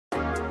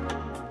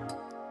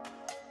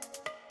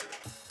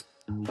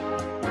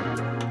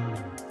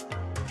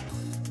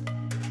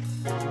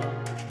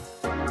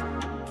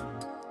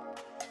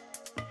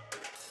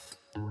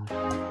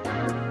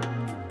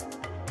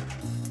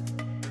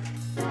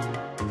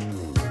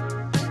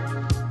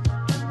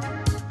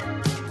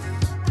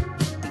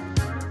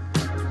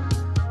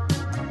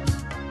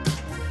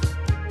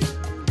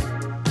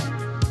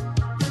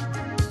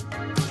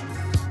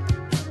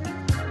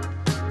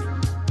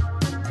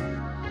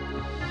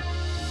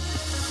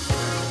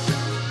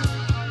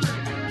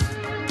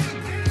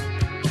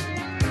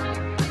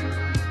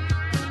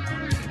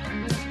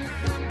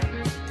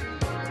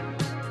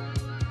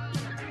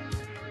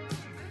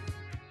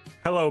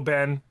Hello,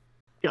 Ben.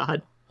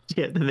 God,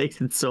 yeah, that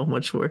makes it so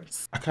much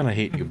worse. I kind of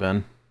hate you,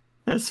 Ben.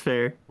 That's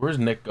fair. Where's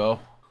Nick go?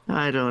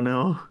 I don't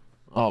know.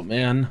 Oh,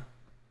 man.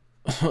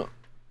 Oh,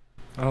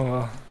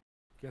 well.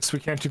 Guess we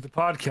can't do the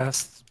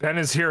podcast. Ben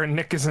is here and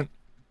Nick isn't.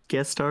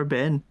 Guest star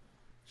Ben.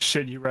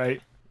 Shit, you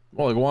right.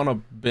 Well, I want to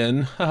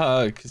Ben.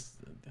 Hey,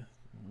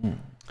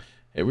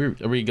 are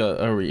we good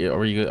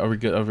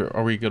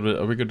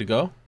to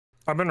go?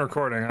 I've been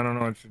recording. I don't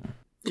know what you...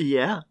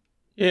 Yeah.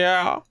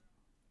 Yeah.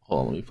 Hold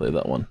on, let me play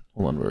that one.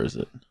 Hold on, where is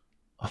it?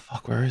 Oh,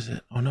 fuck, where is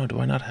it? Oh, no, do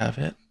I not have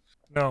it?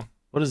 No.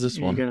 What is this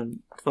one? You're gonna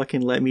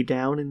fucking let me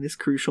down in this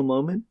crucial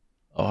moment?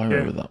 Oh, I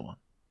remember that one.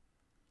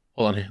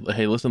 Hold on,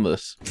 hey, listen to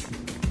this.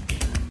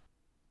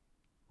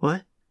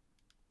 What?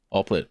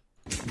 I'll play it.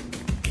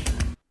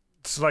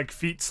 It's like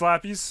feet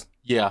slappies?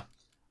 Yeah.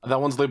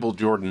 That one's labeled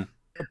Jordan.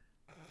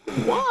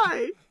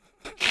 Why?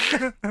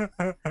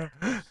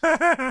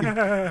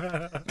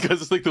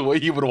 Because it's like the way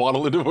you would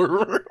waddle into a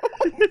room.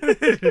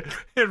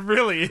 It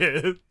really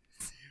is.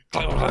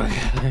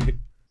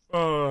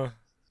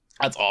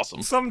 That's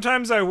awesome.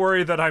 Sometimes I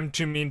worry that I'm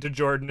too mean to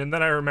Jordan, and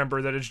then I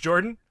remember that it's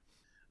Jordan.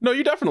 No,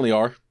 you definitely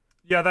are.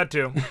 Yeah, that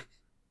too.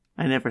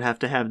 I never have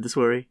to have this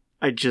worry.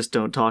 I just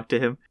don't talk to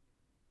him.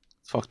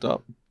 It's fucked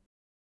up.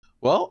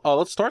 Well,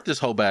 let's start this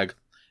whole bag.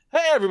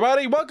 Hey,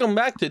 everybody. Welcome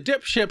back to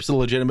DipShips, a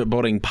legitimate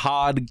boating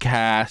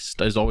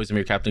podcast. As always, I'm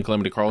your Captain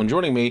Calamity Carl, and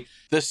joining me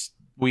this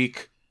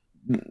week,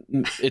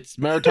 it's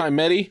Maritime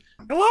Medi.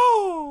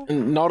 Hello!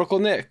 And Nautical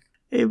Nick.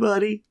 Hey,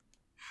 buddy.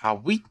 How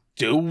we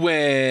doing?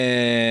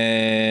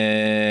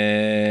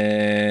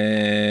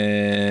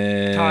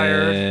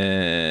 Tired.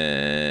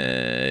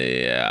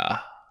 Yeah.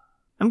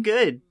 I'm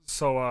good.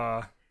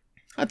 So,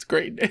 That's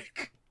great,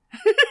 Nick.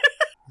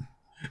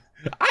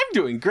 I'm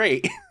doing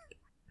great.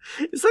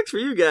 It sucks for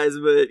you guys,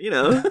 but, you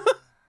know.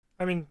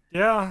 I mean,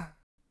 yeah.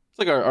 It's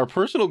like our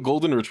personal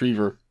golden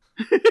retriever.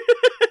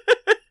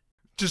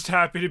 Just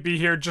happy to be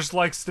here, just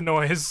likes the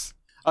noise.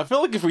 I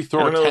feel like if we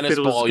throw a tennis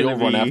ball, you'll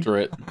run after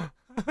it.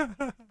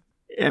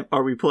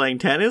 Are we playing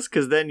tennis?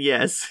 Because then,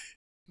 yes.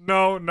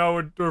 No,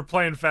 we're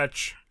playing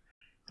fetch.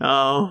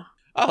 Oh.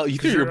 Oh, you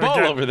threw your ball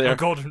over there. A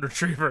golden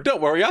retriever. Don't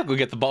worry, I'll go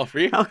get the ball for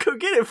you. I'll go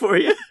get it for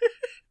you.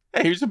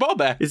 Hey, here's the ball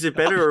back. Is it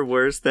better or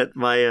worse that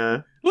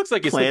my looks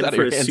like it's plan out of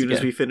for your as hands soon as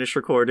again. we finish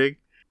recording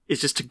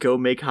is just to go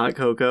make hot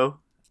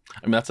cocoa?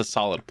 I mean, that's a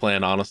solid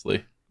plan,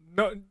 honestly.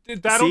 No,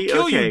 that'll See?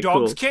 kill Okay, you.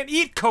 Dogs cool. can't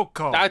eat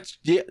cocoa. That's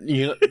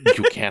you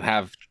can't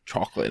have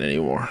chocolate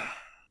anymore.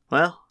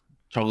 Well,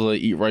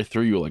 Chocolate eat right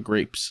through you like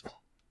grapes.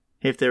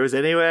 if there was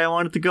any way I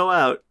wanted to go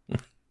out.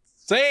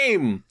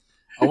 Same.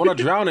 I want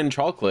to drown in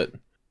chocolate,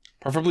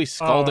 preferably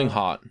scalding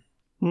hot.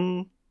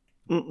 How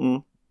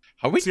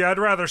we? See, I'd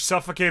rather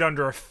suffocate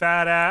under a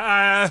fat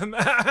ass.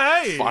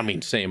 Hey! I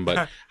mean, same,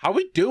 but how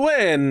we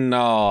doing?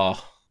 Oh,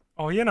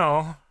 you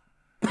know.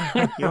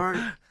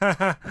 You're...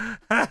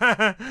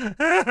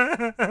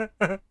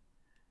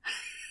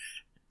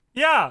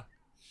 Yeah.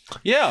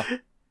 Yeah.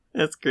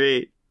 That's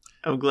great.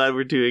 I'm glad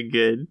we're doing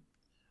good.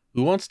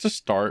 Who wants to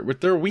start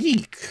with their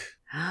week?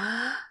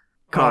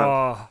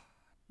 Carl.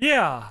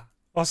 Yeah.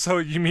 Also,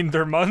 you mean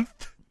their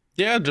month?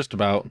 Yeah, just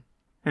about.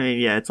 I mean,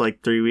 yeah, it's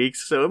like 3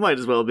 weeks, so it might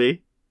as well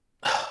be.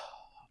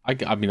 I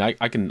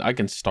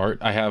can start.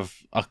 I have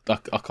a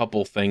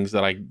couple things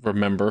that I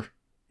remember.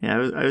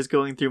 Yeah, I was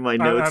going through my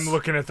notes I'm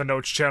looking at the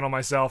notes channel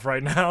myself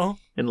right now.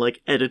 and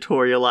like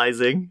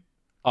editorializing.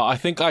 I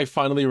think I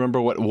finally remember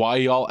why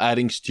y'all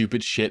adding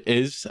stupid shit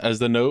is as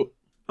the note.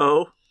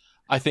 Oh,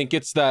 I think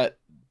it's that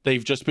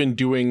they've just been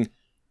doing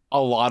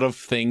a lot of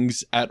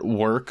things at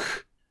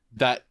work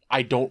that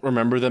I don't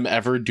remember them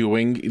ever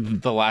doing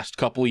the last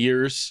couple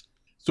years.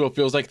 So it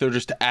feels like they're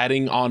just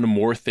adding on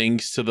more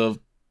things to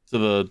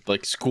the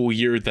like school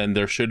year than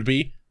there should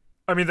be.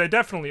 I mean, they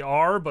definitely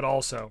are, but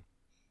also.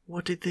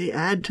 what did they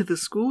add to the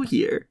school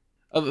year?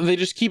 They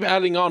just keep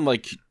adding on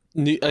like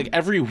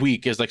every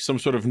week is like some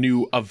sort of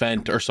new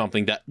event or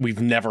something that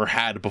we've never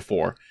had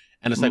before.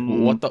 And it's like,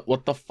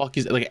 what the fuck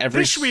is it? Like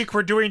every This week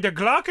we're doing the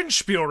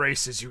Glockenspiel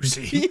races, you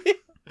see.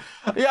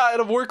 Yeah,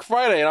 at work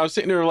Friday, and I was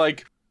sitting there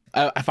like,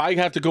 if I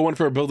have to go in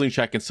for a building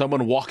check and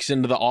someone walks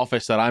into the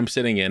office that I'm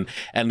sitting in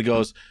and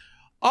goes,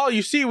 "Oh,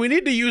 you see, we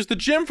need to use the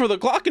gym for the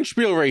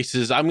Glockenspiel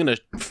races," I'm gonna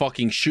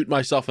fucking shoot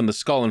myself in the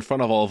skull in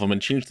front of all of them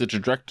and change the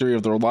trajectory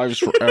of their lives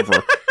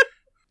forever.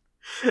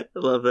 I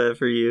love that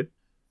for you.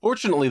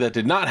 Fortunately, that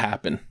did not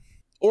happen.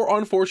 Or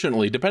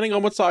unfortunately, depending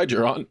on what side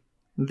you're on.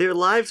 Their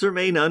lives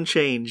remain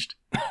unchanged.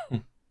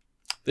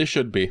 They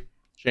should be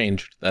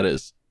changed, that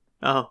is.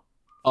 Oh.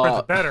 For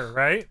the better,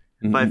 right?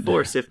 By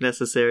force, if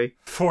necessary.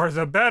 For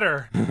the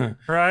better,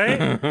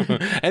 right?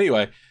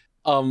 Anyway,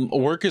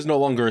 work is no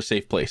longer a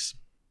safe place.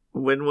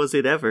 When was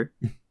it ever?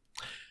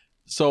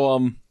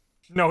 So,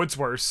 No, it's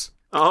worse.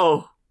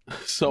 Oh.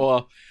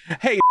 So,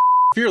 hey,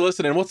 if you're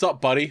listening, what's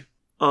up, buddy?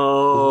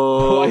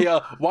 Oh.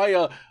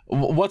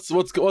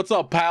 What's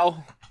up,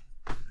 pal?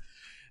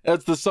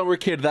 That's the summer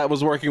kid that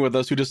was working with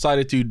us who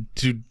decided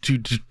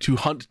to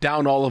hunt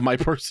down all of my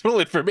personal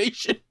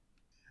information.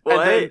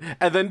 What?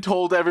 And then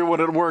told everyone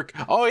at work,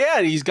 oh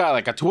yeah, he's got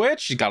like a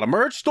Twitch, he's got a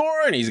merch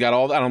store, and he's got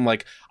all that. And I'm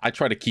like, I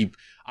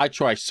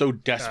try so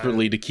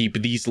desperately to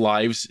keep these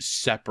lives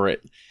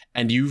separate,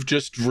 and you've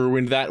just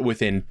ruined that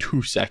within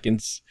 2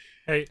 seconds.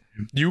 Hey,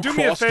 you do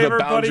crossed me a favor,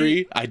 the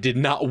boundary buddy. I did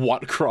not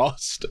want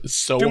crossed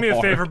so Do me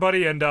hard. a favor,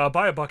 buddy, and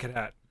buy a bucket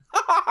hat.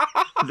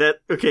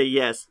 Okay,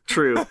 yes,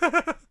 true.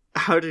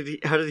 How did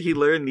he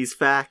learn these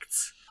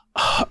facts?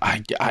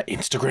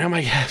 Instagram,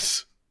 I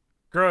guess.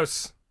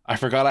 Gross. I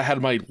forgot I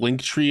had my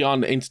link tree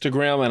on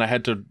Instagram and I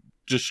had to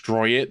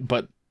destroy it,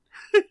 but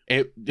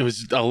it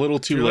was a little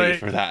too late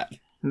for that.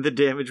 The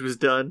damage was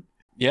done.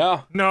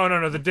 Yeah.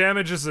 No. The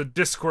damage is the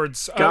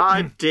Discord's.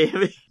 God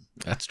damn it.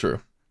 That's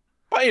true.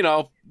 But, you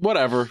know,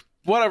 whatever.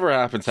 Whatever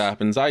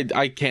happens.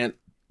 I can't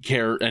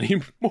care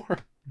anymore.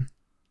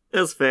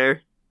 That's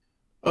fair.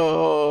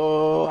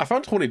 I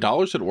found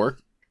 $20 at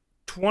work.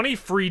 $20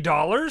 free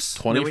dollars?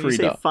 $20 now, when free you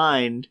say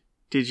find,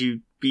 did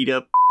you beat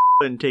up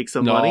and take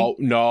some money?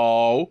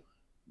 No,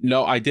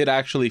 I did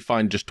actually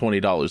find just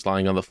 $20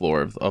 lying on the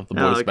floor of the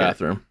boys'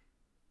 bathroom.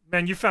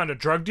 Man, you found a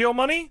drug deal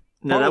money?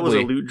 No, that was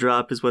a loot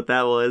drop is what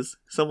that was.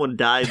 Someone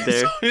died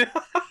there.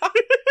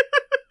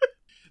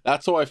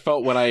 That's how I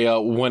felt when I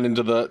went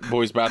into the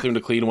boys' bathroom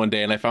to clean one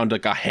day and I found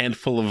like a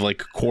handful of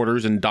like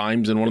quarters and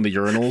dimes in one of the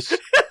urinals.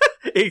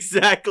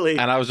 Exactly.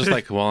 And I was just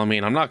like, well, I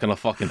mean, I'm not going to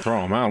fucking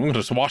throw them out. I'm going to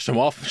just wash them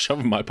off and shove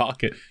them in my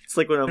pocket. It's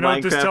like when a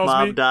Minecraft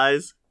mob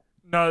dies.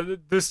 No,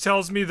 this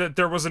tells me that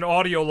there was an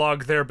audio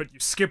log there, but you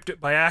skipped it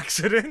by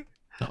accident.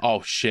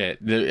 Oh, shit.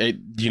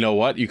 You know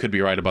what? You could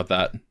be right about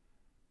that.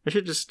 I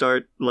should just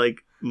start,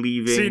 like,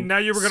 leaving. See, now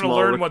you were going to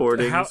learn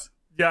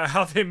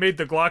how they made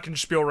the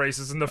Glockenspiel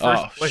races in the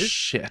first place. Oh,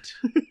 shit.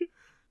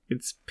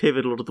 It's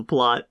pivotal to the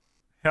plot.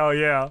 Hell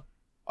yeah.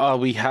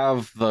 We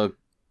have the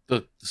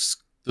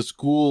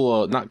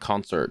school, not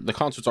concert. The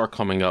concerts are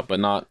coming up, but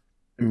not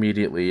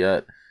immediately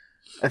yet.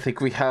 I think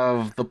we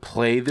have the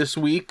play this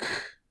week,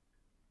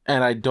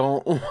 and I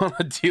don't want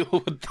to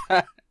deal with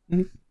that.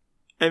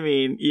 I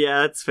mean,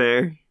 yeah, that's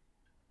fair.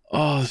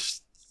 Oh,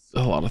 there's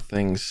a lot of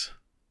things.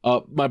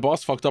 My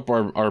boss fucked up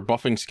our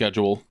buffing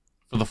schedule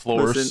for the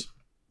floors. Listen,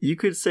 you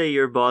could say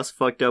your boss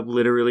fucked up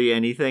literally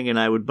anything, and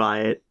I would buy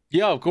it.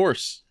 Yeah, of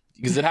course.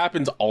 Because it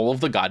happens all of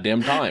the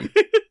goddamn time.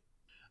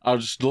 I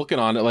was just looking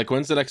on it, like,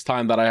 when's the next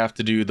time that I have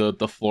to do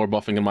the floor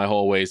buffing in my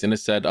hallways? And it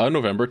said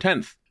November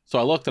 10th. So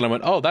I looked and I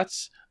went, oh,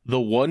 that's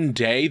the one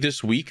day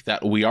this week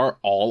that we are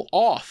all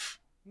off.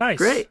 Nice.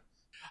 Great.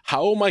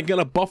 How am I going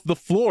to buff the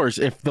floors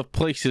if the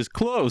place is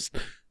closed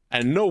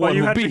and no one will be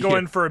here? Well, you had to go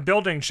in for a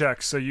building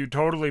check, so you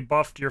totally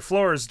buffed your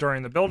floors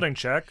during the building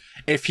check.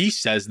 If he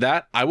says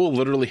that, I will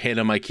literally hand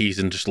him my keys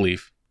and just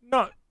leave.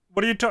 No,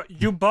 what are you talking?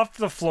 You buffed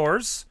the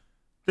floors?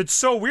 It's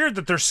so weird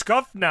that they're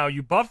scuffed now.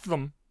 You buffed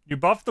them. You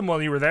buffed them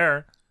while you were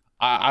there.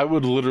 I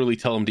would literally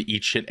tell him to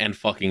eat shit and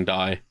fucking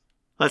die.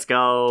 Let's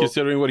go.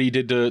 Considering what he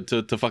did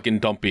to fucking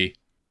Dumpy.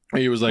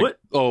 He was like,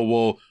 oh,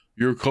 well,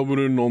 you're coming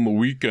in on the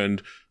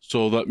weekend,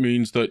 so that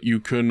means that you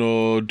can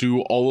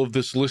do all of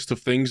this list of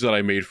things that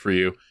I made for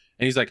you.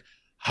 And he's like,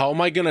 how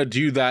am I going to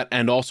do that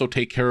and also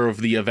take care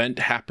of the event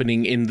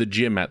happening in the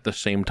gym at the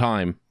same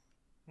time?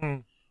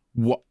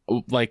 What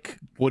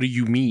do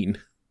you mean?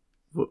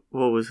 What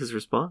was his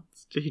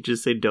response? Did he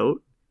just say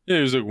don't? Yeah,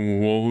 he was like,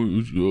 well,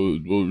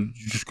 you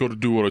just got to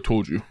do what I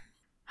told you.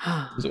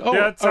 Like,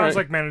 yeah, it sounds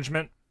like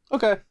management.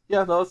 Okay,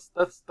 yeah, no,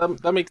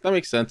 that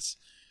makes sense.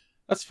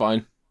 That's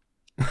fine.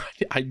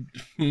 I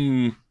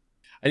need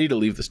to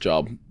leave this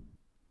job.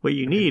 What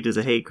you need is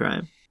a hate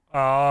crime.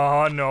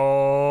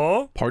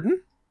 No.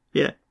 Pardon?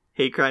 Yeah,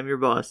 hate crime your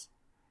boss.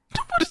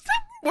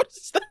 What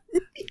does that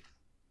mean?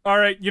 All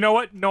right, you know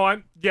what?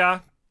 No,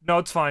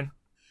 it's fine.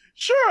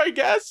 Sure, I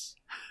guess.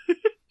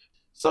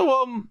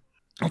 So,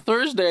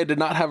 Thursday I did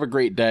not have a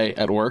great day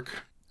at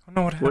work. I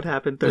don't know what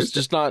happened Thursday.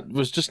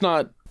 Was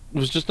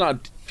just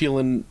not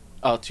feeling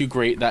too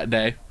great that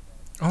day.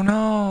 Oh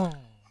no.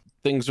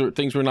 Things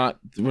were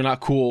not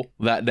cool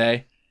that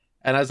day.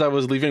 And as I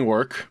was leaving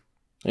work,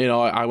 you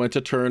know, I went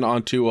to turn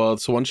onto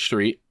this one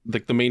street,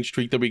 like the main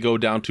street that we go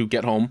down to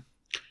get home.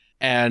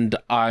 And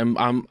I'm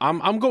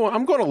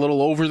going a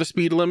little over the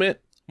speed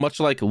limit, much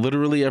like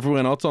literally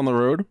everyone else on the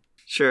road.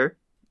 Sure.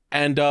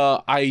 And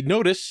I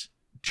notice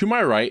to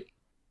my right,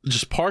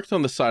 just parked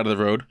on the side of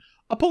the road,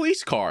 a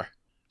police car.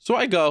 So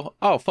I go,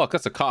 oh fuck,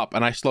 that's a cop,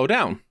 and I slow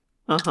down.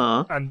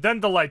 Uh-huh. And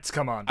then the lights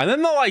come on.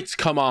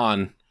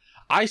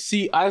 I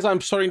see, as I'm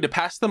starting to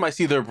pass them, I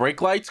see their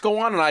brake lights go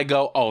on, and I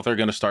go, oh, they're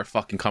going to start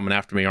fucking coming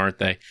after me, aren't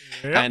they?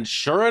 Yep. And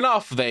sure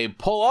enough, they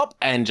pull up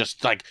and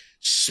just, like,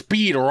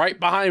 speed right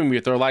behind me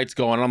with their lights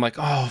going. And I'm like,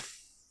 oh,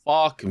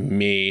 fuck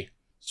me.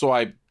 So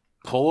I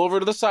pull over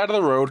to the side of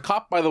the road.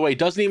 Cop, by the way,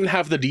 doesn't even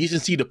have the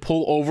decency to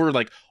pull over,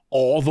 like,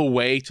 all the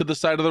way to the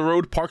side of the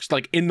road. Parks,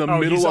 like, in the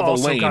middle of a lane.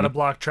 He's also got to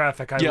block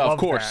traffic. I love of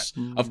course.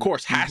 that. Of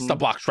course, has to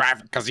block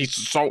traffic because he's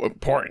so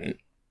important.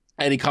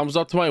 And he comes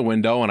up to my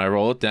window and I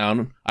roll it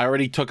down. I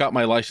already took out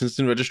my license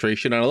and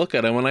registration and I look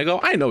at him and I go,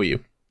 I know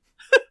you.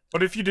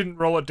 What if you didn't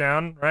roll it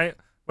down, right?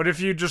 What if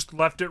you just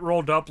left it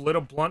rolled up, lit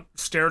a blunt,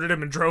 stared at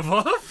him, and drove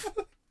off?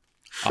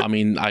 I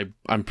mean,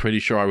 I'm pretty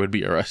sure I would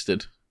be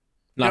arrested.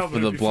 Not for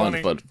the blunt,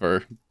 funny. But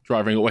for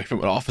driving away from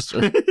an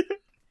officer.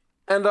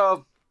 And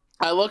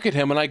I look at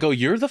him and I go,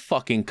 you're the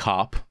fucking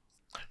cop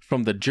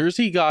from the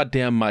Jersey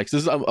goddamn Mikes.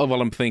 This is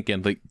what I'm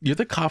thinking. Like, you're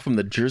the cop from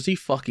the Jersey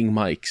fucking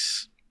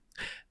Mikes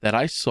that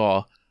I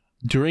saw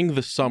during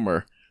the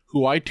summer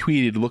who I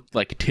tweeted looked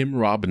like Tim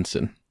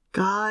Robinson.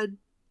 God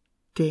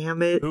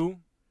damn it. Who?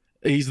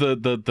 He's the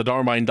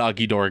Darmine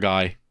Doggy Door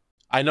guy.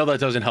 I know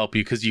that doesn't help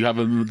you because you have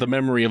the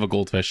memory of a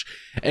goldfish.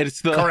 And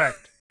it's the... Correct.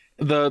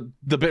 The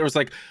bit was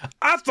like,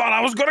 I thought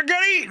I was going to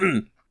get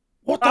eaten.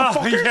 What the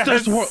fuck is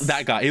this world?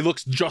 That guy. He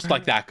looks just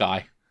like that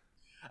guy.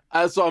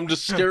 And so I'm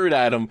just staring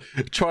at him,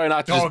 trying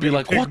not to just be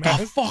like, what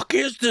the fuck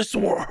is this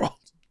world?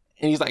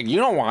 And he's like, you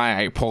know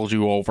why I pulled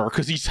you over?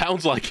 Because he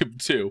sounds like him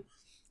too.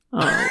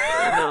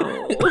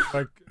 Oh, no.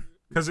 Like,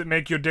 does it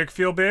make your dick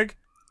feel big?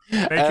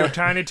 Make your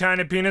tiny,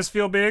 tiny penis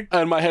feel big?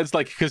 And my head's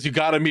like, because you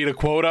gotta meet a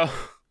quota.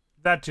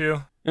 That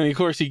too. And of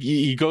course,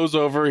 he goes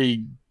over,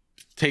 he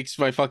takes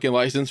my fucking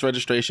license,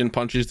 registration,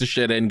 punches the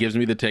shit in, gives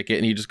me the ticket,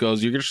 and he just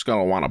goes, you're just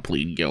gonna want to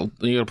plead guilt.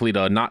 You're gonna plead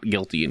not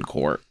guilty in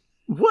court.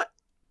 What?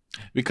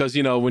 Because,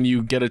 you know, when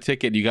you get a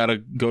ticket, you gotta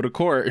go to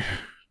court.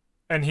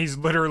 And he's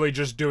literally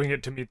just doing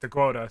it to meet the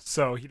quota,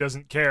 so he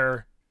doesn't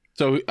care.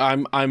 So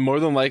I'm more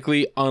than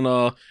likely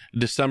on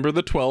December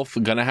the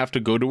 12th gonna have to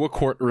go to a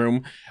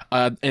courtroom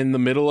in the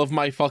middle of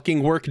my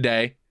fucking work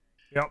day.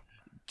 Yep.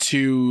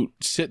 To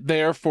sit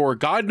there for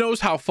God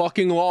knows how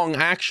fucking long,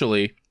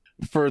 actually,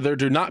 for there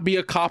to not be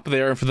a cop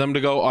there and for them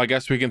to go, oh, I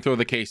guess we can throw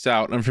the case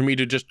out, and for me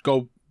to just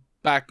go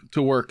back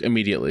to work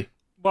immediately.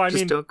 Well, I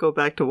Just mean, don't go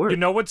back to work. you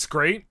know what's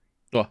great?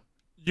 What?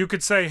 You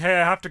could say,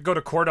 hey, I have to go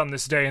to court on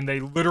this day, and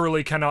they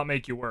literally cannot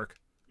make you work.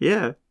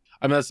 Yeah.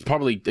 I mean, that's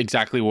probably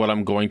exactly what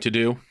I'm going to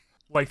do.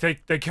 Like,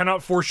 they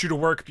cannot force you to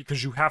work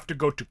because you have to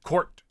go to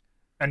court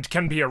and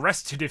can be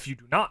arrested if you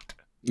do not.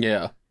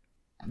 Yeah.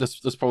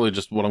 That's probably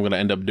just what I'm going to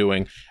end up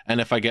doing.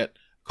 And if I get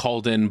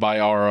called in by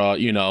our,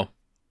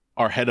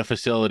 our head of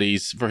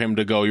facilities for him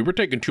to go, you were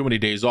taking too many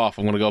days off,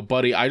 I'm going to go,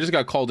 buddy, I just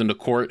got called into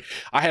court.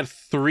 I had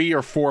 3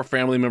 or 4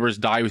 family members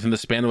die within the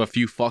span of a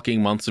few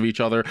fucking months of each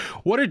other.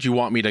 What did you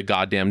want me to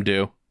goddamn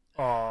do?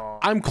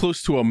 I'm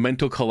close to a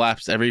mental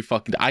collapse every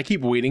fucking... I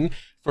keep waiting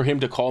for him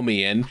to call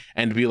me in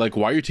and be like,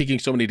 why are you taking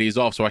so many days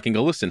off? So I can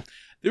go, listen,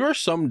 there are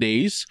some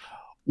days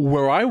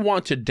where I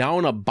want to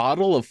down a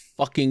bottle of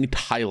fucking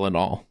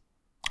Tylenol.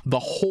 The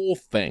whole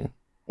thing.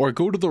 Or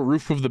go to the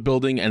roof of the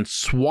building and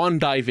swan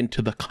dive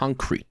into the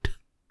concrete.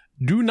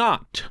 Do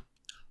not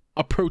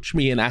approach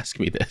me and ask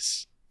me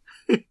this.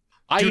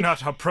 Do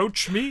not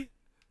approach me?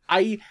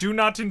 Do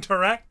not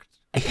interact?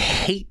 I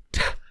hate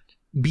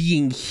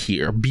being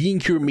here. Being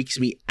here makes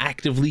me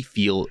actively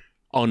feel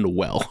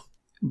unwell.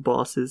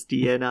 Boss's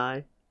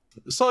DNI.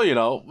 So,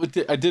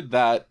 I did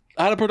that.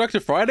 I had a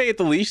productive Friday at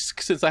the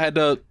least, since I had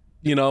to,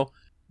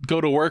 go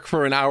to work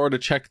for an hour to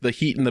check the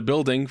heat in the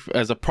building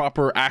as a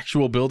proper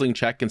actual building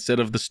check instead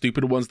of the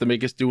stupid ones that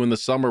make us do in the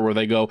summer where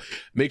they go,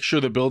 make sure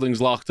the building's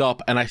locked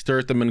up. And I stare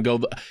at them and go,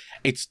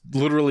 it's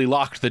literally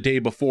locked the day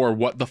before.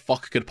 What the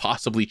fuck could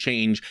possibly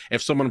change?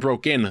 If someone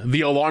broke in,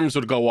 the alarms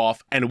would go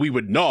off and we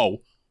would know.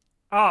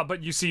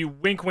 But you see,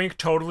 Wink Wink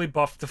totally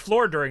buffed the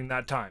floor during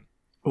that time.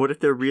 What if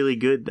they're really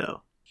good,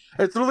 though?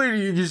 It's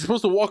literally, you're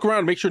supposed to walk around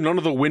and make sure none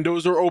of the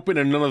windows are open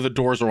and none of the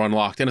doors are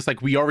unlocked. And it's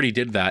like, we already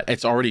did that.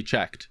 It's already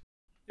checked.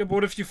 Yeah, but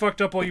what if you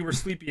fucked up while you were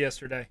sleepy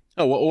yesterday?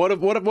 Oh, what if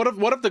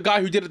the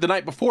guy who did it the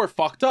night before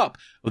fucked up?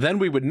 Well, then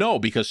we would know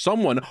because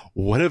someone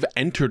would have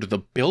entered the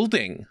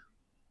building.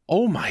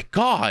 Oh my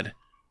god.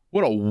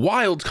 What a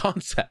wild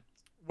concept.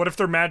 What if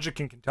they're magic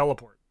and can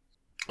teleport?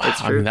 That's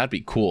true. I mean, that'd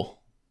be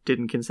cool.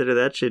 Didn't consider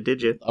that shit,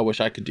 did you? I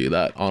wish I could do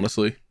that,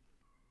 honestly.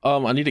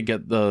 I need to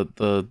get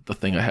the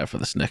thing I have for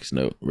this next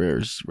note.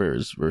 Where's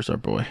our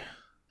boy?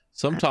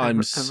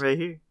 Sometimes I'm right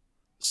here.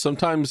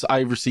 Sometimes I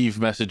receive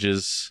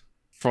messages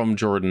from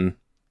Jordan.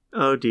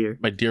 Oh dear.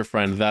 My dear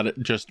friend, that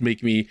just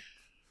make me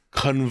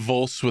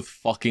convulse with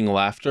fucking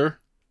laughter.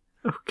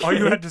 Okay. All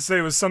you had to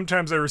say was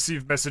sometimes I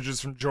receive messages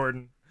from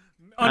Jordan.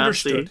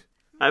 Understood. Honestly,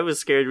 I was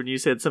scared when you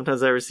said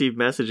sometimes I receive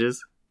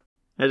messages.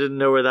 I didn't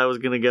know where that was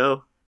gonna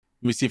go.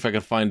 Let me see if I can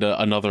find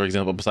another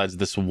example besides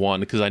this one,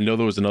 because I know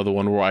there was another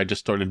one where I just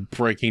started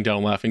breaking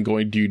down laughing,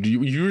 going, dude,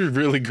 you're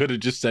really good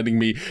at just sending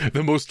me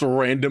the most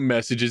random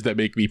messages that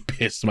make me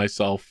piss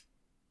myself.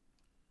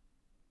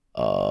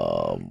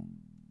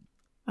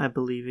 I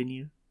believe in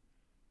you.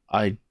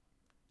 I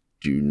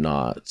do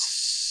not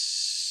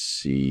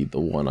see the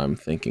one I'm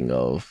thinking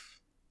of,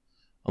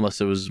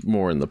 unless it was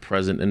more in the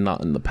present and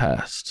not in the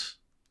past.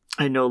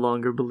 I no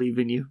longer believe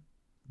in you.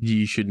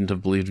 You shouldn't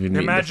have believed in me in the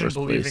Imagine first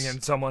believing place.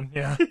 in someone,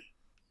 yeah.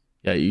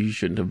 Yeah, you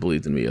shouldn't have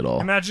believed in me at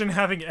all. Imagine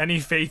having any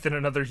faith in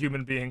another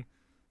human being.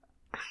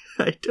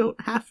 I don't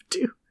have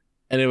to.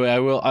 Anyway, I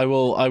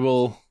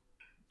will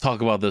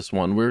talk about this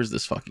one. Where's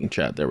this fucking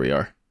chat? There we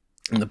are.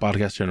 In the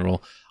podcast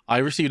general. I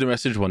received a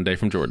message one day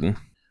from Jordan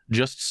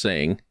just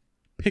saying,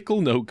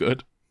 Pickle no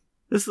good.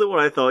 This is the one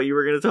I thought you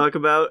were going to talk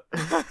about.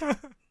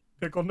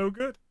 Pickle no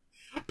good.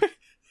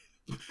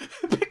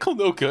 Pickle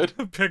no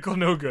good. Pickle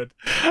no good.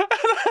 And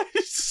I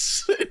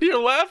sitting here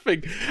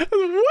laughing.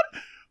 What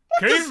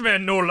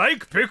Cavemen no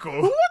like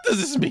pickle. What does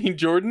this mean,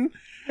 Jordan?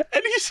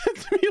 And he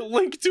sent me a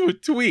link to a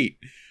tweet.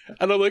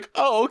 And I'm like,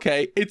 oh,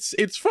 okay.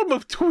 It's from a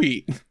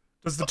tweet.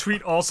 Does the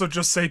tweet also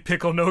just say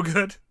pickle no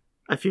good?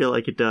 I feel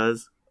like it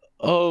does.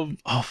 Oh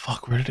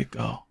fuck, where did it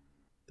go?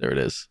 There it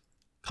is.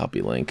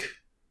 Copy link.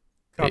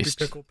 Copy Paste.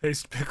 pickle,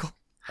 paste pickle.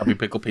 Copy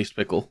pickle, paste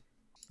pickle.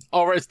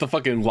 Alright, it's the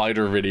fucking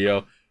lighter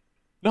video.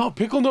 No,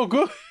 pickle no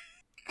good.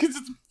 Because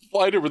it's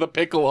lighter with a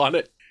pickle on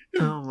it.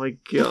 Oh my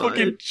The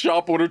fucking god.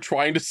 shop owner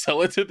trying to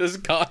sell it to this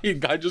guy,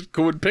 and guy just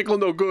going, pickle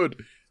no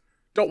good.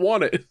 Don't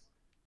want it.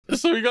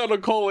 So he got on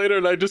a call later,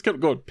 and I just kept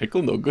going,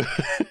 pickle no good.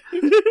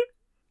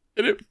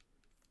 And it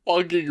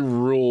fucking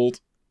ruled.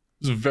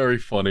 It was very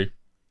funny.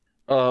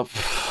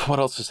 What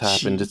else has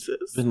happened? Jesus.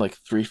 It's been like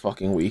 3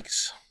 fucking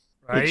weeks.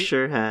 Right? It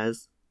sure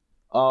has.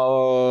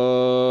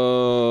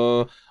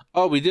 Oh,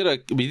 we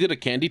did a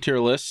candy tier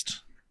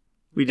list.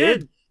 We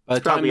did. By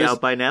It's probably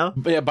out by now.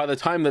 But yeah, by the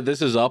time that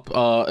this is up,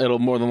 it'll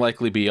more than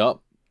likely be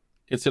up.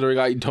 Considering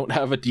I don't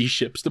have a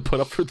DipShips to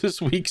put up for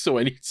this week, so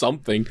I need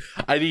something.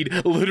 I need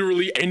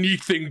literally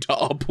anything to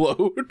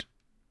upload.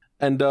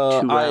 And 2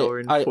 hour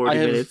and 40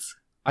 minutes.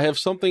 I have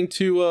something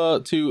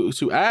to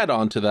add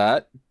on to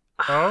that.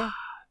 Oh?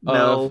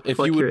 No, if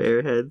fuck you your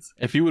would- airheads.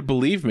 If you would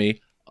believe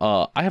me,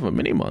 I have a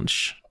mini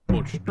munch.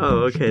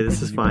 Oh, okay,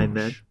 this is fine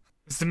then.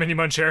 It's the mini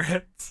munch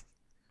airheads.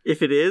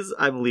 If it is,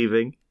 I'm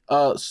leaving.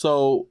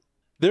 So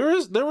there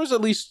was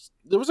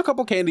a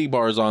couple candy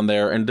bars on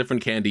there and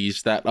different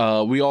candies that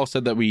we all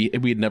said that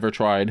we'd never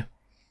tried.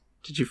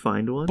 Did you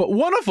find one? But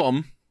one of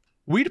them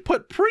we'd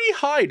put pretty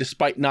high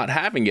despite not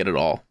having it at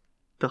all.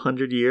 The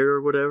 100-year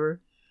or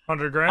whatever?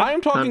 100 grand? I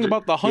am talking 100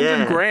 about the 100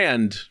 yeah.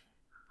 grand.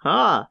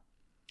 Ah,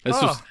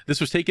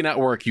 This was taken at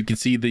work. You can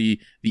see the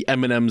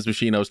M&M's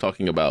machine I was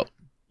talking about.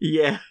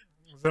 yeah.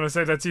 I was gonna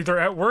say that's either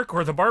at work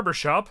or the barber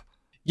shop.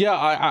 Yeah,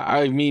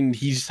 I mean,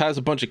 he just has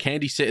a bunch of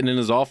candy sitting in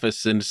his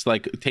office and just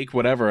like, take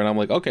whatever. And I'm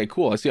like, okay,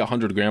 cool. I see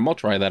 100 gram. I'll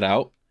try that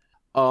out.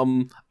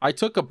 I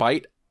took a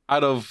bite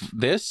out of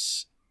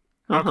this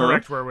How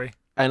correct were we?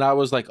 and I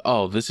was like,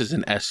 oh, this is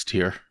an S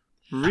tier.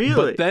 Really?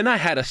 But then I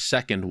had a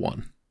second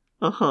one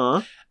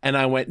Uh-huh. and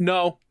I went,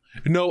 no,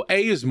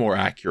 A is more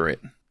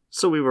accurate.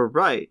 So we were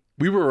right.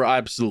 We were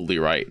absolutely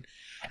right.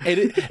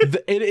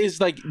 It is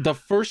like the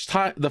first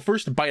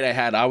bite I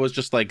had, I was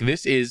just like,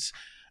 this is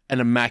an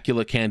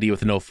immaculate candy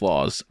with no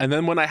flaws. And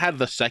then when I had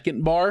the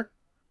second bar,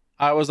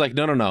 I was like,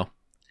 no.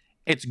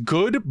 It's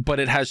good, but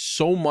it has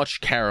so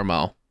much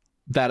caramel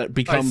that it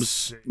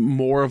becomes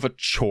more of a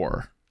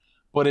chore.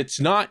 But it's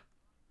not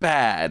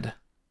bad.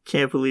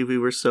 Can't believe we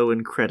were so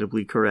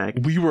incredibly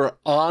correct. We were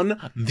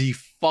on the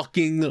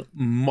fucking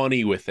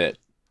money with it.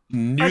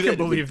 I can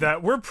believe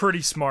that. We're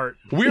pretty smart.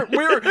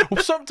 We're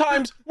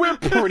sometimes we're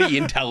pretty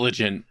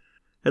intelligent.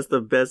 That's the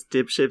best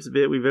DipShips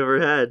bit we've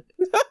ever had.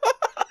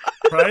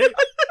 Right?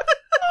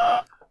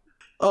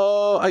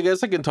 I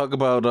guess I can talk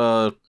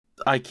about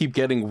I keep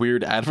getting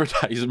weird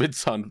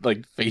advertisements on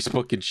like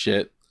Facebook and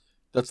shit.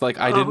 That's like,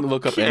 I didn't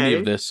look up any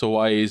of Okay. this, so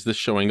why is this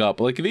showing up?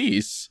 Like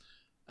these,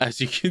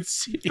 as you can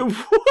see.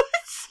 What?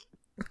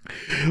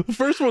 The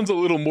first one's a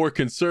little more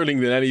concerning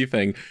than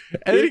anything.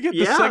 And then you get the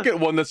Yeah. second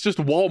one that's just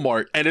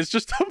Walmart, and it's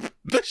just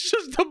that's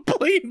just a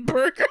plain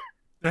burger.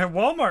 At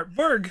Walmart,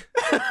 Berg.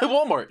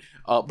 Walmart,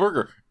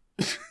 burger.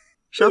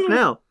 Shop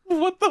now.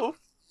 What the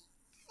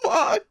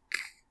fuck?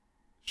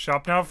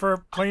 Shop now for a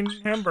plain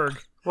hamburger.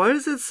 Why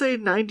does it say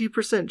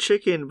 90%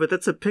 chicken, but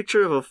that's a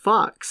picture of a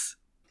fox?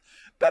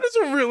 That is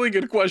a really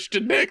good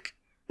question, Nick.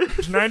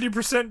 There's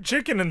 90%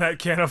 chicken in that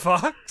can of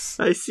Fox.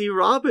 I see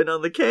Robin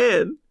on the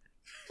can.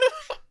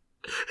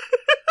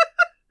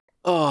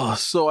 Oh,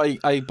 so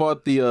I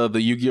bought the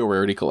Yu-Gi-Oh!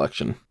 Rarity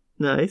collection.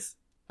 Nice.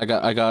 I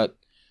got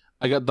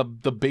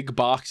the big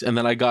box, and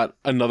then I got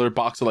another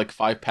box of like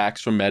 5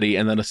 packs from Medi,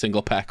 and then a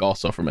single pack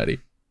also from Medi,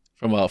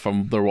 from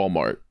the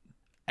Walmart.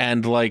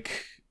 And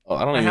like,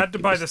 I had to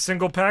buy the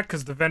single pack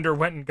because the vendor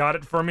went and got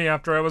it for me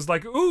after I was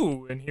like,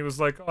 ooh, and he was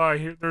like,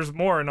 oh, there's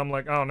more, and I'm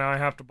like, oh, now I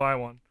have to buy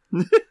one.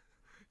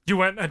 You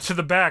went to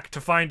the back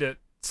to find it,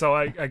 so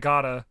I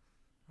gotta.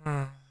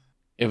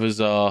 It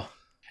was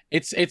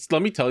it's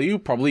let me tell you,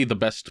 probably the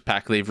best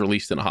pack they've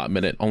released in a hot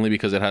minute, only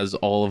because it has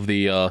all of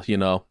the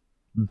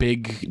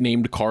big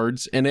named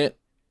cards in it,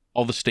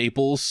 all the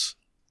staples.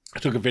 I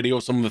took a video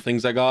of some of the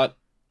things I got.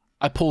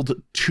 I pulled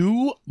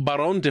 2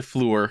 Baron de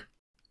Fleur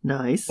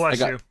Nice. Bless I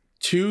got you.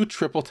 2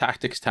 triple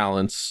tactics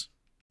talents.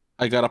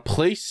 I got a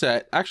play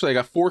set. Actually, I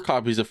got 4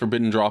 copies of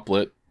Forbidden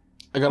Droplet.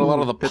 I got a lot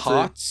of the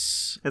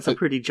pots. That's a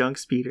pretty junk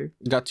speeder.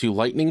 Got 2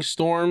 lightning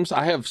storms.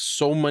 I have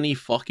so many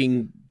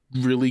fucking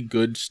really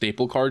good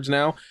staple cards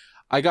now.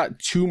 I got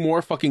 2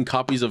 more fucking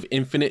copies of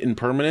Infinite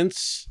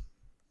Impermanence.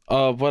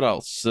 What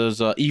else?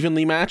 There's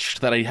Evenly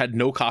Matched that I had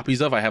no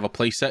copies of. I have a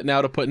play set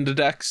now to put into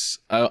decks.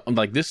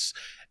 Like this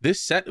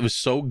set was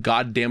so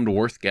goddamn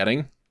worth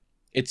getting.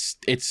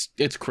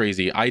 It's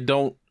crazy. I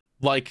don't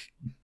like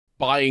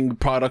buying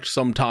products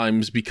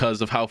sometimes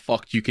because of how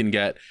fucked you can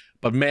get.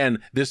 But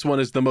man, this one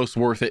is the most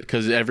worth it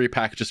because every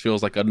pack just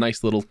feels like a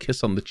nice little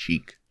kiss on the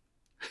cheek.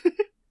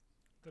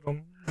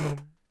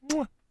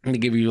 And they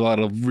give you a lot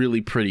of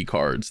really pretty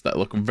cards that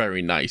look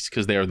very nice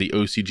because they are the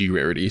OCG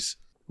rarities.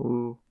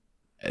 Ooh.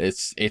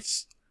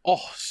 It's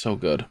so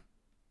good.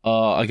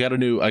 I got a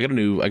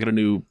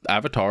new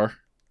avatar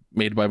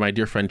made by my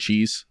dear friend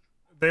Cheese.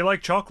 They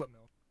like chocolate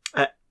milk.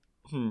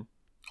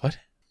 What?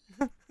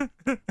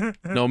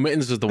 No,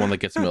 Mittens is the one that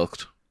gets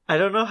milked. I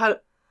don't know how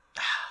to...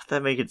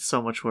 That makes it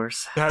so much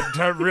worse.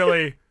 That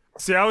really...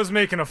 See, I was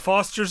making a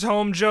Foster's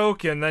Home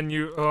joke, and then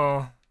you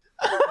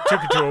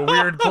took it to a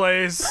weird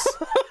place.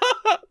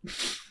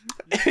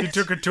 You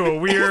took it to a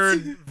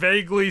weird,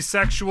 vaguely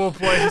sexual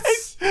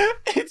place.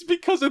 It's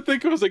because I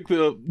think it was like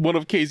one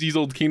of KZ's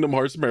old Kingdom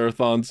Hearts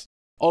marathons.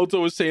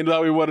 Alto was saying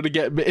that we wanted to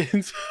get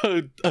Mittens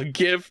a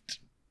gift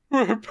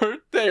for her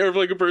birthday or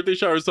like a birthday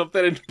shower or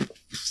something, and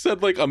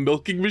said like a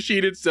milking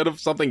machine instead of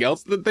something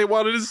else that they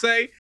wanted to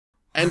say.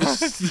 And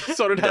just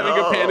started having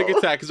a panic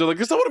attack because they're like,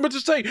 that's not what I meant to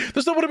say.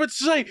 That's not what I meant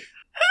to say.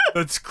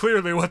 That's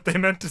clearly what they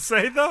meant to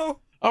say, though.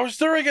 I was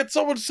staring at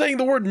someone saying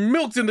the word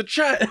milked in the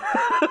chat.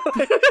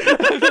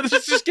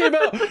 This just came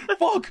out.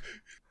 Fuck.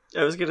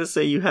 I was gonna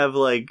say you have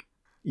like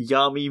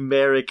Yami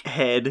Merrick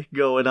head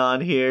going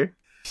on here.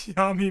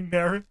 Yami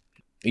Merrick.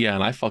 Yeah,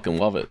 and I fucking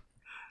love it.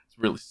 It's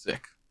really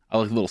sick. I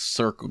like little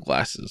circle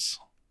glasses.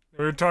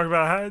 We were talking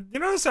about how, you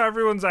notice how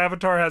everyone's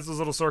avatar has those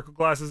little circle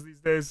glasses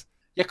these days?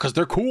 Yeah, because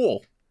they're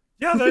cool.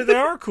 Yeah, they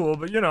are cool,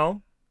 but you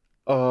know.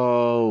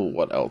 Oh,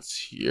 what else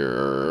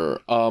here?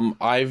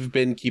 I've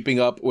been keeping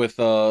up with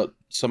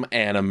some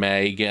anime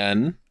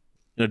again.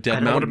 You know, I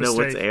don't know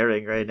what's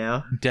airing right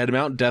now. Dead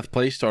Mount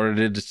Deathplay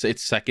started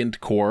its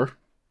second core.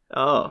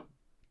 Oh,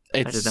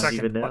 It's I did not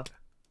even know. What?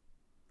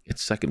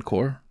 Its second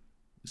core,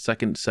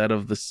 second set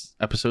of this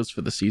episodes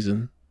for the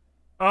season.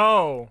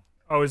 Oh,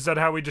 is that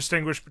how we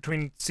distinguish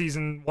between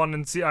season 1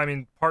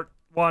 and part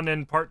 1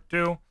 and part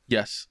 2?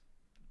 Yes.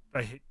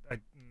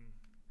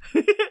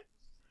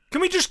 Can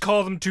we just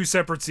call them 2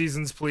 separate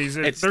seasons, please?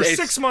 They're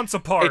 6 months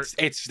apart.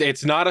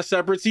 It's not a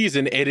separate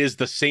season. It is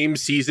the same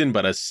season,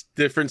 but a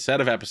different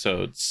set of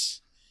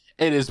episodes.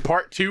 It is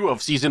part 2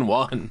 of season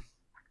 1.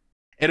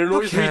 It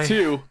annoys me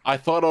too. I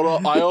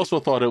also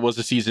thought it was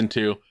a season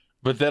 2,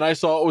 but then I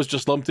saw it was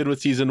just lumped in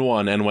with season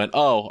 1 and went,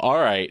 oh, all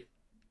right,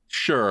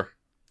 sure.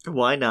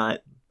 Why not?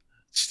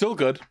 Still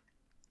good.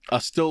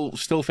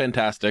 Still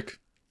fantastic.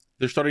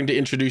 They're starting to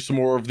introduce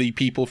more of the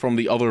people from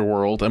the other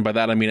world, and by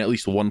that I mean at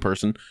least one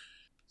person.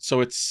 So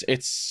it's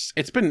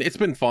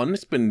been fun.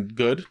 It's been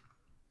good.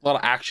 A lot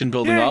of action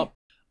building up.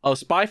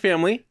 Spy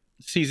Family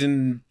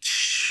season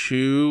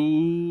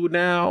 2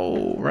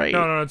 now, right?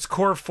 No, it's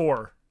core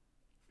 4.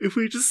 If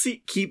we just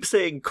keep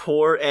saying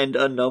core and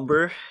a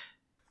number,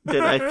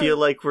 then I feel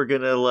like we're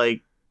gonna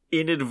like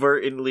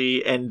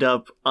inadvertently end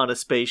up on a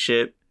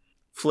spaceship,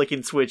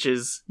 flicking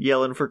switches,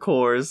 yelling for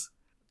cores.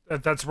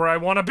 That's where I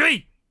want to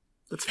be.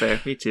 That's fair.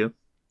 Me too.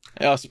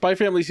 Spy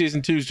Family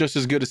season 2 is just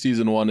as good as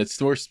season 1.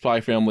 It's more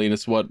Spy Family, and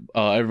it's what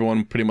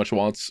everyone pretty much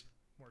wants.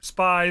 More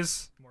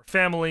spies, more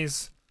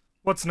families.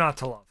 What's not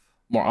to love?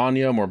 More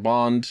Anya, more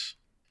Bond,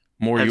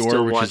 more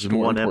Yor, which is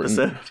more important.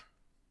 Episode.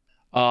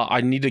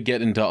 I need to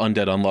get into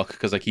Undead Unluck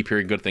because I keep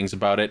hearing good things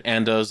about it,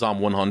 and Zom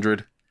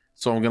 100.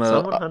 So I'm gonna.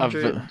 Zom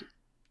 100.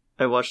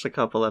 I watched a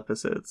couple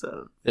episodes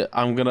of.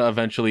 I'm gonna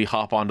eventually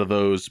hop onto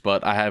those,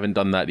 but I haven't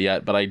done that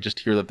yet. But I just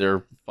hear that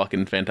they're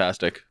fucking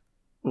fantastic.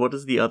 What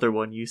is the other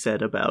one you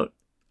said about?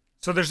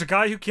 So there's a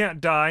guy who can't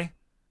die.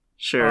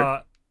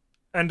 Sure.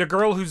 And a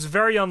girl who's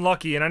very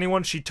unlucky, and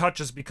anyone she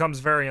touches becomes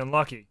very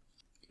unlucky.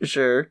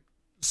 Sure.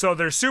 So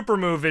their super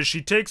move is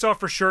she takes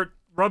off her shirt,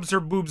 rubs her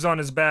boobs on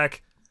his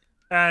back,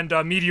 and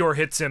a meteor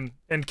hits him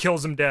and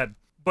kills him dead.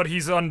 But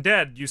he's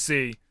undead, you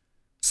see.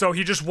 So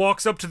he just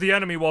walks up to the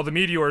enemy while the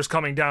meteor is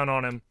coming down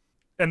on him,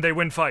 and they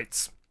win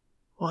fights.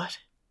 What?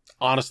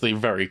 Honestly,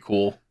 very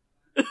cool.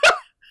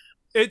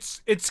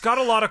 It's got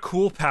a lot of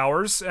cool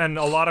powers and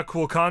a lot of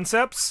cool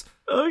concepts.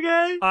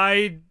 Okay.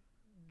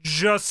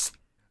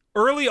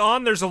 Early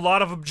on, there's a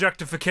lot of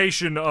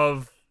objectification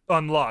of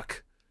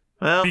unluck.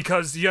 Well,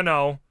 Because, the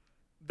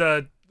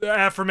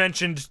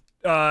aforementioned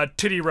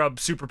titty rub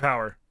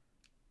superpower.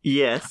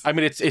 yes. I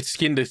mean, it's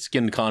skin to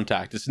skin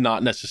contact. It's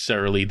not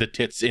necessarily the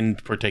tits in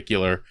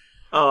particular.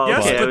 Oh,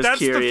 Yes, okay. I but was that's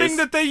curious. the thing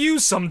that they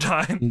use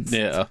sometimes.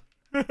 Yeah.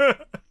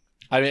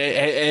 I mean,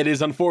 it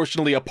is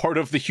unfortunately a part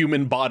of the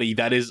human body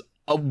that is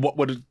what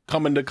would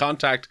come into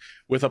contact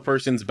with a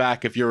person's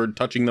back if you're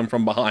touching them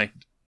from behind.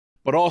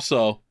 But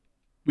also,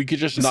 we could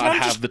just not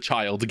have the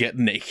child get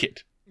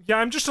naked. Yeah,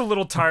 I'm just a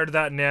little tired of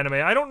that in anime.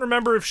 I don't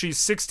remember if she's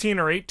 16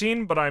 or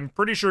 18, but I'm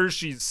pretty sure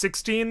she's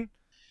 16,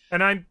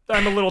 and I'm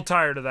a little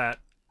tired of that.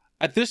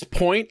 At this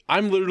point,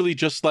 I'm literally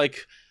just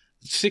like,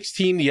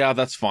 16, yeah,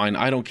 that's fine.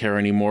 I don't care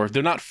anymore.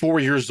 They're not 4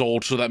 years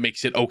old, so that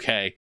makes it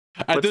okay.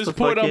 At this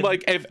point, I'm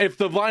like, if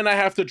the line I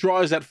have to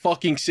draw is at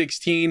fucking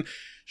 16,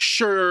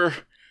 sure.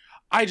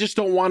 I just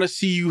don't want to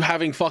see you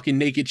having fucking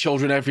naked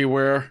children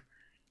everywhere.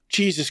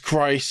 Jesus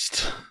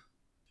Christ.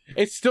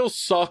 It still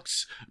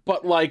sucks,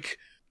 but like,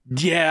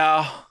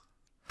 yeah.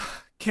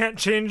 Can't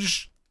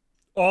change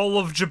all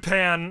of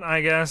Japan,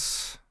 I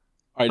guess.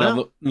 All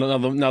right,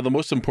 now the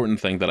most important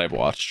thing that I've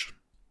watched.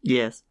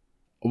 Yes.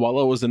 While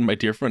I was in my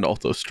dear friend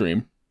Alto's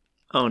stream.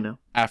 Oh, no.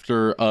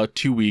 After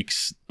 2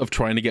 weeks of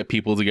trying to get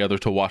people together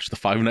to watch the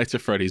Five Nights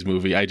at Freddy's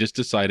movie, I just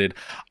decided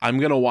I'm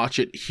going to watch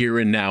it here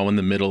and now in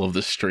the middle of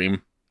the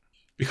stream.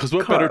 Because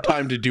what better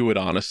time to do it,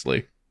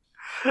 honestly?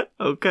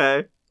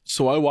 Okay.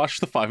 So I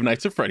watched the Five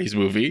Nights at Freddy's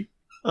movie.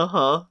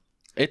 Uh-huh.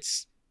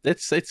 It's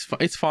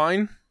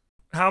fine.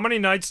 How many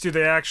nights do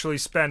they actually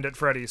spend at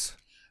Freddy's?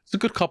 It's a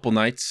good couple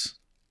nights.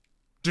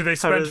 Do they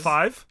spend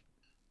 5?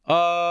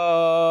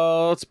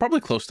 It's probably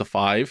close to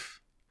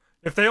 5.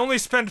 If they only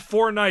spend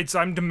 4 nights,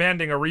 I'm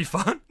demanding a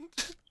refund.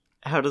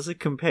 How does it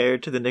compare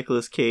to the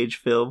Nicolas Cage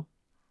film?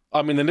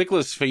 I mean, the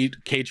Nicolas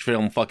Cage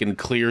film fucking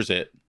clears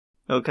it.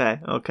 Okay.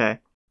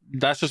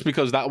 That's just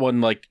because that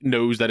one, like,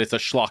 knows that it's a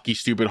schlocky,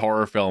 stupid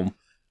horror film.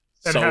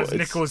 And so has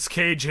Nicolas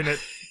Cage in it,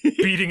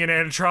 beating an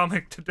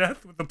animatronic to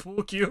death with a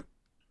pool cue.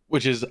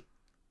 Which is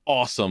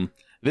awesome.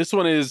 This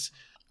one is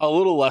a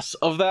little less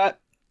of that.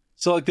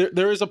 So, like,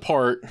 there is a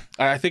part,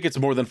 I think it's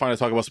more than fine to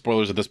talk about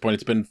spoilers at this point.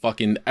 It's been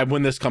fucking, and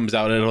when this comes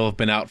out, it'll have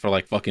been out for,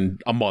 like, fucking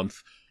a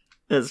month.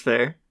 That's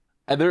fair.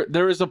 And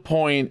there is a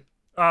point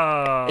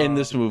in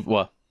this movie,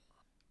 what?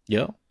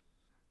 Yeah?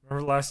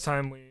 Remember last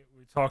time we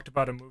talked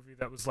about a movie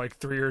that was, like,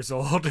 3 years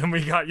old and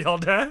we got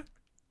yelled at?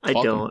 I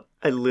don't.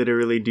 I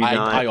literally do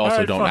not. I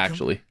also don't,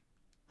 actually.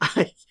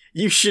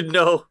 You should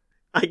know.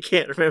 I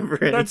can't remember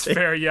anything. That's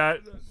fair, yeah.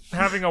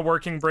 Having a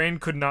working brain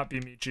could not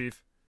be me,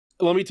 Chief.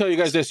 Let me tell you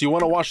guys this. You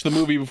want to watch the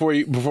movie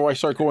before I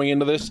start going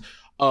into this?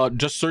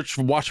 Just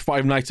watch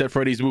Five Nights at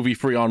Freddy's movie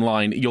free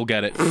online. You'll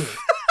get it.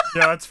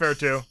 Yeah, that's fair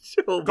too.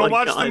 Oh Go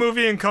watch the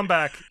movie and come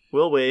back.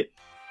 We'll wait.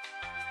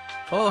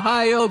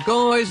 Ohio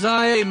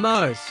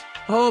gozaimasu.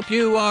 Hope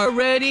you are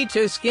ready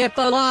to skip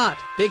a lot,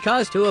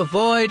 because to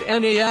avoid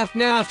any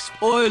FNAF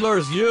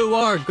spoilers you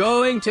are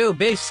going to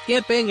be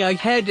skipping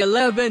ahead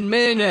 11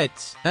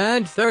 minutes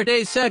and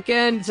 30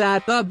 seconds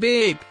at the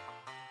beep.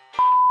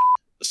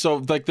 So,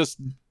 like,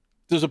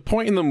 there's a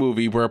point in the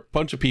movie where a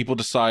bunch of people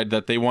decide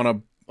that they want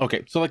to...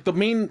 Okay, so, like, the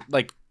main,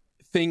 like,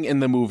 thing in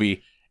the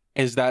movie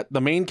is that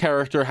the main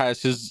character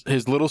has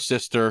his little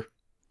sister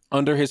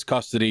under his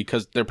custody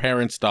because their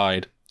parents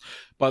died.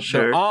 But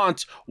their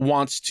aunt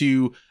wants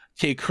to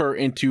take her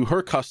into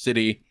her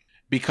custody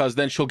because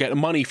then she'll get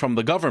money from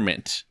the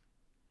government.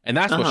 And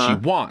that's what she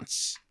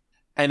wants.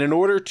 And in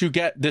order to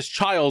get this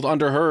child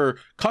under her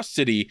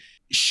custody,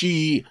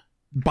 she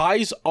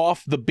buys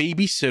off the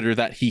babysitter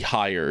that he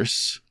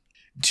hires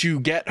to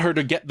get her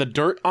to get the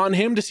dirt on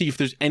him to see if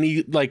there's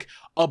any, like,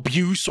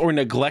 abuse or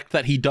neglect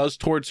that he does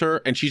towards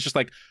her. And she's just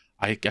like,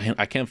 I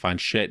can't find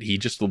shit. He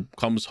just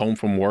comes home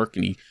from work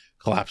and he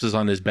collapses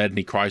on his bed and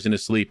he cries in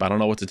his sleep. I don't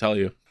know what to tell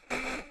you.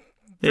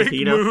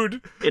 Big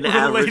mood. An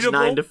average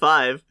 9 to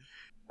 5.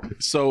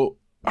 So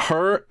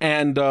her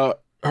and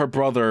her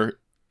brother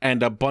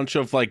and a bunch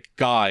of, like,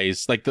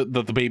 guys, like the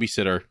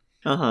babysitter,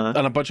 and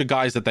a bunch of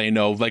guys that they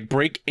know, like,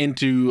 break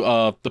into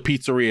the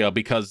pizzeria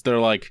because they're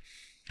like,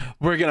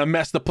 we're gonna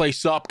mess the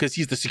place up because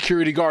he's the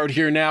security guard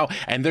here now,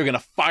 and they're gonna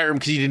fire him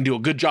because he didn't do a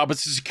good job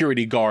as a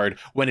security guard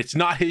when it's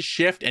not his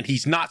shift and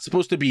he's not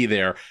supposed to be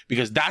there,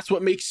 because that's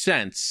what makes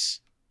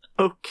sense.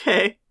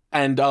 Okay.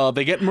 And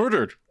they get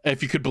murdered,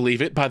 if you could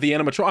believe it, by the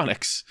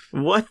animatronics.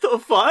 What the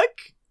fuck?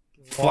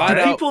 Flat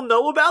Do out, people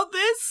know about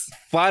this?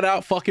 Flat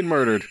out fucking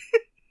murdered.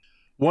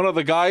 One of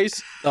the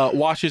guys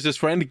watches his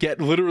friend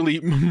get literally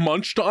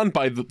munched on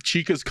by the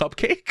Chica's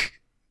cupcake.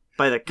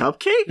 By the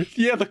cupcake?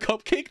 Yeah, the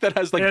cupcake that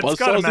has, like,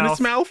 buzzsaws in its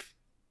mouth.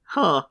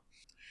 Huh.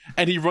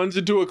 And he runs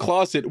into a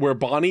closet where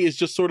Bonnie is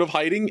just sort of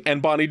hiding,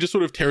 and Bonnie just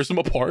sort of tears him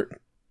apart.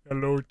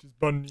 Hello, it is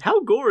Bunny.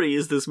 How gory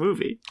is this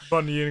movie?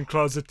 Bunny in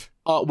closet.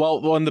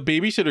 Well, when the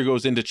babysitter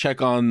goes in to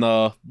check on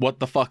what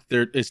the fuck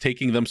is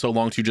taking them so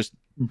long to just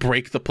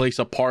break the place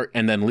apart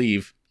and then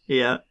leave.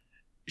 Yeah.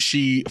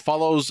 She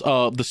follows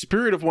the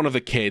spirit of one of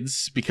the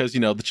kids, because,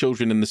 you know, the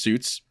children in the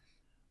suits.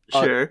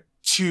 Sure.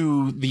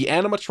 To the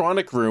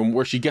animatronic room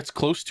where she gets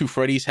close to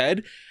Freddy's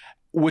head,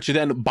 which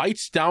then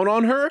bites down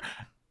on her,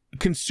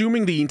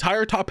 consuming the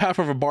entire top half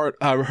of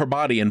her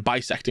body and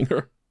bisecting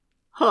her.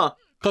 Huh.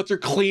 Cuts her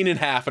clean in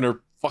half and her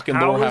fucking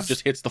lower half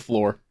just hits the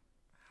floor.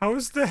 How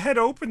is the head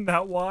open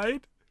that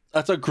wide?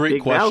 That's a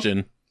great question.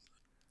 Mouth.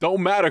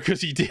 Don't matter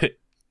because he did it.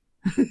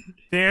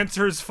 The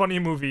answer is funny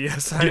movie,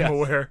 yes, I'm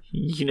aware.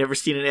 You never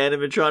seen an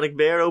animatronic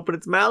bear open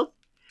its mouth?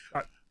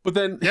 But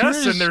then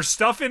Yes, and there's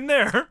stuff in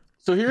there.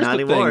 So here's Not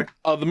the anymore.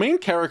 thing. The main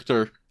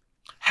character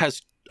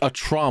has a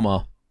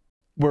trauma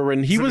where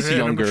when he was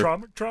younger,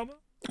 Trauma?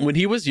 when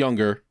he was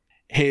younger,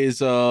 his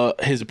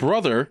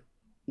brother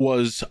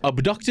was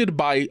abducted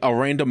by a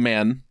random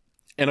man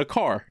in a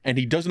car, and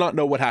he does not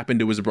know what happened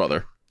to his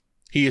brother.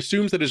 He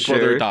assumes that his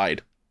brother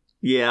died.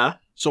 Yeah.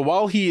 So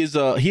while he has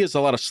a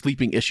lot of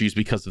sleeping issues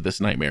because of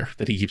this nightmare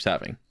that he keeps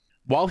having.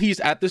 While he's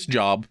at this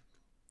job,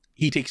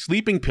 he takes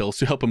sleeping pills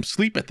to help him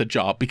sleep at the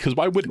job, because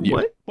why wouldn't you?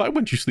 What? Why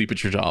wouldn't you sleep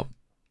at your job?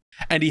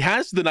 And he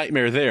has the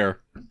nightmare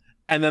there,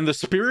 and then the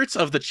spirits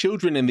of the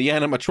children in the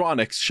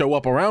animatronics show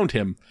up around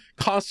him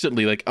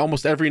constantly, like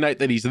almost every night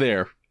that he's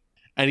there.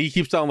 And he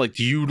keeps telling like,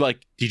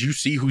 did you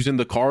see who's in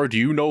the car? Do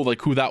you know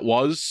like who that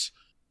was?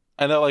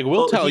 And they're like,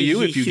 we'll tell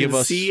you if you give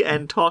us... see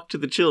and talk to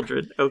the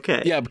children.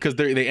 Okay. Yeah, because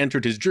they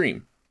entered his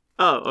dream.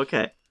 Oh,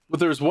 okay. But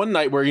there's one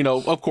night where,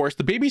 of course,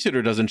 the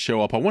babysitter doesn't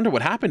show up. I wonder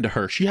what happened to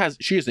her. She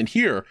isn't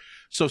here.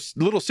 So,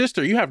 little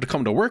sister, you have to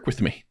come to work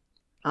with me.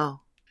 Oh,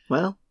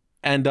 well.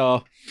 And,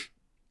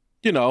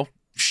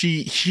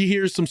 she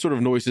hears some sort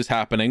of noises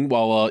happening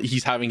while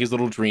he's having his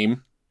little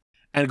dream,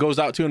 and goes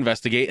out to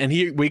investigate. And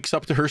he wakes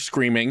up to her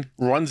screaming,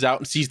 runs out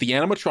and sees the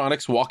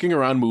animatronics walking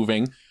around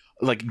moving,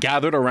 like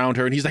gathered around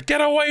her. And he's like,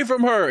 get away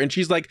from her. And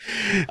she's like,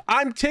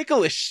 I'm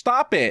ticklish.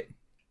 Stop it.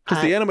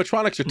 Because the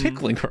animatronics are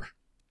tickling her.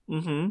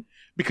 Mm-hmm.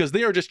 Because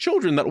they are just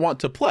children that want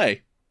to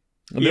play.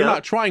 And they're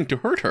not trying to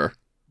hurt her.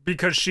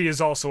 Because she is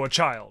also a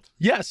child.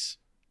 Yes.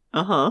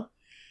 Uh-huh.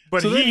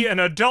 But an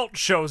adult,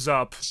 shows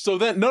up. So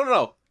then,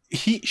 no.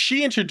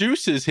 She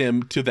introduces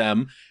him to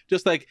them,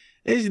 just like,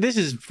 this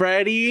is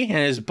Freddy, and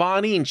it's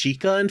Bonnie, and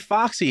Chica, and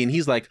Foxy. And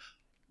he's like,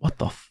 what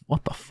the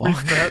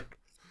fuck?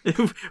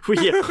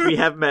 we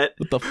have met.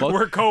 What the fuck?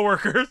 We're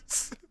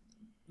coworkers.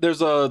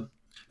 There's like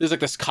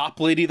this cop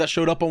lady that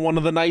showed up on one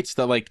of the nights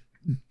that like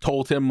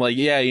told him like,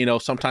 yeah,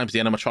 sometimes the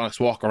animatronics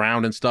walk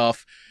around and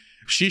stuff.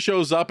 She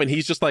shows up and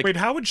he's just like, wait,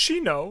 how would she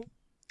know?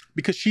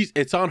 Because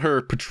it's on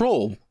her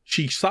patrol.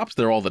 She stops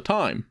there all the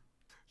time.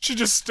 She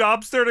just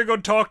stops there to go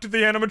talk to the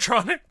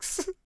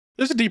animatronics.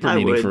 There's a deeper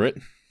meaning for it.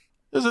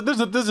 There's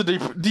a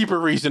deeper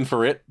reason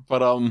for it,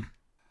 but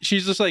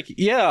she's just like,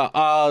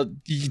 yeah,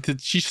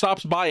 she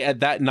stops by at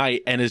that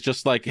night and is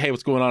just like, hey,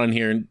 what's going on in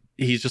here? And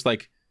he's just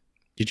like,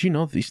 did you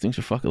know these things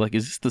are fucking, like,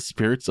 is this the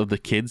spirits of the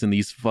kids and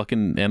these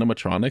fucking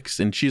animatronics?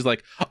 And she's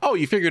like, oh,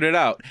 you figured it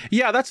out.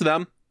 Yeah, that's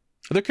them.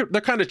 They're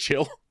kind of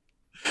chill.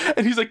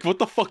 And he's like, what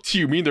the fuck do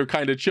you mean they're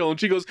kind of chill? And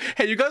she goes,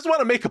 hey, you guys want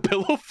to make a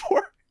pillow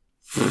fort?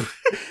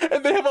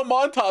 And they have a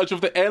montage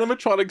of the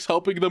animatronics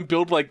helping them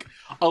build like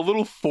a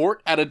little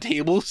fort out of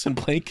tables and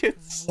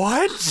blankets.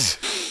 What?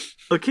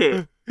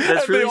 Okay,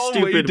 that's really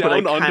stupid, but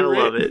I kind of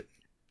love it.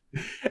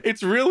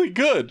 It's really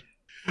good.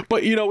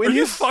 But are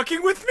you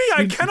fucking with me?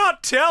 I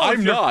cannot tell.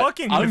 I'm not.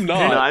 Fucking I'm with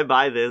not. Me. No, I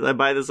buy this. I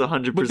buy this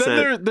 100%. But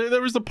then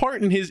there was a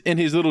part in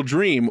his little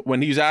dream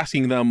when he's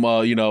asking them,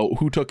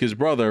 who took his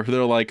brother.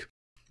 They're like,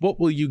 what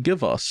will you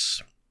give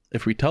us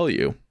if we tell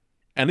you?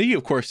 And he,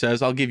 of course,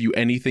 says, I'll give you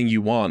anything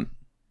you want.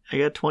 I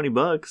got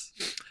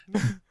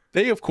 $20.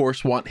 They, of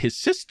course, want his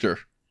sister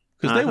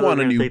because they want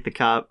a new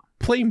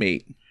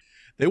playmate.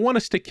 They want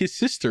to stick his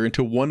sister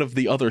into one of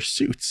the other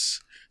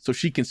suits so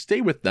she can stay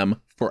with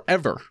them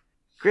forever.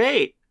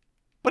 Great.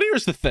 But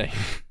here's the thing.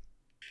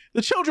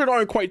 The children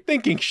aren't quite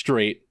thinking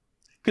straight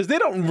because they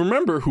don't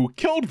remember who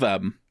killed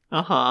them.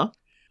 Uh-huh.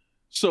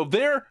 So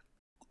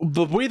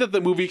the way that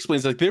the movie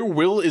explains, like, their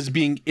will is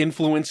being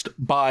influenced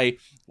by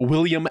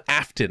William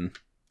Afton.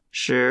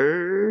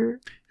 Sure.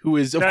 Who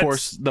is, of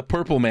course, the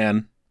purple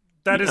man.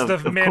 That is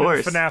the man in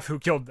FNAF who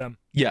killed them.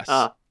 Yes.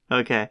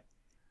 Okay.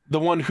 The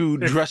one who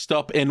dressed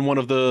up in one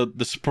of the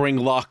spring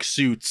lock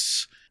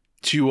suits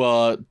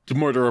to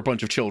murder a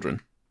bunch of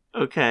children.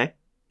 Okay.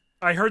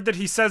 I heard that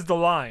he says the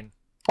line.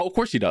 Oh, of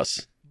course he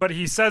does. But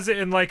he says it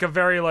in like a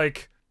very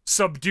like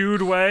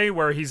subdued way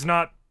where he's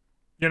not,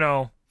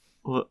 Yeah,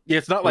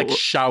 it's not like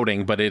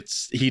shouting, but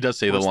he does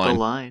say the line. What's the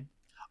line?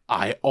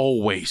 I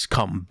always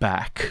come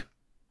back.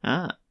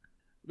 Ah.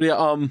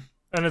 Yeah,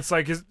 and it's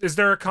like, is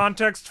there a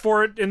context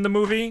for it in the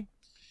movie?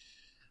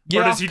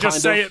 Yeah, or does he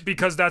just say it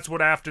because that's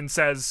what Afton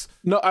says?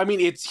 No, I mean,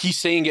 he's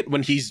saying it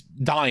when he's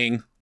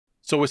dying.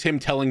 So it's him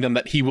telling them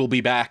that he will be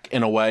back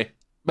in a way.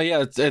 But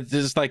yeah,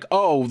 it's like,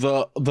 oh,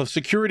 the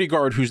security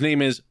guard whose name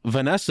is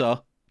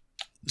Vanessa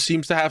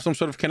seems to have some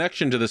sort of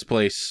connection to this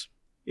place.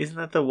 Isn't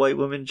that the white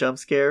woman jump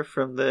scare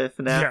from the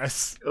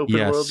FNAF open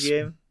world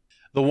game?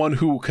 The one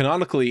who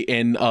canonically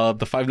in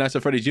the Five Nights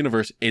at Freddy's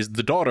universe is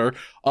the daughter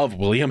of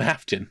William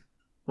Afton.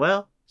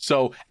 Well,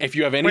 so if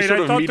you have any sort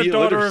of media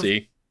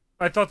literacy...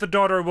 I thought the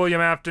daughter of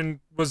William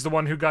Afton was the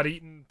one who got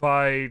eaten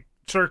by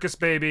Circus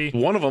Baby.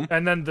 One of them.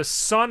 And then the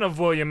son of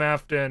William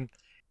Afton...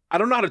 I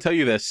don't know how to tell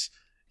you this.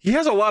 He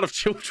has a lot of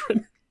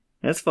children.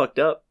 That's fucked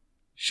up.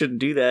 Shouldn't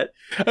do that.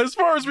 As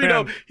far as we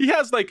know, he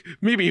has like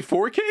maybe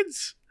 4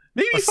 kids?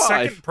 Maybe 5. A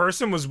second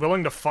person was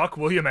willing to fuck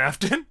William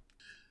Afton?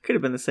 Could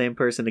have been the same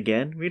person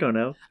again. We don't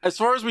know. As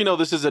far as we know,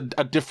 this is a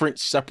different,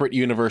 separate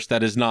universe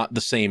that is not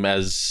the same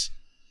as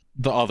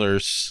the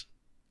others.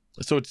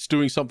 So it's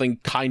doing something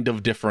kind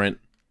of different.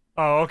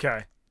 Oh,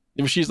 okay.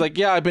 She's like,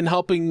 yeah, I've been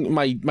helping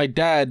my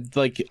dad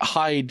like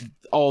hide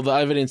all the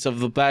evidence of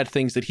the bad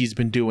things that he's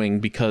been doing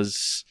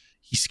because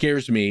he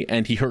scares me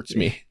and he hurts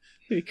me.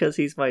 Because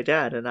he's my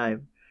dad and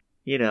I'm,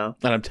 And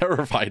I'm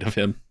terrified of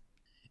him.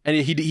 And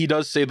he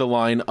does say the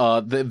line,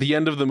 the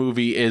end of the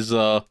movie is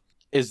the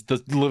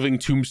living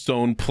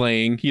tombstone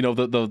playing,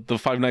 the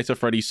Five Nights at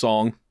Freddy's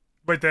song.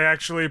 Wait, they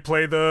actually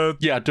play during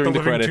the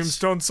living credits.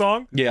 tombstone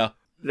song? Yeah.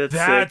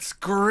 That's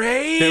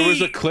great. There was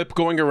a clip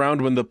going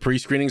around when the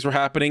pre-screenings were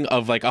happening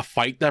of like a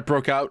fight that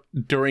broke out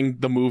during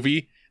the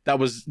movie that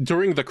was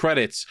during the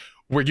credits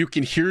where you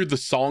can hear the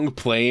song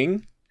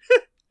playing.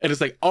 And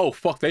it's like, oh,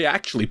 fuck, they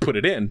actually put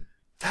it in.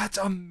 That's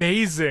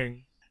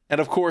amazing. And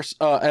of course,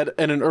 at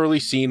an early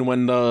scene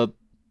when the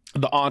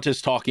aunt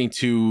is talking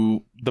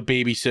to the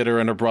babysitter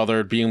and her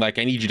brother, being like,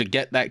 I need you to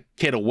get that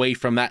kid away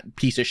from that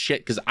piece of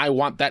shit because I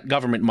want that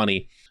government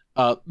money.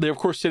 They're, of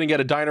course, sitting at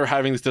a diner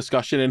having this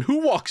discussion, and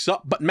who walks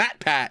up but Matt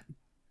Pat?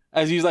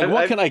 As he's like,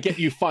 what can I get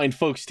you fine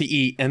folks to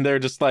eat? And they're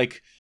just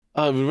like,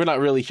 we're not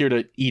really here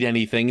to eat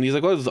anything. And he's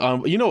like,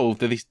 well,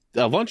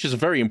 lunch is a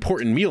very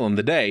important meal in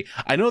the day.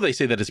 I know they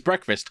say that it's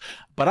breakfast,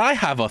 but I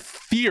have a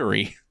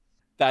theory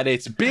that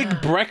it's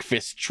big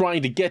breakfast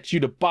trying to get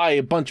you to buy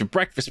a bunch of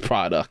breakfast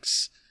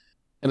products.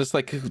 And it's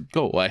like,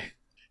 go away.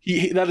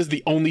 That is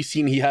the only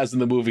scene he has in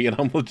the movie,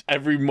 and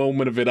every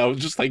moment of it, I was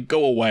just like,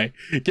 go away.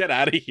 Get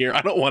out of here.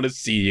 I don't want to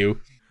see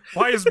you.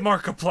 Why is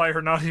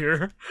Markiplier not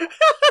here?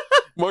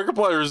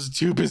 Markiplier is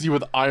too busy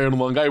with Iron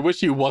Lung. I wish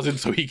he wasn't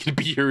so he could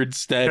be here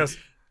instead. Yes.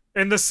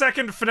 In the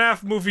second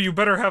FNAF movie, you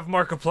better have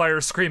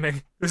Markiplier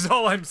screaming, is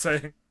all I'm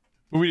saying.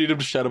 We need him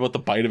to shout about the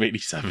bite of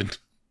 87.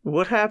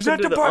 What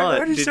happened to the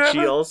aunt? Did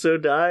she also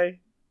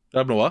die? I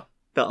don't know what?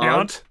 The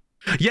aunt?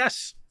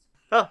 Yes!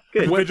 Oh,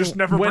 good. They just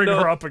never bring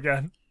her up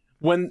again.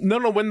 When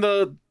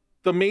the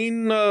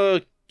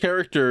main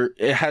character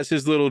has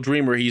his little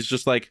dream where he's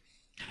just like,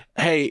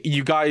 hey,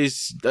 you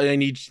guys,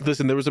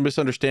 listen, there was a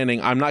misunderstanding.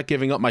 I'm not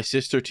giving up my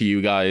sister to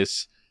you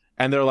guys.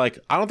 And they're like,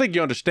 I don't think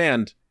you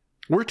understand.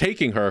 We're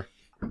taking her.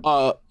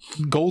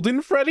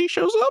 Golden Freddy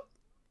shows up?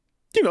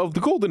 The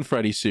Golden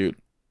Freddy suit.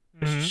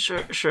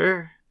 Mm-hmm.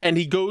 Sure. And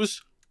he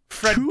goes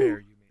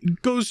Fredbear,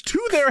 goes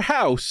to their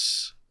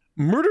house,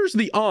 murders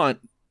the aunt,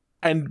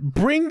 and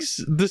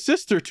brings the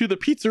sister to the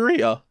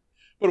pizzeria.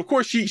 But of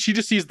course, she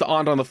just sees the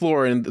aunt on the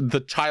floor, and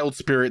the child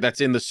spirit that's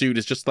in the suit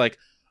is just like,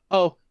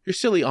 oh, your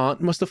silly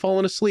aunt must have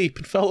fallen asleep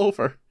and fell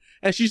over.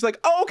 And she's like,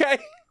 oh, okay.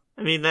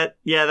 I mean, that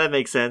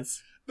makes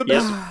sense.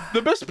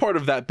 The best part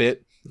of that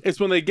bit is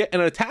when they get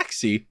in a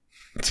taxi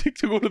to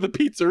go to the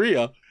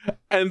pizzeria,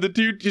 and the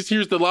dude just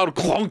hears the loud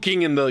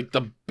clunking and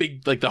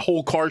the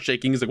whole car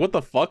shaking. He's like, what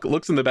the fuck?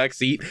 Looks in the back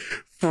seat,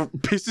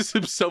 pisses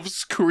himself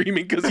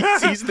screaming because he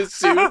sees the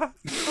suit.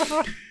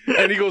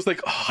 And he goes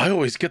like, oh, I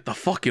always get the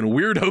fucking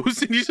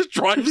weirdos. And he just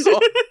drives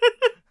off.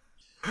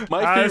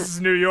 This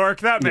is New York.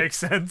 That makes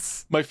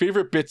sense. My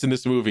favorite bits in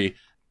this movie,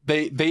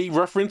 they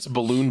reference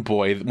Balloon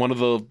Boy, one of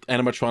the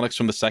animatronics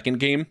from the second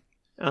game,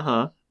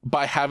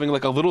 by having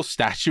like a little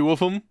statue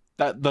of him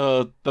that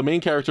the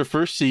main character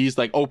first sees,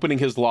 like opening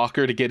his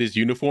locker to get his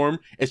uniform.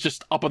 It's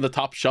just up on the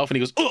top shelf, and he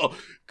goes, oh,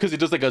 because it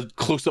does like a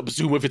close-up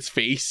zoom of its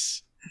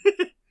face.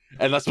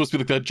 And that's supposed to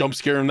be like the jump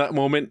scare in that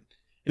moment.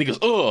 And he goes,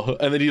 oh,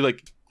 and then he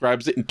like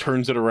grabs it and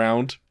turns it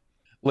around.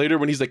 Later,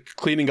 when he's like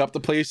cleaning up the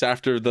place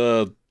after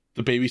the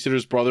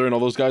babysitter's brother and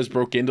all those guys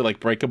broke in to like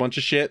break a bunch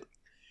of shit.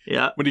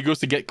 Yeah. When he goes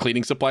to get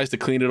cleaning supplies to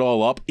clean it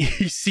all up,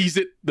 he sees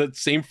it, the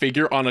same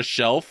figure on a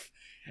shelf,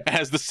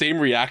 has the same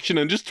reaction,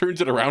 and just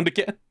turns it around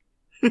again.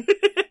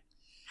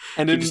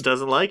 And he just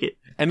doesn't like it.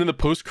 And in the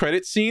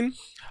post-credit scene,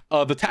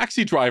 the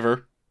taxi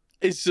driver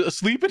is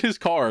asleep in his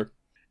car,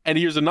 and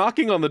he hears a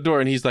knocking on the door,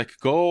 and he's like,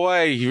 go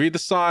away, you read the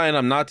sign,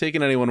 I'm not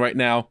taking anyone right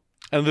now.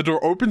 And the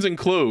door opens and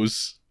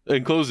closes.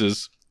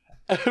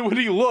 And when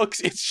he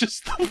looks, it's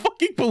just the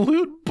fucking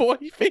Balloon Boy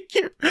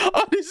figure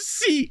on his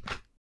seat.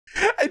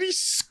 And he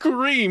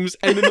screams,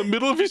 and in the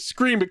middle of his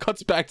scream, it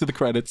cuts back to the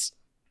credits.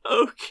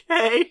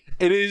 Okay.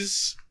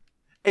 It's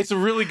a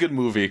really good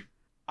movie.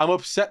 I'm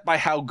upset by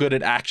how good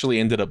it actually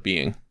ended up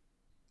being.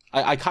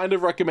 I kind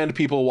of recommend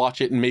people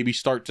watch it and maybe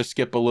start to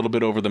skip a little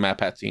bit over the Matt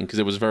Pat scene, because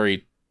it was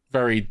very,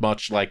 very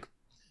much like...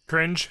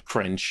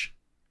 Cringe.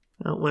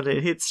 Well, when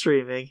it hits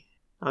streaming,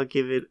 I'll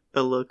give it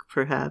a look,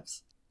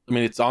 perhaps. I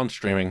mean, it's on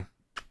streaming.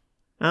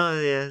 Oh,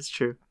 yeah, it's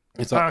true.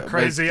 It's on,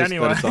 crazy it's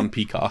anyway. It's on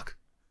Peacock.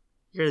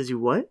 You're gonna do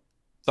what?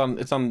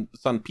 It's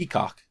on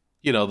Peacock.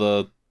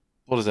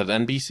 What is that,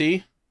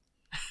 NBC?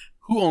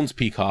 Who owns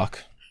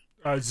Peacock?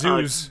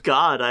 Zeus.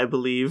 God, I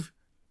believe.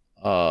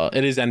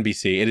 It is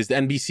NBC. It is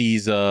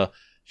NBC's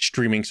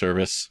streaming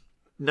service.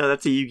 No,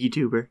 that's a Yugi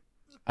tuber.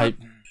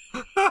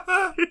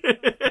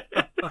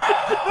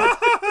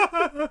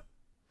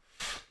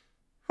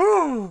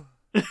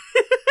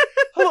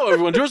 Hello,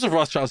 everyone. Joseph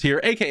Rothschild here,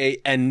 aka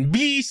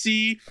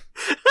NBC.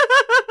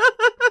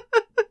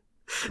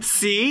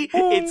 See?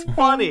 It's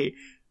funny.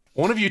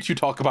 One of you two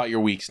talk about your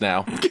weeks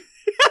now.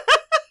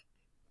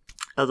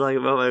 I'll talk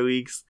about my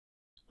weeks.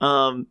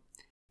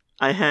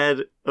 I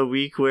had a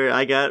week where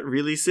I got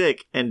really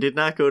sick and did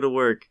not go to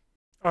work.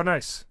 Oh,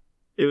 nice.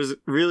 It was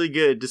really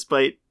good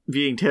despite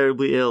being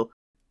terribly ill.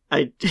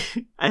 I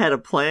had a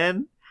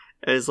plan.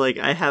 I was like,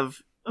 I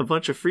have a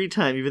bunch of free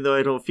time even though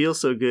I don't feel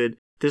so good.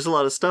 There's a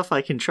lot of stuff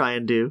I can try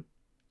and do.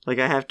 Like,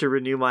 I have to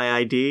renew my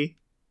ID,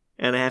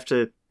 and I have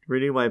to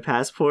renew my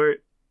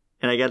passport,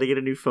 and I gotta get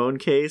a new phone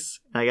case,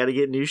 and I gotta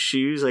get new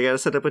shoes, I gotta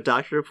set up a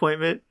doctor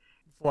appointment.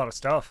 It's a lot of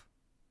stuff.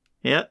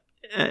 Yep.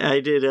 I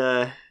did,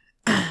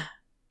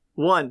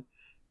 one.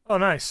 Oh,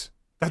 nice.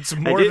 That's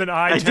more than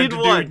I tend to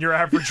do in your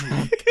average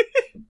week.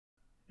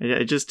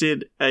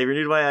 I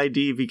renewed my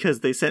ID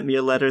because they sent me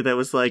a letter that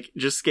was like,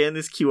 just scan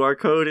this QR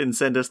code and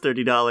send us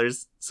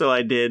 $30. So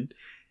I did.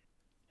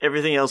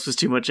 Everything else was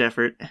too much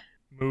effort.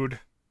 Mood.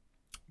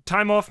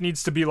 Time off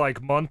needs to be like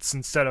months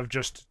instead of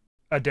just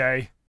a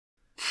day.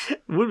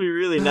 Would be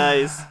really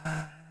nice.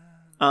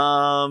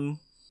 I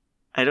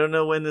don't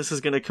know when this is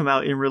going to come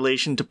out in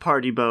relation to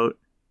Party Boat.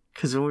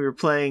 Because when we were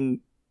playing...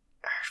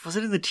 Was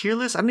it in the tier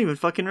list? I don't even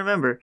fucking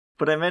remember.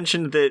 But I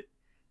mentioned that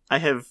I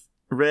have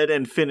read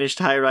and finished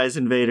High Rise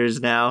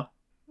Invaders now.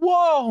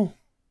 Whoa!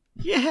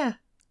 Yeah.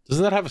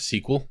 Doesn't that have a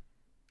sequel?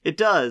 It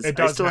does. I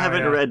still now,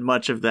 haven't yeah. read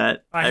much of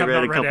that. I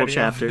read a couple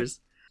chapters.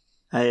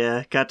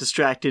 I got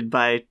distracted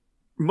by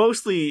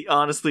mostly,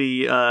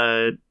 honestly,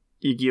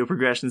 Yu-Gi-Oh!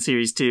 Progression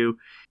Series 2.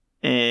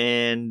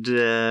 And,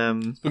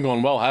 It's been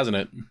going well, hasn't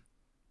it?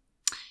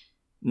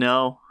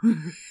 No.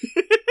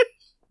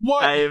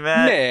 What? Nick,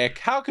 Nick,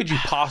 how could you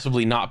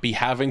possibly not be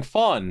having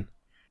fun?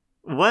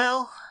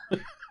 Well...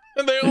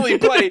 And they only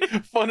play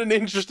fun and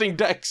interesting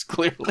decks,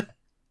 clearly.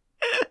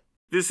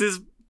 This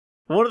is...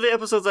 One of the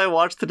episodes I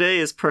watched today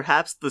is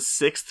perhaps the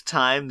 6th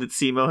time that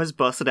Simo has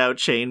busted out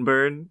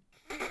Chainburn.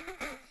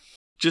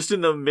 Just in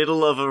the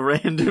middle of a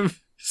random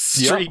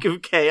streak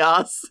of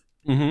chaos.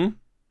 Mm-hmm. And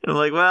I'm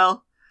like,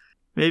 well,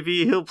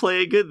 maybe he'll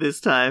play it good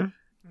this time.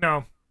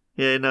 No.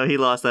 Yeah, no, he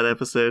lost that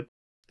episode.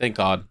 Thank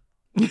God.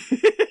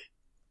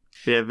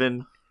 Yeah, I've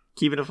been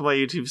keeping up with my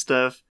YouTube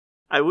stuff.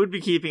 I would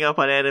be keeping up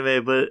on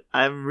anime, but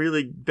I'm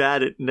really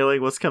bad at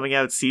knowing what's coming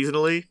out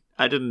seasonally.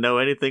 I didn't know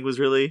anything was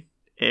really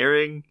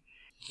airing.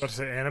 What to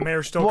say, anime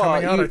are still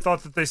coming out? I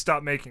thought that they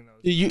stopped making those.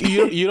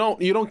 You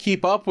don't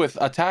keep up with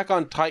Attack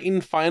on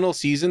Titan final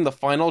season, the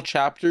final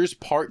chapters,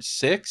 part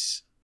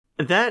 6?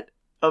 That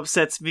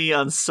upsets me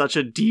on such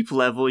a deep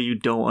level you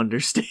don't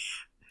understand.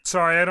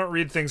 Sorry, I don't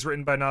read things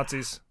written by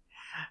Nazis.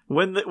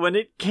 When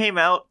it came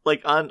out,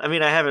 like I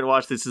haven't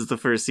watched this since the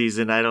first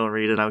season. I don't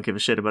read it. I don't give a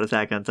shit about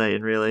Attack on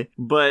Titan, really.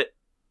 But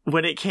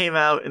when it came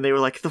out and they were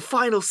like, the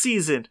final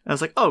season, I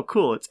was like, oh,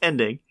 cool, it's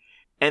ending.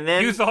 And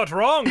then... You thought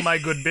wrong, my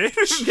good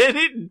bitch. Then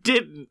it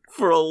didn't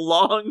for a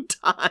long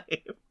time.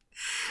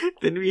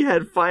 Then we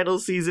had final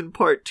season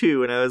part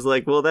 2, and I was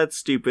like, well, that's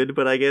stupid,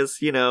 but I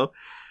guess,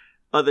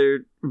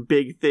 other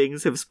big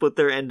things have split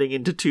their ending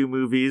into 2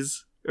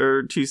 movies,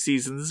 or 2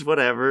 seasons,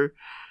 whatever.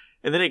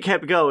 And then it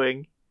kept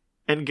going.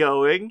 And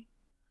going.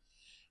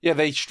 Yeah,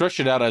 they stretched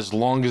it out as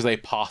long as they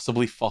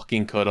possibly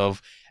fucking could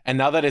have. And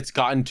now that it's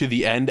gotten to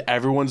the end,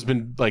 everyone's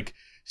been, like,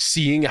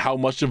 seeing how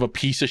much of a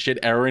piece of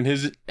shit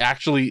Eren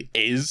actually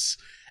is.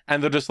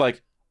 And they're just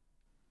like,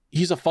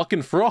 he's a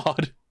fucking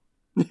fraud.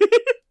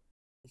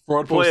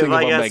 Fraud posting Boy,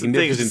 of I a got some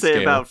things to magnificent say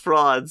scale. about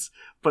frauds,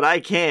 but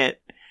I can't.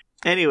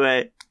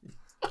 Anyway.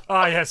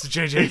 Ah, yes,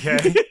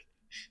 JJK.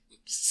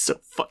 So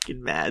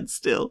fucking mad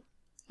still.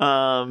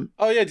 Oh,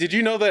 yeah, did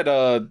you know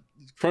that,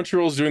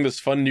 Crunchyroll's doing this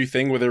fun new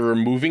thing where they're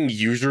removing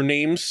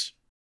usernames?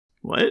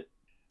 What?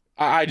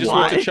 I just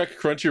went to check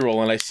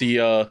Crunchyroll and I see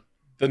the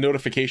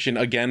notification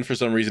again for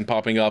some reason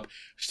popping up.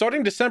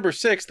 Starting December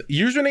 6th,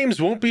 usernames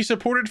won't be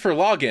supported for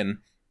login.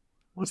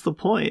 What's the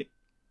point?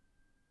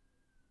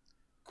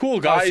 Cool,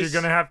 guys. So you're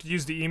going to have to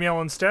use the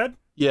email instead?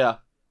 Yeah.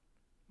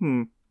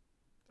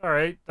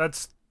 Alright,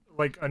 that's,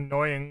 like,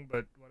 annoying,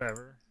 but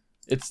whatever.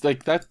 It's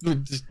like that.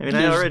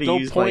 I already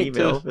used my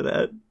email for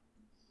that.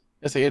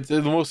 It's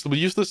the most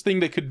useless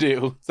thing they could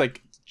do. It's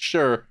like,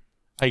 sure,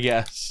 I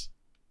guess.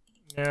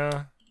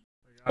 Yeah.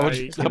 How much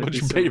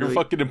you pay your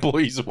fucking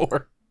employees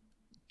more?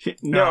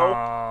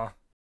 No.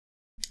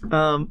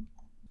 I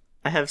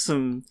have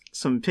some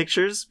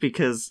pictures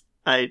because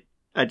I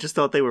just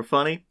thought they were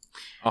funny.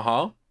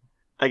 Uh-huh.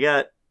 I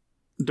got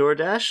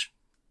DoorDash,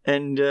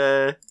 and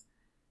the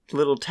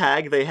little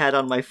tag they had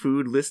on my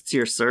food lists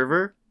your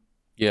server.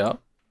 Yeah.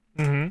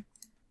 Mm-hmm.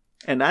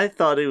 And I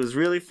thought it was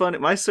really funny.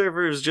 My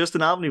server is just an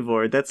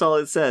omnivore. That's all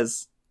it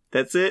says.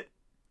 That's it.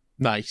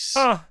 Nice.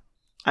 Huh.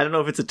 I don't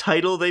know if it's a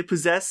title they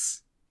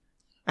possess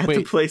at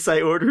the place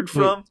I ordered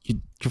from.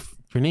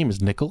 Your name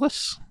is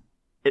Nicholas?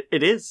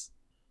 It is.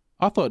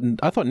 I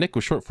thought Nick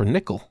was short for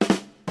nickel.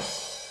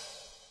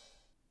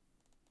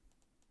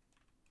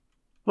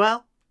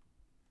 Well,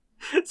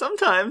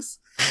 sometimes.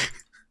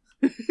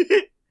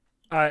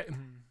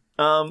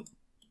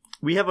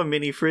 We have a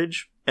mini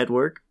fridge at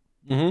work.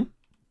 Mm-hmm.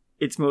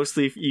 It's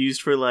mostly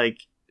used for, like,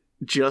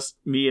 just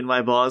me and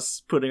my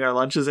boss putting our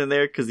lunches in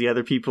there because the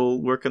other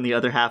people work on the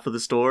other half of the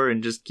store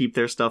and just keep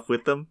their stuff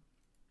with them.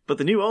 But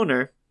the new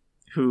owner,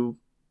 who,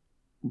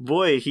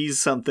 boy,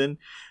 he's something,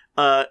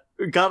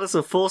 got us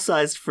a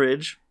full-sized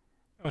fridge.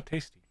 Oh,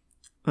 tasty.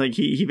 Like,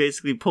 he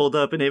basically pulled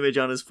up an image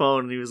on his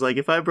phone, and he was like,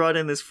 if I brought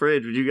in this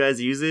fridge, would you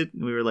guys use it?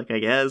 And we were like, I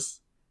guess.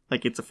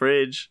 Like, it's a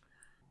fridge.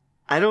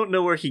 I don't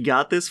know where he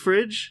got this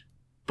fridge,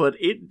 but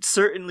it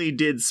certainly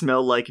did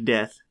smell like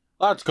death.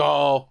 Let's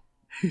go.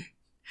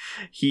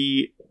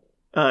 He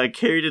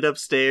carried it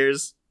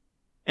upstairs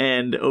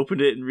and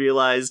opened it and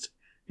realized,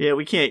 yeah,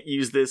 we can't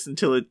use this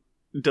until it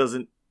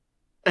doesn't...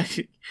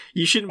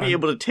 You shouldn't be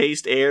able to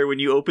taste air when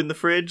you open the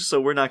fridge,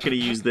 so we're not going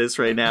to use this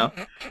right now.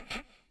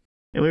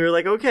 And we were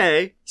like,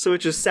 okay. So it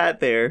just sat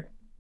there.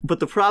 But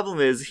the problem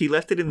is, he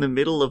left it in the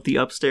middle of the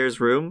upstairs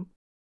room,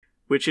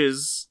 which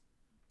is...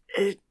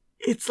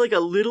 It's like a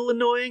little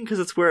annoying because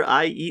it's where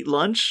I eat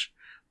lunch,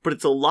 but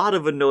it's a lot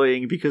of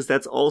annoying because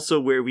that's also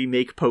where we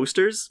make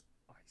posters.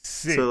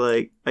 See. So,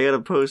 like, I got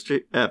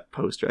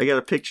I got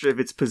a picture of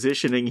its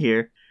positioning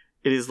here.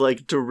 It is,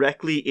 like,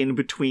 directly in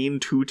between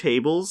two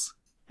tables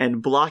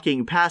and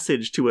blocking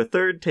passage to a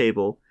third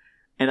table.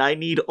 And I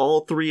need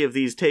all three of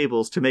these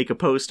tables to make a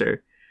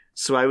poster.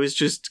 So I was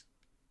just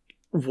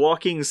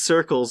walking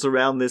circles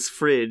around this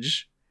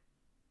fridge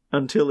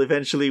until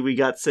eventually we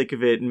got sick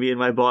of it and me and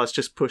my boss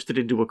just pushed it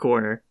into a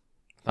corner.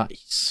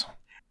 Nice.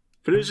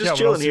 But it was just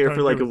chilling here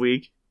for, like, a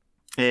week.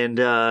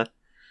 And,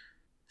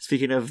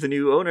 speaking of the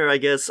new owner, I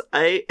guess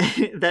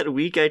that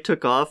week I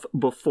took off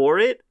before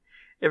it.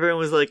 Everyone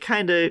was like,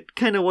 kind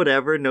of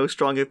whatever. No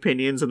strong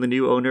opinions on the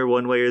new owner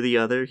one way or the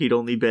other. He'd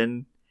only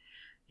been,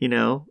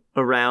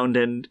 around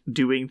and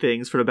doing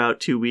things for about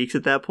 2 weeks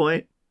at that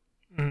point.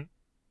 Mm-hmm.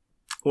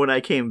 When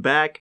I came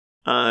back,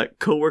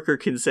 coworker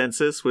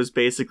consensus was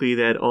basically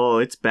that, oh,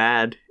 it's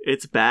bad.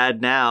 It's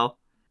bad now.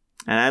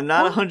 And I'm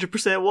not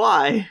 100%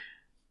 why,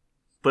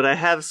 but I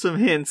have some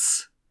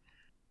hints.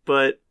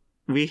 But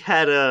we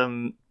had,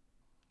 the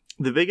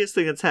biggest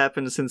thing that's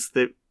happened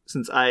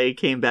since I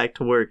came back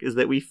to work is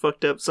that we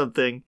fucked up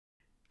something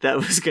that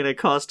was going to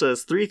cost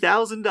us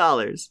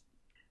 $3,000.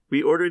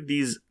 We ordered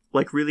these,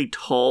 like, really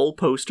tall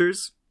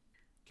posters.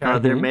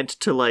 They're meant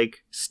to, like,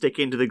 stick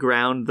into the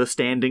ground, the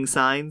standing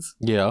signs.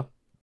 Yeah.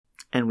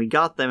 And we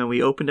got them, and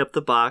we opened up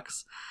the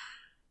box,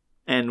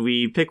 and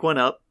we pick one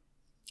up,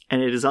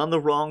 and it is on the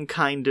wrong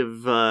kind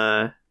of,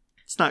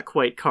 it's not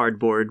quite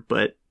cardboard,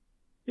 but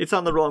it's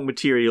on the wrong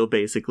material,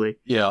 basically.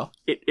 Yeah.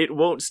 It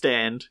won't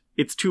stand.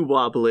 It's too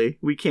wobbly.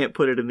 We can't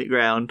put it in the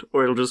ground,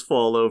 or it'll just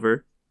fall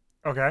over.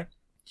 Okay.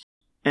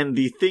 And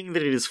the thing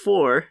that it is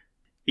for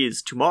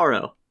is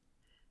tomorrow.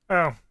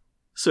 Oh.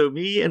 So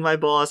me and my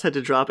boss had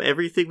to drop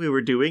everything we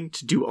were doing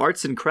to do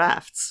arts and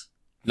crafts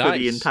for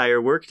the entire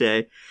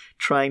workday,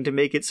 trying to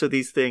make it so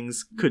these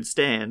things could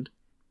stand.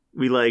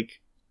 We,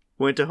 like,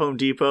 went to Home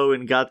Depot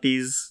and got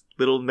these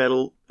little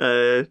metal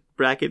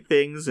bracket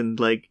things and,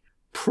 like,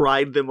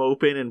 pried them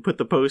open and put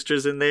the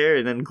posters in there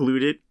and then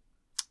glued it.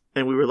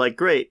 And we were like,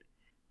 great.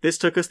 This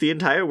took us the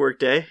entire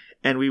workday,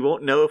 and we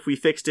won't know if we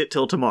fixed it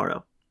till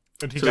tomorrow.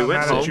 And he got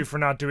mad at you for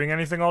not doing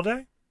anything all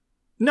day?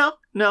 No.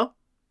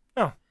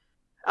 Oh.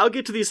 I'll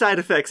get to these side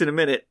effects in a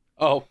minute.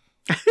 Oh.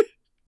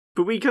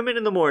 But we come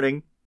in the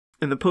morning,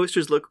 and the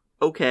posters look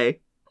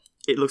okay.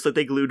 It looks like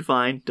they glued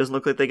fine. Doesn't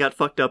look like they got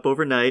fucked up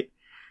overnight.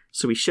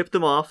 So we ship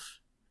them off,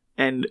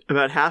 and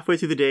about halfway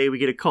through the day, we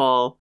get a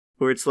call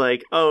where it's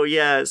like, oh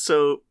yeah,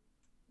 so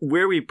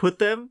where we put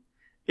them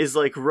is,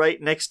 like,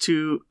 right next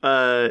to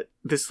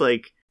this,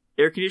 like,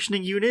 air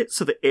conditioning unit,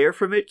 so the air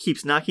from it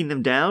keeps knocking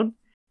them down.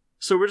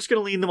 So we're just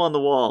gonna lean them on the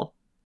wall.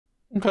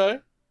 Okay.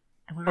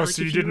 Oh,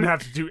 so you didn't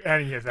have to do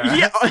any of that?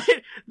 Yeah,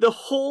 the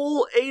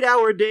whole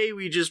 8-hour day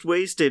we just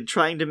wasted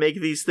trying to make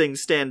these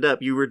things stand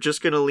up. You were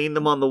just gonna lean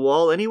them on the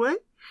wall anyway?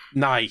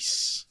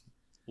 Nice.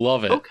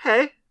 Love it.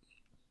 Okay.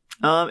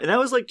 And that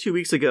was like 2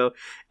 weeks ago.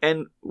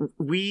 And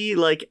we,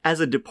 like,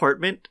 as a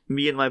department,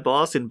 me and my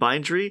boss in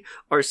Bindery,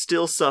 are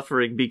still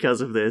suffering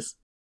because of this.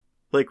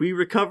 Like, we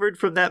recovered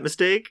from that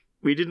mistake.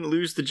 We didn't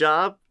lose the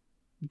job.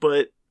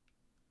 But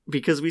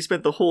because we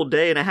spent the whole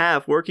day and a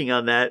half working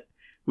on that,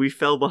 we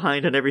fell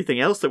behind on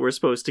everything else that we're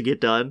supposed to get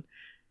done.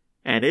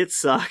 And it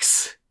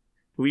sucks.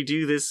 We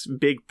do this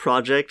big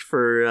project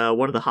for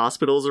one of the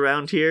hospitals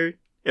around here.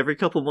 Every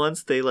couple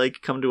months, they,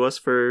 like, come to us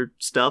for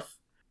stuff.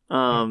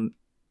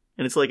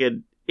 And it's like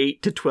an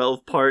 8 to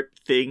 12 part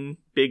thing,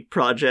 big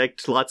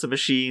project, lots of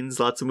machines,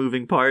 lots of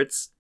moving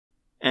parts.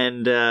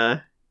 And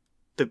the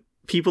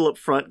people up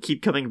front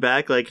keep coming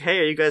back like, hey,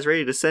 are you guys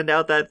ready to send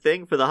out that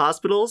thing for the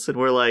hospitals? And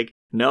we're like,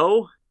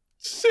 no.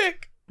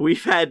 Sick.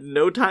 We've had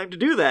no time to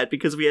do that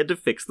because we had to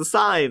fix the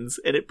signs,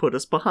 and it put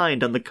us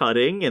behind on the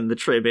cutting and the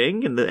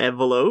trimming and the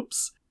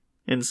envelopes.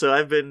 And so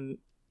I've been,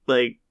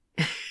 like,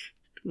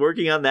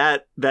 working on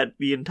that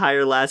the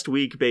entire last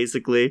week,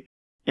 basically.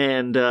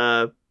 And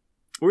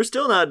we're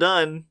still not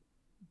done,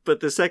 but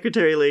the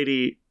secretary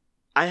lady,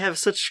 I have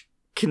such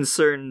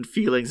concerned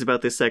feelings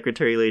about this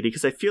secretary lady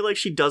because I feel like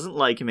she doesn't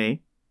like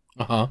me.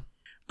 Uh-huh.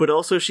 But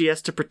also she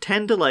has to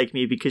pretend to like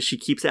me because she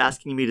keeps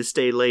asking me to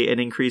stay late and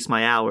increase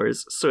my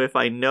hours. So if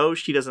I know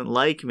she doesn't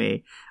like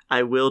me,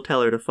 I will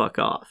tell her to fuck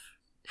off.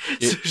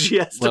 So she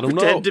has to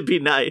pretend to be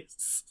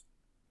nice.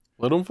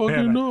 Let them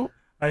fucking know.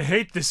 I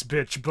hate this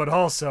bitch, but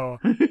also,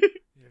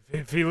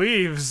 if he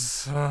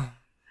leaves...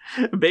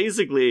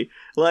 Basically,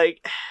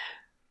 like,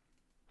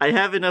 I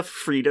have enough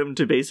freedom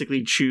to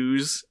basically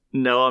choose,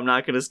 no, I'm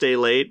not going to stay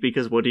late,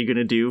 because what are you going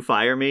to do?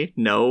 Fire me?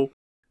 No.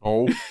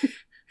 Oh.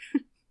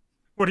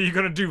 What are you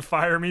gonna do?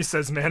 Fire me,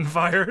 says man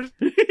fired?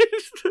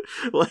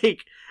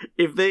 Like,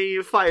 if they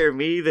fire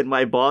me, then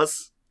my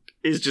boss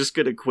is just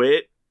going to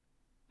quit,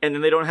 and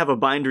then they don't have a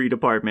bindery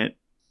department.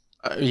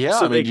 Yeah,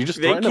 So I mean, they- you just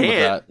they threaten him with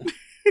can't. that.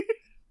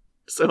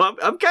 So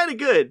I'm kind of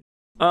good.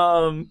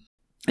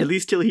 At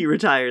least till he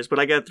retires, but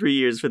I got 3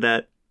 years for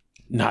that.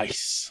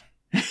 Nice.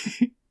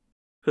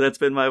 But that's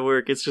been my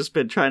work. It's just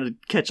been trying to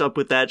catch up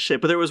with that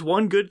shit. But there was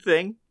one good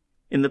thing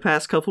in the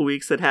past couple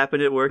weeks that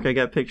happened at work. I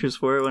got pictures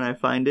for it when I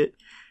find it.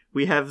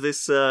 We have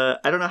this, I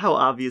don't know how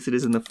obvious it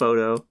is in the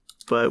photo,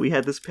 but we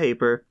had this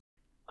paper.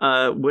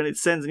 When it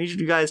sends, I need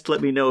you guys to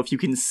let me know if you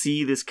can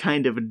see this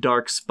kind of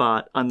dark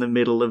spot on the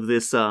middle of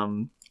this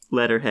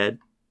letterhead.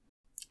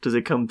 Does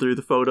it come through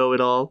the photo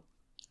at all?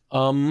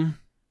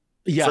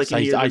 Yes, like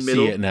near the I see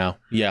middle. it now.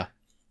 Yeah.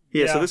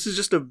 Yeah, so Yeah. this is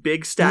just a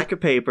big stack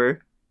of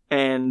paper,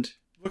 and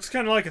Looks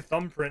kind of like a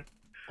thumbprint.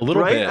 A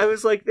little right? bit. I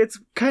was like, it's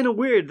kind of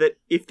weird that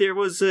if there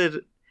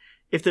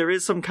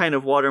is some kind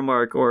of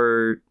watermark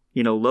or,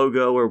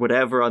 logo or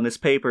whatever on this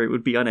paper, it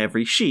would be on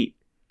every sheet.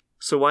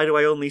 So why do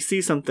I only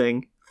see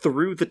something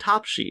through the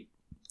top sheet?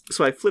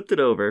 So I flipped it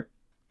over,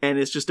 and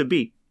it's just a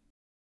B.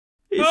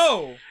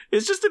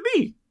 It's just a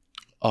B.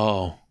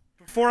 Oh.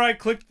 Before I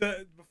clicked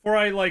out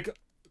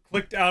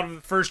of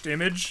the first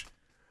image,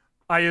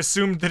 I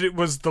assumed that it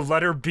was the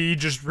letter B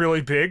just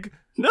really big.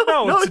 No,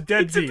 It's a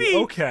dead B. B.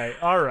 Okay,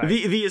 alright.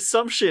 The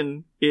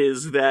assumption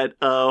is that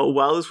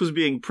while this was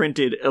being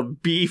printed, a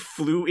bee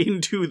flew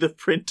into the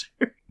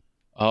printer.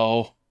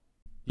 Oh.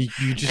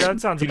 You just, that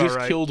sounds you about just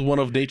right. killed one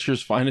of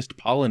nature's finest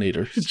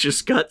pollinators. It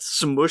just got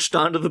smushed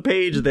onto the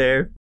page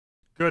there.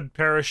 Good,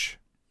 Parrish.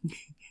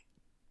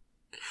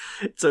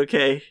 It's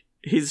okay.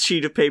 His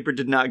sheet of paper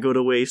did not go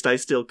to waste. I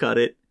still cut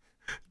it.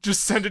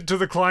 Just send it to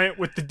the client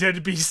with the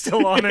dead bee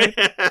still on it.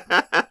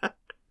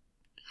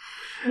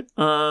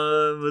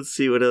 Let's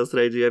see, what else did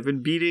I do?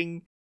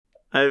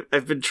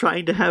 I've been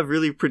trying to have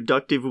really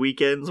productive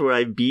weekends where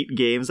I beat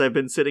games I've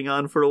been sitting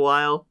on for a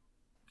while.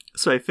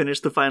 So I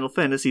finished the Final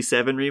Fantasy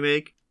VII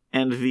remake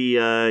and the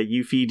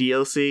Yuffie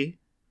DLC.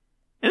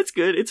 And it's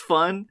good, it's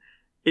fun.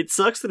 It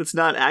sucks that it's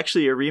not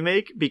actually a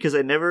remake because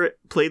I never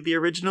played the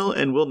original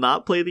and will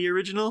not play the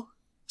original.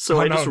 So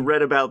Oh, I just no.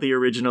 read about the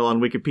original on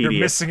You're Wikipedia.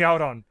 missing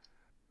out on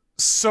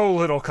so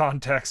little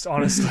context,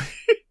 honestly.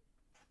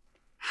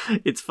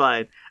 It's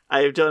fine.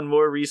 I have done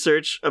more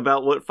research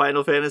about what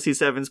Final Fantasy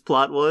VII's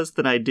plot was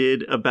than I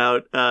did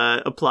about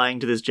applying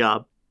to this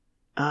job.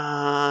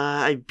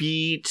 I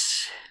beat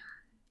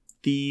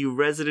the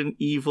Resident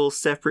Evil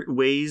Separate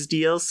Ways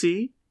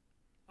DLC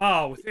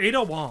Oh, with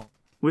Ada Wong.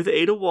 with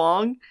Ada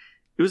Wong.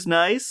 It was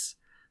nice.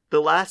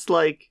 The last,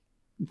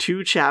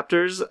 2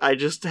 chapters, I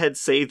just had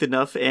saved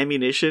enough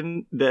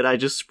ammunition that I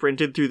just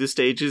sprinted through the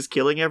stages,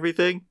 killing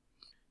everything.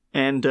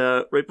 And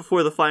right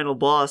before the final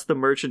boss, the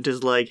merchant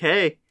is like,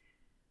 hey,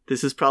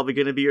 this is probably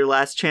going to be your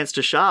last chance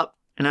to shop.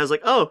 And I was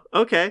like, oh,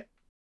 okay.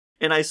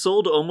 And I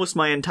sold almost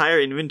my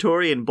entire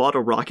inventory and bought a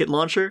rocket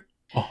launcher.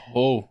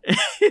 Oh.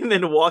 And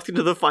then walked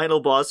into the final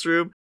boss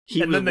room.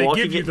 He And was then they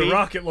walking give you at the me.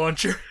 rocket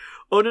launcher.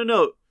 Oh,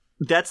 no.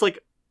 That's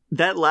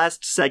that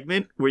last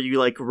segment where you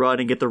run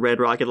and get the red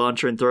rocket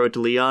launcher and throw it to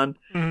Leon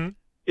Mm-hmm.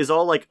 is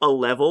all a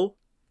level.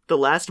 The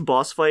last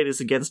boss fight is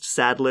against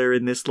Sadler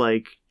in this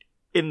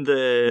in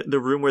the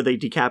room where they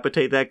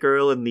decapitate that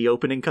girl in the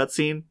opening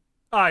cutscene.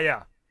 Ah,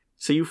 yeah.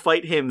 So you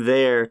fight him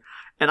there,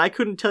 and I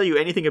couldn't tell you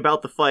anything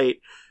about the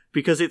fight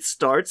because it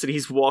starts and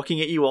he's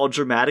walking at you all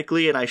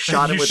dramatically, and I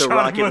shot him You with a shot him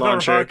rocket with a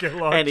launcher, rocket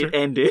launcher. and it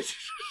ended.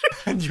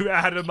 And you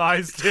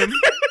atomized him.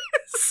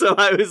 So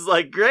I was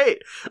like,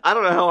 great. I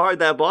don't know how hard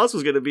that boss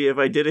was going to be if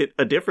I did it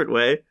a different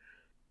way.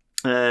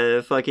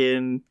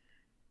 Fucking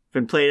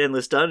been playing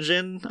Endless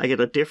Dungeon. I get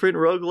a different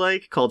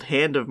roguelike called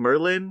Hand of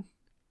Merlin.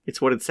 It's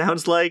what it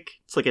sounds like.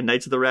 It's like a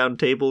Knights of the Round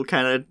Table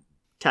kind of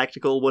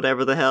tactical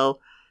whatever the hell.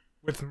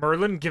 With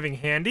Merlin giving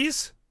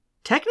handies?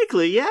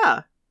 Technically,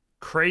 yeah.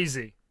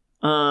 Crazy.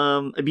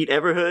 I beat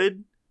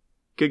Everhood.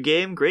 Good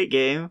game, great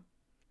game.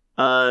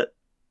 The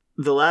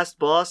last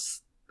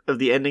boss of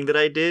the ending that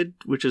I did,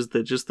 which is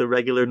just the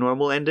regular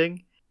normal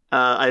ending,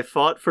 I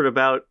fought for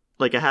about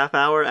a half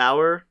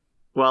hour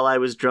while I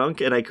was drunk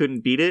and I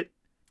couldn't beat it.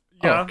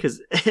 Yeah.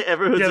 Because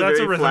Everhood's Yeah, a that's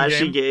a very rhythm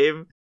flashy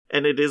game,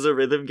 and it is a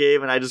rhythm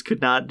game, and I just could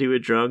not do it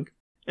drunk.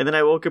 And then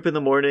I woke up in the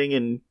morning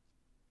and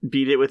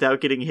beat it without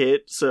getting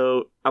hit,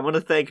 so I'm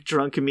gonna thank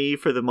drunk me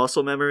for the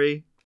muscle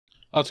memory.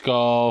 Let's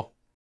go.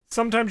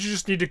 Sometimes you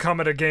just need to come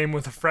at a game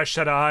with a fresh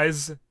set of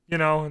eyes, in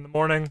the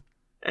morning.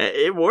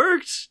 It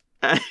worked.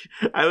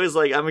 I was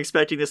like, I'm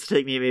expecting this to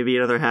take me maybe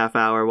another half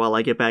hour while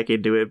I get back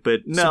into it,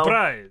 but no.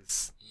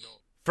 Surprise.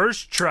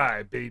 First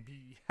try,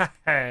 baby.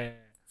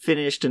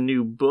 Finished a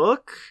new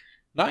book.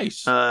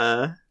 Nice.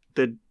 The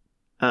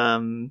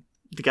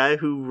guy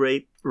who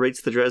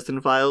rates the Dresden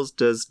Files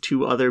does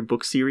 2 other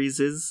book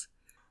series.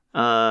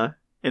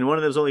 And one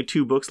of them was only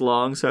 2 books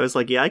long, so I was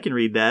like, yeah, I can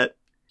read that.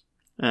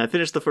 I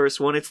finished the first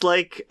one. It's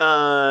like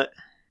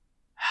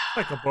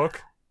Like a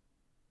book.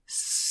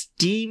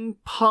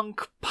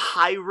 steampunk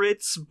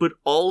pirates, but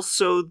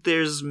also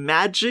there's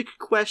magic ?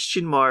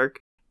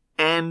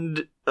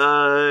 And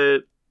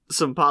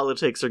some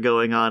politics are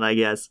going on, I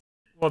guess.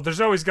 Well,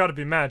 there's always got to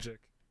be magic.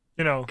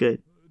 You know,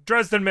 Good.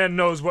 Dresden man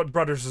knows what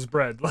Brothers is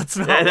bread. Let's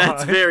not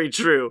That's lie. very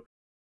true.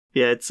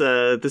 Yeah, it's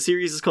the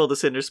series is called The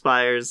Cinder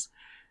Spires,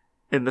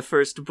 and the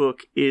first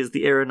book is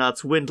The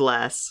Aeronaut's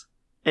Windlass,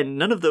 and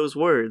none of those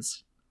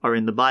words are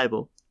in the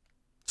Bible.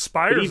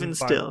 Spires But even in the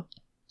still. Bible.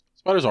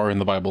 Spiders are in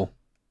the Bible.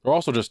 They're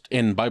also just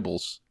in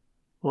Bibles.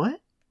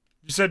 What?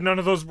 You said none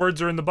of those words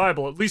are in the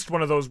Bible. At least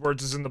one of those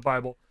words is in the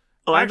Bible.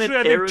 Oh, Actually, I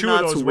I meant think 2 of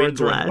Aeronaut's those words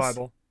are in the Windlass.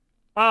 Bible.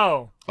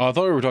 Oh. Oh, I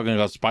thought we were talking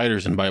about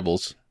spiders in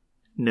Bibles.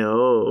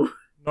 No.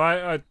 No,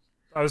 I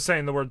was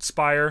saying the word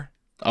spire.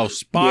 Oh, That was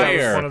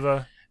spire. one of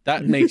the...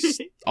 That makes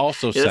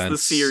also Yeah, sense. that's the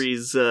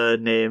series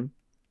name.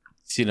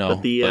 You know,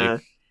 But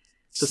the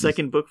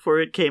second book for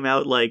it came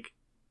out like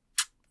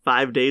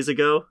 5 days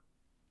ago,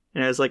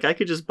 and I was like, I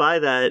could just buy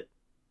that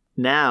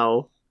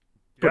now.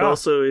 But Yeah.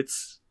 also,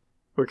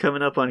 we're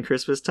coming up on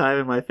Christmas time,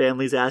 and my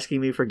family's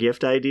asking me for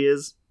gift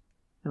ideas.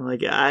 I'm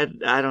like, I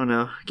don't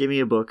know. Give me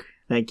a book,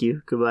 thank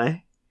you.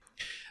 Goodbye.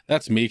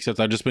 That's me, except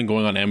I've just been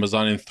going on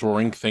Amazon and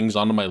throwing things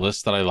onto my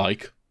list that I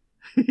like.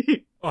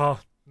 Oh,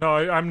 no,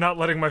 I'm not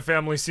letting my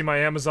family see my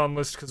Amazon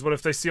list, because what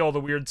if they see all the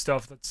weird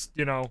stuff that's,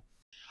 you know...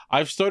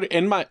 I've started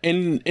in my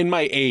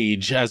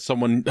age as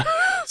someone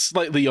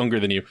slightly younger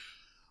than you.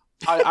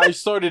 I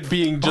started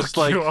being just Fuck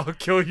like you, I'll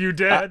kill you,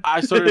 Dad.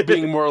 I started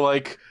being more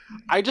like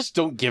I just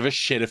don't give a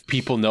shit if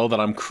people know that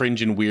I'm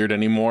cringe and weird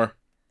anymore.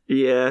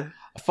 Yeah.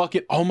 Fuck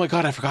it. Oh my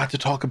god, I forgot to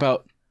talk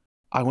about.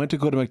 I went to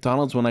go to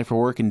McDonald's one night for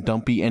work and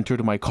Dumpy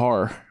entered my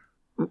car.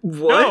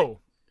 What?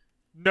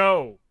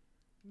 No.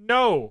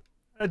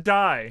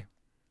 Die.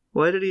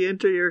 Why did he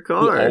enter your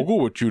Well, car? I'll go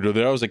with you to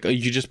there. I was like,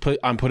 you just put.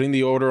 I'm putting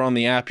the order on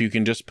the app. You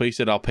can just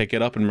place it. I'll pick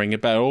it up and bring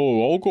it back.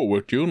 Oh, I'll go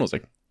with you. And I was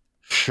like,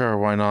 sure,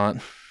 why not?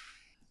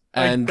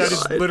 And That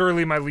is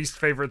literally my least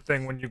favorite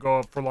thing when you go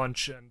out for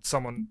lunch and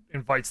someone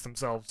invites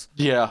themselves.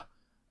 yeah,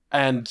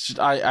 and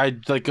I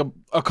like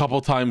a couple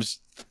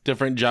times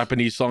different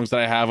Japanese songs that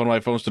I have on my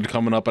phone started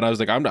coming up, and I was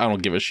like, I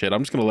don't give a shit.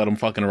 I'm just gonna let them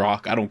fucking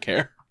rock. I don't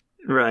care.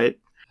 Right.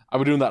 I've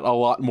been doing that a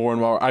lot more and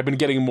more. I've been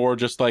getting more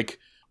just like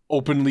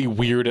openly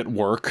weird at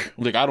work.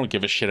 Like, I don't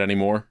give a shit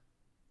anymore.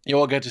 You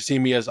all get to see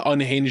me as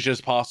unhinged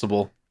as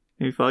possible.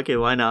 Hey, fuck it,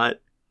 why not?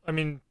 I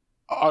mean,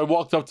 I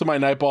walked up to my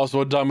night boss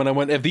one time and I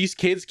went, if these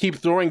kids keep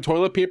throwing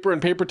toilet paper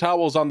and paper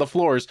towels on the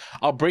floors,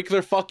 I'll break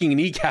their fucking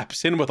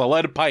kneecaps in with a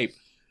lead pipe.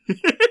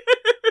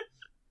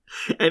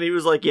 And he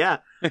was like, yeah.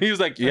 And he was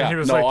like, and yeah, he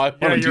was no, like,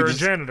 I want to you're do a this.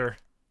 janitor.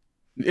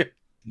 Yeah.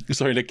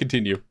 Sorry to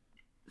continue.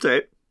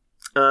 It's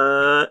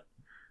alright.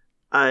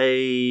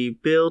 I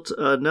built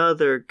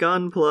another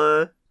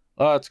gunpla.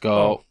 Let's go.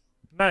 Oh.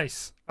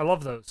 Nice. I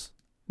love those.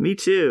 Me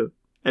too.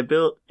 I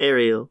built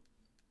Ariel.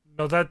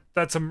 No,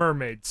 that's a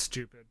mermaid,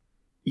 stupid.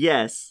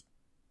 Yes.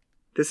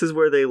 This is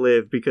where they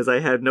live because I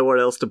had nowhere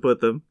else to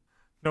put them.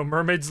 No,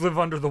 mermaids live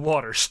under the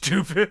water,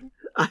 stupid.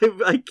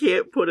 I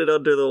can't put it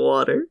under the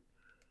water.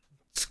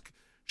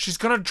 She's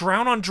gonna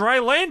drown on dry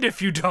land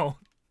if you don't.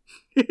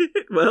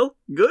 Well,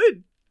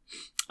 good.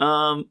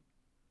 Let's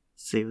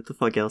see, what the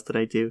fuck else did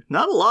I do?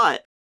 Not a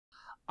lot.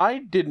 I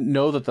didn't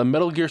know that the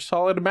Metal Gear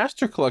Solid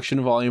Master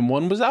Collection Volume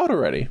 1 was out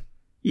already.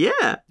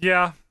 Yeah.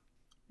 Yeah.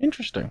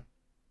 Interesting.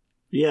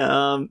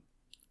 Yeah,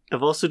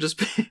 I've also just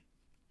been...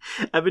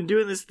 I've been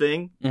doing this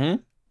thing,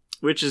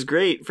 which is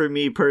great for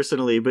me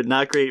personally, but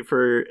not great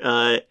for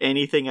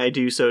anything I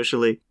do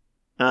socially.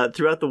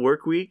 Throughout the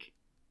work week,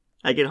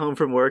 I get home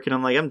from work and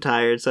I'm like, I'm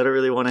tired, so I don't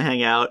really want to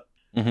hang out.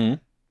 Mm-hmm. I'm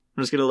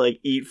just gonna like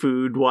eat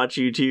food, watch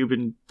YouTube,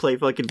 and play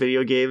fucking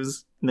video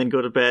games, and then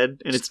go to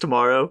bed, and it's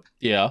tomorrow.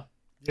 Yeah.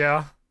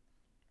 Yeah.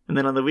 And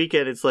then on the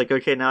weekend, it's like,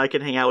 okay, now I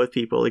can hang out with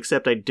people,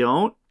 except I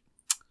don't,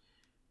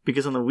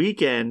 because on the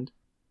weekend,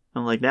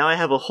 I'm like, now I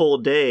have a whole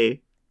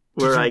day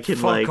where I can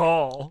Fuck like,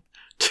 all.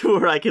 to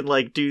where I can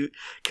like do,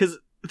 because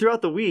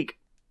throughout the week,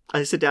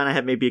 I sit down, I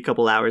have maybe a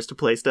couple hours to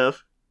play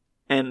stuff,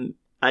 and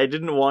I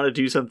didn't want to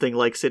do something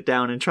like sit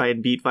down and try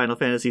and beat Final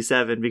Fantasy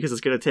VII because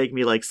it's gonna take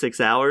me like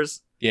 6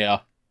 hours. Yeah.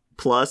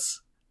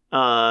 Plus,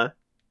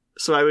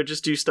 so I would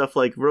just do stuff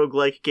like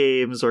roguelike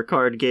games or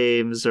card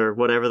games or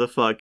whatever the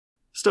fuck.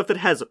 Stuff that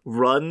has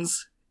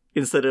runs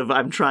instead of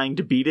I'm trying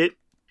to beat it.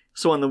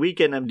 So on the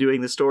weekend, I'm doing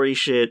the story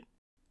shit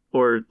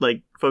or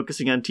like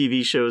focusing on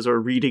TV shows or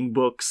reading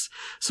books.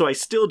 So I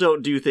still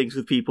don't do things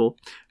with people.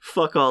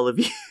 Fuck all of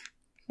you.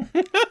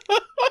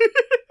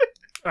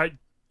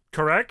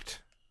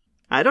 Correct?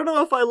 I don't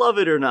know if I love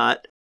it or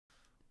not.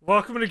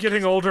 Welcome to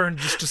getting older and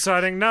just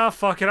deciding, nah,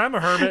 fuck it, I'm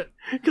a hermit.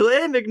 Because I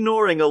am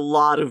ignoring a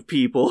lot of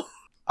people.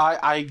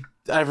 I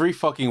every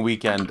fucking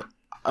weekend,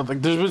 I'm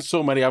like, there's been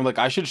so many. I'm like,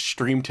 I should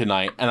stream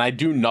tonight, and I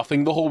do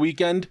nothing the whole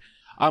weekend.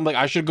 I'm like,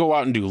 I should go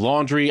out and do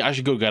laundry. I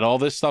should go get all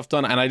this stuff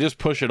done, and I just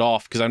push it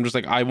off because I'm just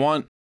like, I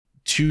want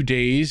 2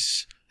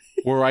 days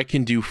where I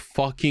can do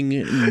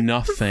fucking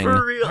nothing.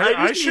 For real,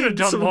 I should have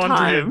done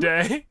laundry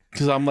today.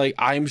 Because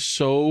I'm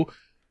so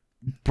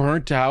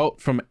burnt out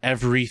from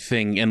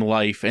everything in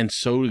life and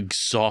so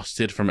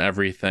exhausted from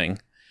everything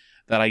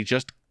that I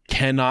just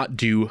cannot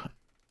do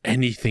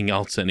anything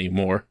else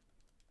anymore.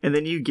 And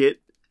then you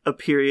get a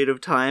period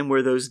of time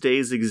where those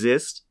days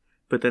exist,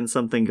 but then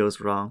something goes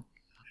wrong.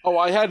 Oh,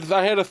 I had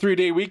a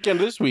 3-day weekend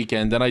this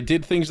weekend, and I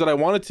did things that I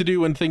wanted to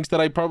do and things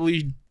that I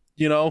probably,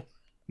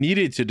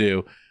 needed to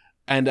do.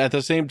 And at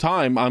the same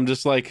time, I'm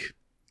just like,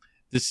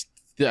 it's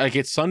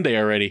Sunday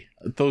already.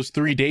 Those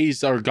 3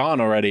 days are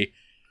gone already.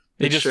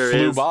 They just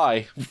flew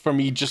by from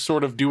me just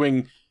sort of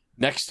doing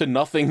next to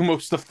nothing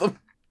most of them.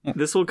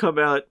 This will come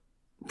out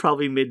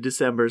probably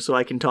mid-December, so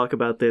I can talk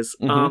about this.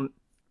 Mm-hmm.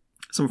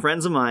 Some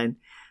friends of mine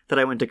that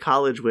I went to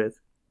college with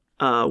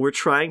were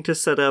trying to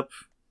set up,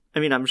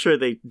 I'm sure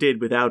they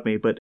did without me,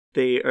 but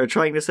they are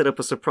trying to set up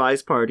a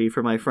surprise party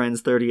for my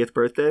friend's 30th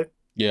birthday.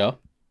 Yeah.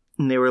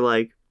 And they were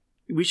like,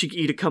 we should get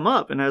you to come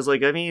up. And I was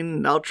like,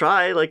 I'll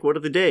try. Like, what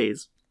are the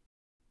days?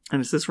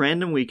 And it's this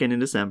random weekend in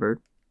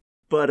December.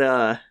 But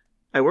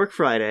I work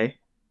Friday.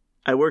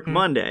 I work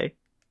Monday.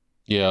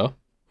 Yeah.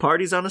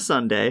 Party's on a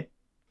Sunday.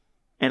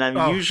 And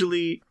I'm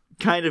usually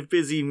kind of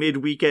busy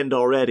mid-weekend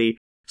already.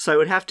 So I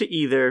would have to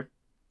either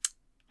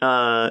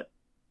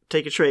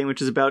take a train,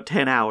 which is about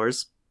 10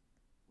 hours,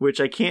 which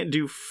I can't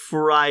do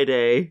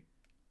Friday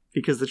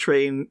because the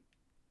train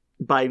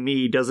by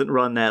me doesn't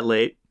run that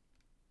late.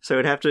 So I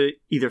would have to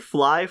either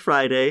fly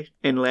Friday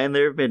and land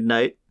there at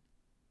midnight,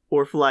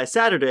 or fly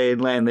Saturday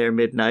and land there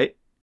midnight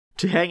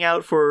to hang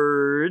out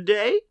for a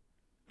day,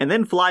 and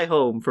then fly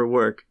home for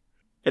work.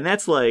 And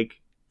that's like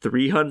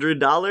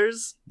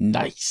 $300.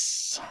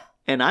 Nice.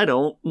 And I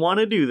don't want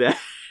to do that.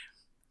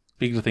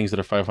 Speaking of things that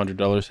are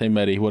 $500, hey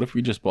Medi, what if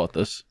we just bought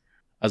this?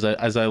 As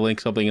I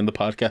link something in the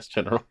podcast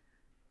general.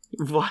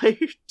 Why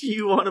do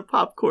you want a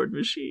popcorn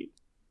machine?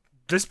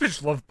 This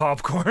bitch loved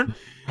popcorn.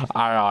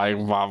 I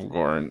like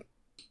popcorn.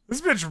 This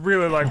bitch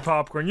really liked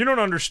popcorn. You don't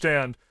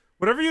understand.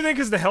 Whatever you think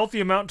is the healthy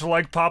amount to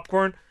like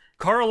popcorn,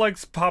 Carl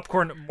likes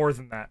popcorn more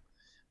than that.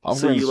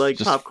 So you like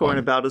just popcorn fun.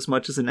 about as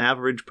much as an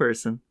average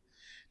person.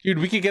 Dude,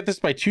 we could get this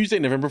by Tuesday,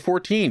 November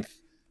 14th.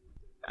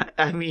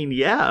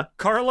 Yeah.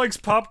 Carl likes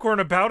popcorn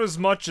about as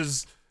much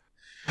as...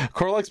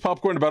 Carl likes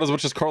popcorn about as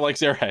much as Carl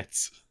likes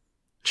Airheads.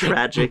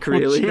 Tragic,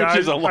 really. Which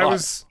is a lot.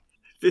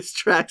 This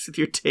tracks with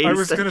your taste. I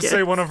was going to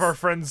say one of our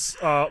friends'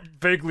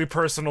 vaguely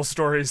personal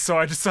stories, so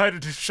I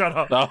decided to shut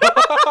up.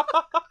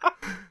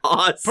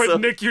 Awesome.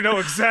 But Nick, you know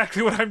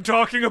exactly what I'm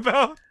talking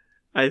about.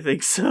 I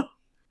think so.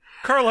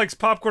 Carl likes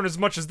popcorn as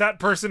much as that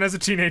person as a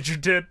teenager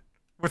did,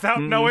 without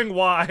knowing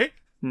why.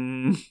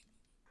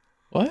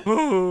 What?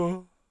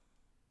 Ooh.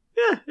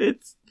 Yeah,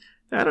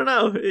 I don't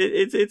know.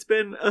 It's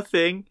been a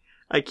thing.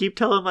 I keep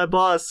telling my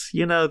boss,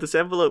 this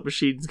envelope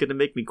machine's gonna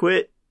make me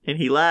quit, and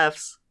he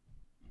laughs.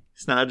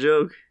 It's not a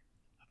joke.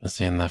 I've been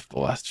saying that for the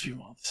last few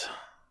months.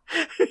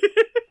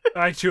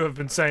 I too have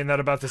been saying that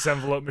about this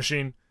envelope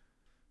machine.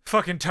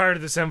 Fucking tired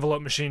of this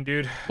envelope machine,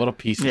 dude. What a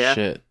piece of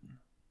shit.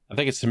 I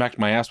think it smacked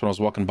my ass when I was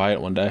walking by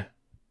it one day.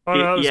 Oh,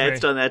 no, that was me. It's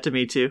done that to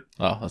me too.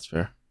 Oh, that's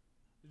fair.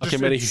 Just,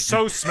 Okay, Medi. it's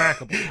so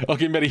smackable.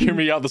 Okay, Medi, hear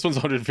me out. This one's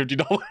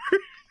 $150. Why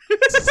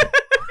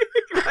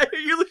are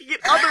you looking at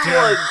other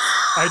ones?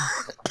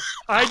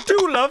 I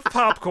do love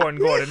popcorn,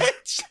 Gordon.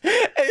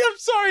 Hey, I'm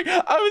sorry.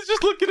 I was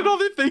just looking at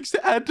other things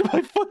to add to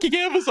my fucking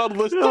Amazon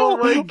list. Oh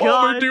my While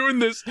God. we're doing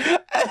this. And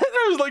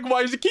I was like,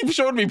 why does it keep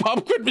showing me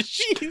popcorn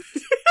machines? This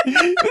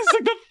is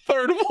like the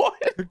third one.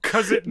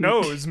 Because it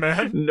knows,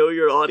 man. Know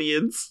your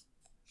audience.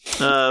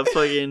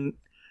 Fucking...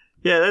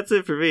 Yeah, that's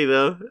it for me,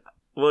 though.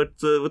 What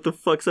the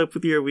fuck's up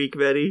with your week,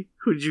 Betty?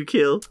 Who'd you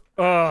kill?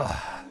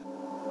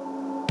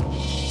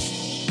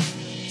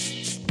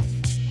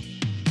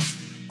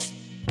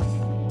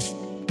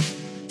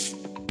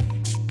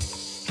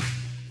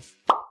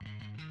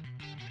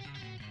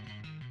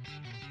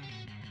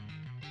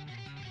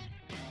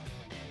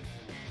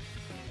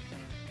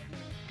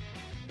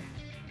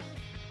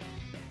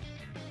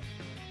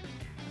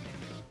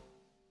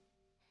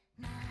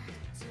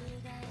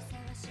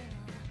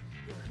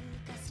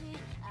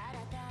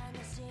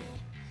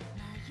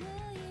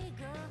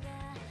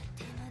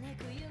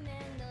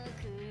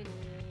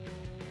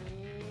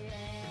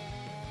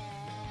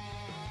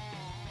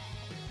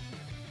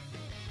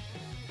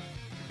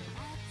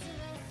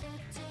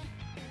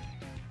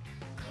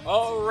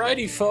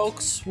 Alrighty,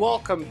 folks,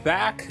 welcome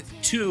back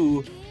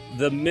to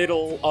the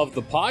middle of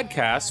the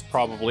podcast,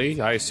 probably.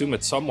 I assume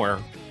it's somewhere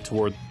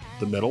toward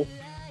the middle.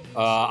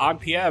 I'm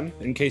PM,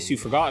 in case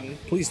you've forgotten.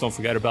 Please don't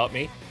forget about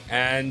me.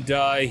 And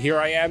here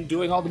I am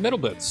doing all the middle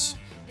bits.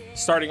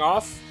 Starting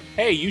off,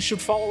 hey, you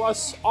should follow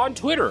us on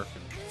Twitter.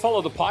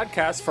 Follow the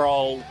podcast for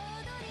all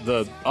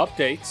the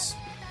updates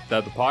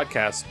that the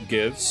podcast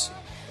gives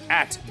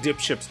at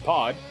DipShips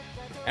Pod.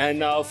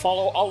 And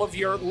follow all of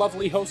your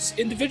lovely hosts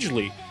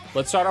individually.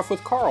 Let's start off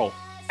with Carl,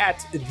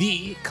 at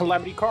The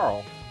Calamity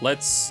Carl.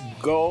 Let's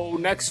go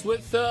next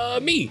with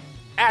me,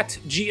 at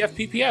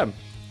GFPPM.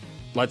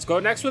 Let's go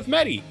next with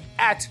Medi,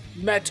 at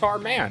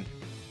Metarman.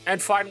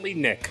 And finally,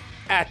 Nick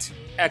at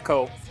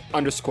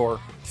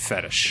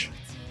echo_fetish.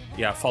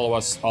 Yeah, follow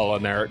us all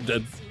on there.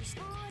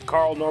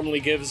 Carl normally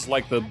gives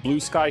like the blue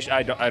sky.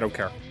 I don't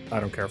care. I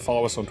don't care.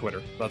 Follow us on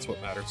Twitter. That's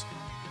what matters.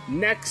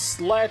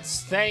 Next,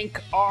 let's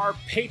thank our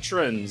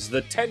patrons,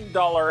 the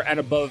 $10 and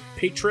above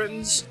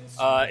patrons.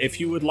 If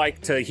you would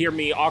like to hear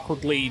me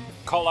awkwardly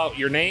call out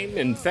your name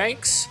and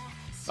thanks,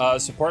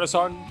 support us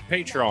on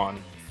Patreon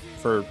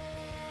for,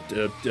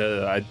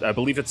 I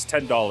believe it's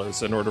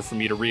 $10 in order for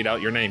me to read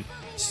out your name.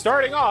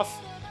 Starting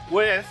off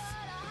with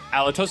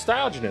Alatos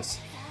Diogenes.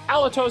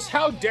 Alatos,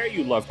 how dare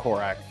you love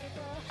Korak?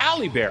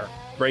 Ali Bear,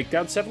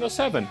 Breakdown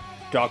 707,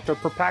 Dr.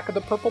 Perpaka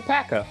the Purple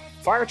Paka,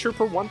 Fire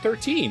Trooper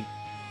 113,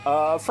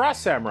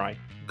 Frost Samurai,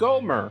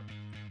 Gomer,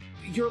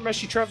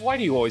 Urameshi Trev, why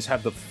do you always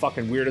have the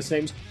fucking weirdest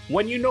names?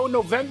 When you know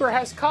November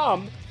has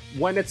come,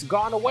 when it's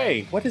gone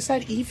away. What does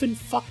that even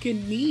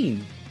fucking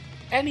mean?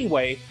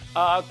 Anyway,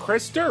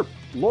 Chris Derp,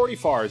 Lordy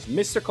Fars,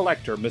 Mr.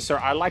 Collector,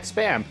 Mr. I Like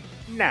Spam,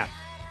 Nap,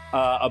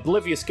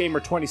 Oblivious Gamer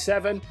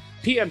 27,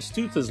 PM's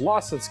Tooth is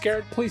lost and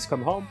scared, please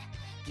come home,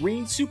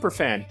 Reen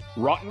Superfan,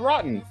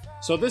 Rotten,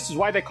 so this is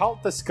why they call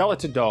it the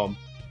Skeleton Dome,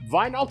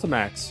 Vine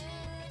Ultimax,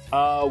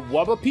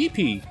 Wubba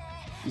PP,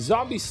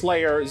 Zombie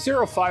Slayer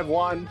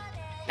 051,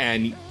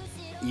 and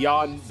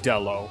Jan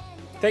Dello.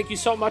 Thank you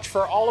so much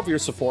for all of your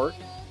support,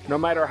 no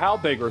matter how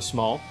big or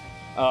small.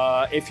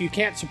 If you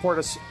can't support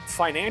us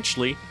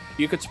financially,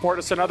 you could support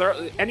us in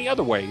any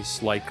other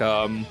ways, like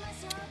tell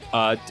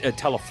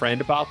a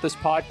friend about this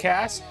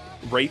podcast,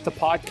 rate the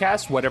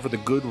podcast, whatever the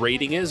good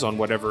rating is on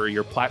whatever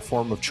your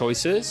platform of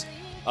choice is.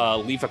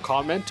 Leave a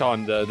comment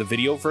on the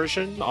video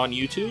version on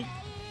YouTube.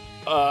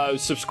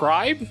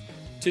 Subscribe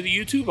to the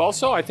YouTube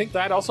also. I think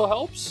that also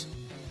helps.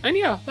 And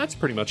yeah, that's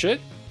pretty much it.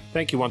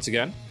 Thank you once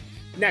again.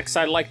 Next,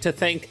 I'd like to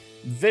thank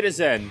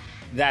Vitizen.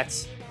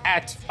 That's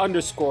at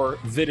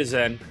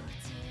 _Vitizen_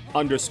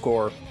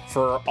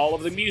 for all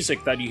of the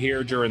music that you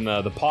hear during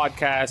the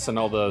podcast and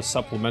all the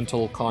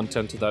supplemental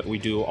content that we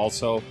do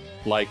also,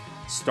 like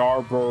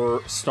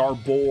Starboard,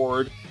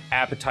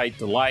 Appetite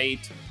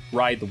Delight,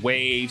 Ride the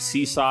Wave,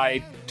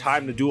 Seaside,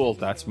 Time to Duel,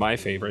 that's my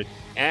favorite,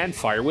 and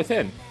Fire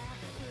Within.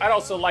 I'd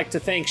also like to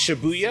thank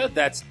Shibuya,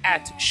 that's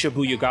at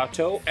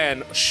Shibuyagato,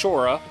 and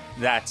Shora,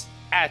 that's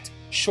at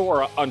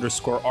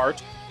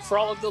Shora_art, for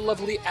all of the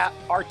lovely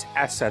art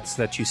assets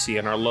that you see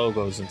in our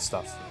logos and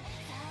stuff.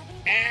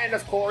 And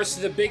of course,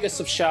 the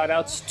biggest of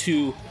shoutouts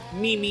to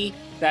Mimi,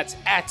 that's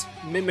at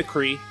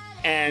Mimicry,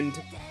 and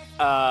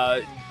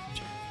I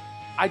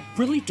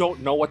really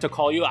don't know what to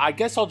call you. I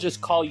guess I'll just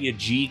call you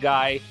G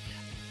Guy,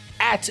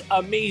 at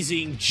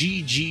Amazing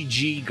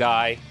GGG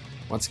Guy.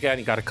 Once again,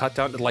 you got to cut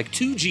down to like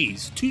 2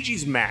 Gs. 2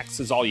 Gs max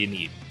is all you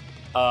need.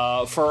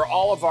 For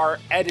all of our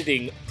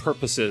editing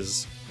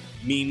purposes,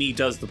 Mimi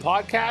does the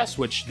podcast,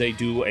 which they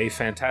do a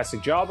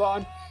fantastic job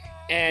on,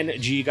 and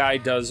G-Guy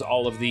does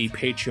all of the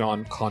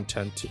Patreon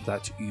content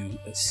that you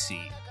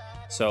see.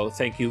 So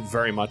thank you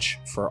very much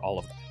for all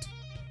of that.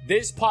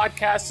 This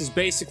podcast is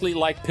basically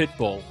like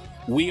Pitbull.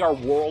 We are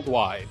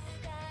worldwide.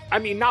 I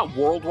mean, not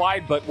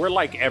worldwide, but we're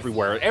like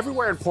everywhere.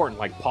 Everywhere important,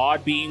 like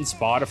Podbean,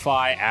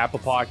 Spotify, Apple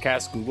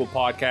Podcasts, Google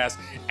Podcasts,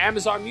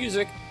 Amazon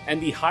Music,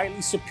 and the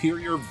highly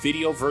superior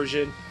video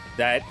version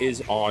that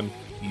is on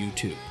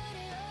YouTube.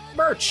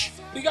 Merch.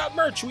 We got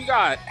merch. We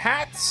got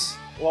hats.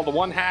 Well, the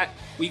one hat.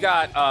 We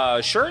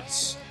got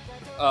shirts.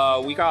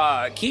 We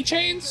got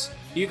keychains.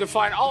 You can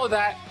find all of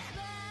that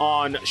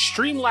on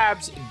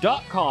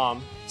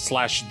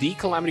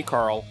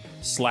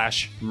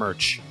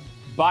streamlabs.com/thecalamitycarl/merch.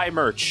 Buy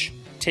merch.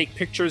 Take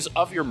pictures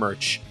of your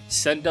merch.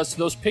 Send us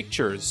those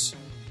pictures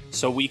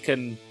so we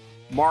can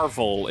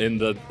marvel in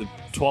the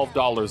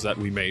 $12 that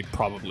we made.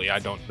 Probably. I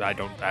don't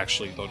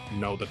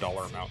know the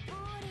dollar amount.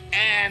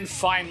 And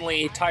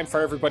finally, time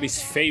for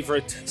everybody's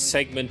favorite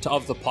segment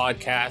of the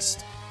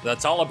podcast.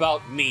 That's all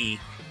about me,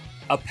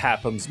 a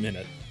Papham's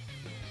Minute.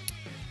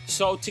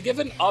 So to give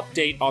an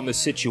update on the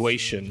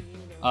situation,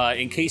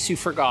 in case you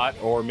forgot,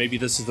 or maybe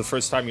this is the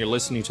first time you're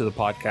listening to the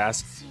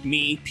podcast,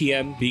 me,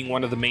 PM, being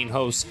one of the main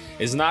hosts,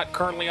 is not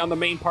currently on the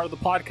main part of the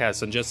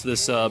podcast and just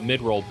this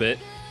mid-roll bit,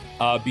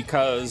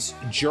 because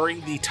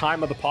during the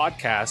time of the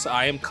podcast,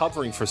 I am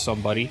covering for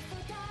somebody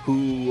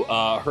who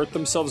hurt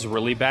themselves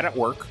really bad at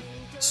work.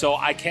 So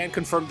I can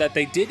confirm that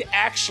they did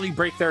actually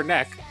break their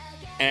neck,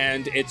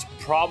 and it's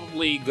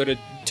probably going to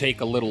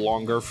take a little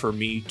longer for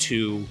me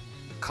to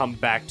come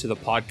back to the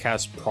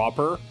podcast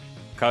proper,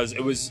 because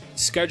it was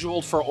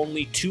scheduled for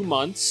only 2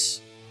 months,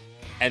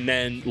 and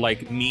then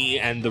like me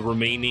and the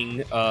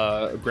remaining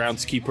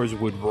groundskeepers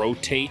would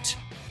rotate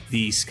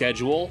the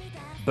schedule,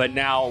 but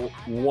now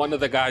one of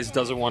the guys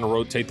doesn't want to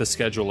rotate the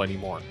schedule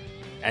anymore,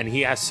 and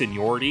he has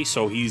seniority,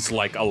 so he's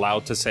like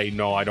allowed to say,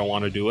 no, I don't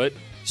want to do it.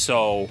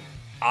 So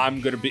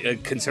I'm going to be,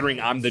 considering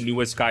I'm the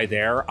newest guy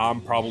there,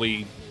 I'm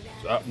probably,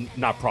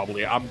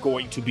 I'm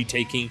going to be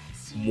taking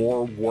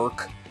more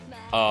work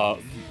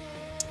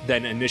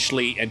than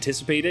initially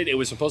anticipated. It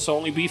was supposed to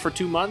only be for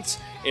 2 months.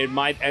 It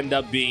might end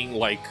up being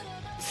like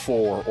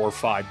 4 or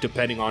 5,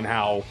 depending on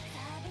how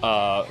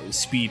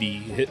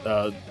speedy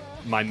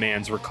my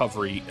man's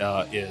recovery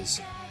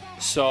is.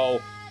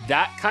 So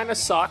that kind of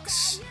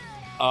sucks.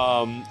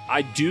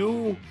 I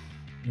do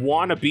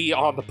want to be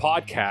on the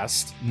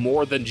podcast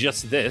more than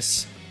just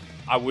this.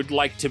 I would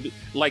like to be,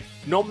 like,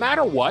 no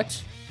matter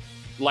what,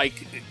 like,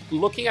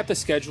 looking at the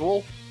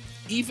schedule,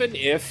 even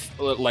if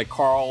like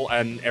Carl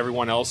and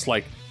everyone else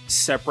like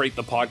separate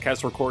the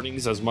podcast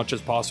recordings as much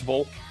as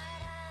possible,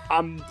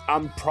 I'm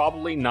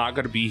probably not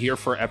going to be here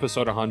for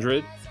episode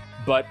 100,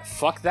 but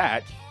fuck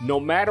that. No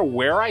matter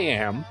where I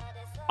am,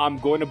 I'm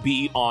going to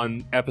be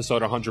on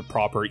episode 100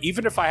 proper,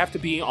 even if I have to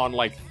be on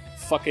like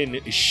fucking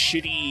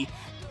shitty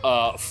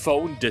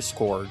phone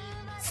Discord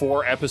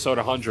for episode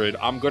 100.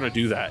 I'm going to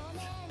do that.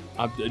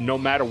 No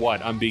matter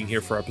what, I'm being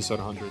here for episode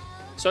 100.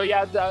 So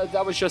yeah,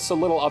 that was just a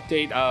little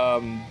update.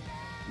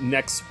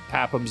 Next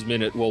Papham's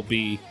Minute will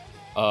be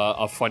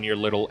a funnier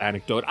little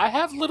anecdote. I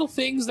have little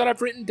things that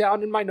I've written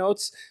down in my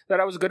notes that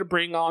I was going to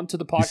bring on to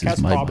the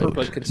podcast proper, boat.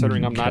 but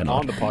considering I'm not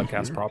on the cannot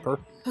podcast proper,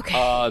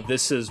 Okay.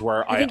 this is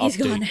where I think he's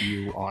update gone.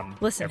 you on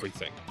Listen,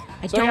 everything.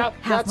 I So don't yeah, have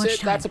that's much it.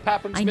 time. That's a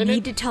Papham's I Minute.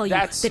 need to tell you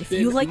That's that if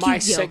you been like my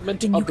Yu-Gi-Oh,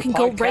 segment then you of the can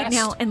go right podcast.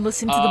 now and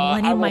listen to the I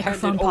Millennium will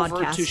Microphone hand it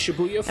over podcast. to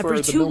Shibuya for Every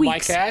the 2 Mill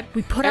weeks, Mic ad,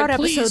 we put and out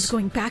episodes please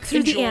going back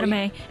through the enjoy anime, the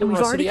and we've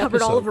rest of already the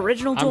covered all of episode.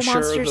 original I'm Duel sure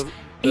Monsters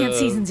and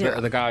Season 0.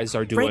 The guys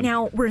are doing Right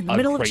now, we're in the a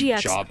middle of great GX.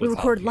 job We with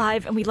record helping you.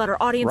 live, and we let our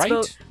audience Right?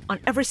 vote on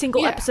every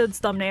single Yeah. episode's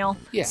thumbnail.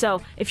 Yeah.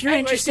 So if you're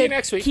Anyway, see you interested,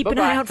 next week. keep an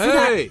Bye-bye. eye out for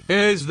that. Hey,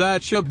 is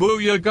that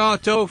Shibuya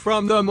Gato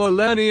from the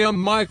Millennium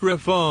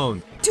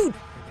Microphone? Dude,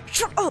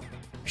 shut up!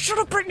 Shut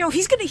up right now,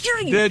 he's gonna hear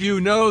you! Did you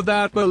know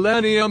that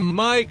Millennium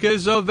Mic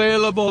is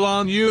available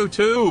on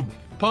YouTube,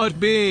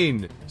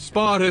 Podbean,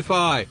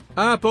 Spotify,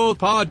 Apple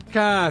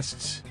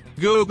Podcasts,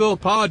 Google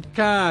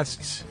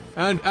Podcasts,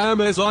 and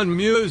Amazon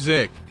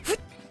Music,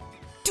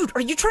 Dude,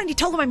 are you trying to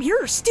tell them I'm here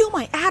or steal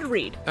my ad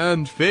read?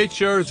 and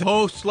features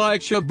hosts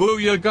like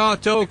Shibuya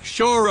Gato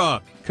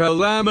Shora,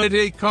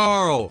 Calamity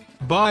Carl,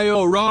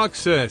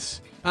 BioRoxas,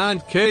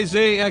 and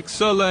KZ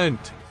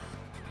Excellent.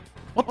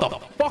 What the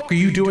fuck are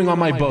you doing on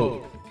my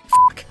boat?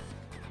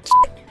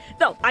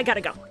 No, I gotta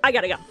go.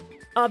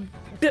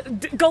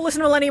 Go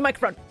listen to Millennium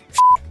Microphone.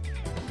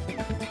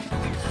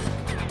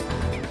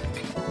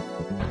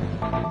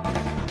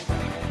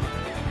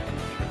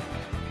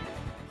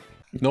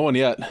 No one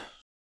yet.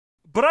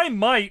 But I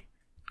might.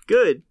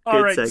 Good. All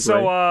Good right, segue.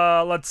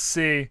 so let's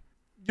see.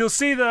 You'll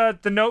see the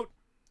note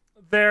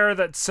there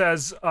that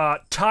says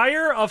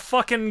tire a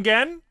fucking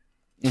again.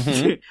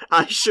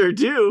 I sure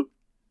do.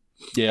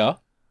 Yeah.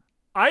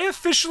 I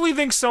officially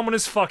think someone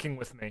is fucking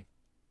with me.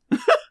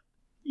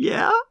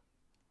 Yeah?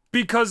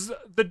 Because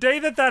the day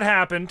that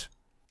happened,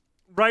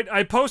 right,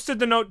 I posted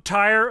the note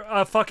tire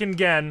a fucking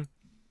again,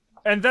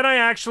 and then I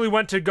actually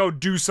went to go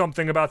do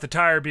something about the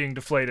tire being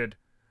deflated.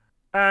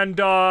 And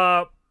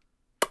the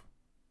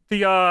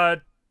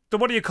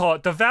what do you call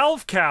it? The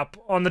valve cap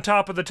on the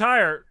top of the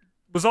tire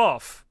was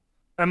off,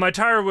 and my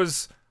tire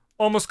was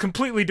almost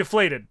completely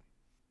deflated.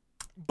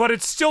 But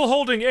it's still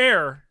holding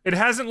air. It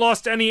hasn't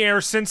lost any air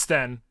since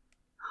then.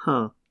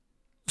 Huh.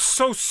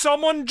 So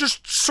someone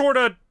just sort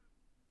of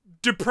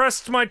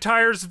depressed my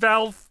tire's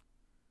valve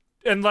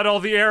and let all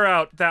the air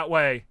out that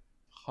way.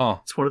 Huh.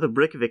 It's one of the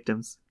brick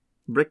victims.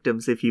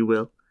 Brickdoms, if you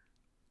will.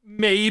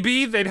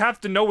 Maybe they'd have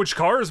to know which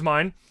car is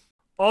mine.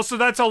 Also,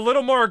 that's a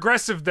little more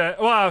aggressive than...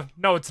 Well,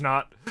 no, it's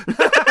not.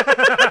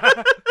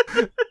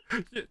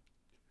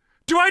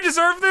 Do I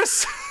deserve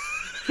this?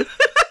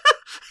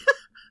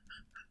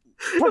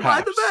 Am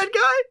I the bad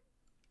guy?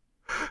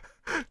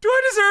 Do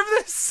I deserve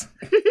this?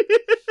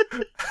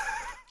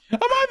 Am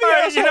I the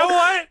Alright, asshole? you know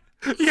what?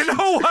 You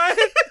know what?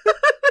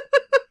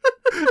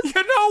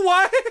 You know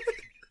what?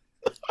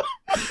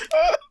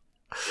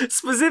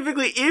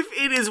 Specifically, if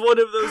it is one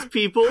of those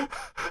people,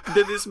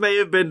 then this may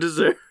have been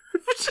deserved.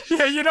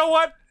 Yeah, you know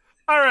what?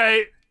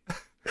 Alright.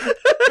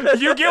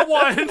 You get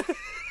one.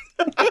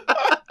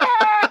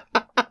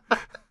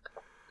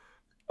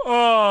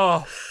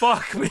 Oh,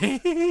 fuck me.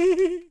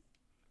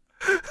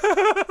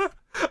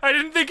 I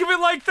didn't think of it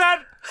like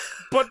that,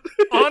 but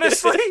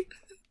honestly,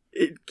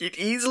 It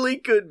easily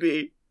could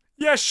be.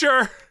 yeah,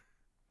 sure.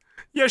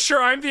 Yeah,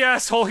 sure, I'm the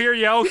asshole here.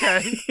 Yeah,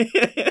 okay.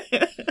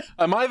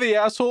 Am I the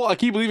asshole? I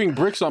keep leaving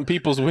bricks on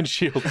people's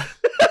windshield.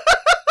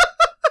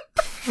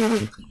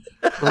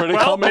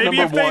 Well, maybe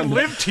if they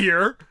lived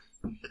here.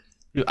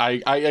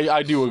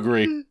 I do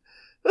agree.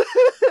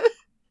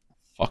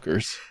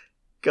 Fuckers.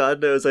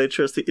 God knows I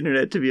trust the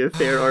internet to be a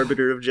fair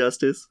arbiter of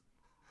justice.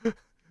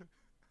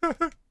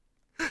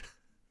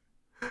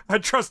 I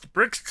trust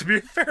bricks to be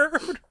fair.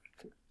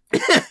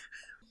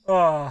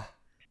 Then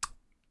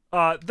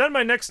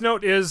my next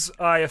note is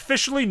I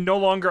officially no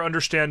longer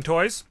understand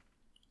toys.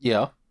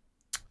 Yeah.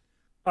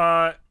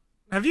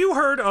 Have you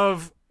heard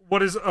of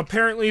what is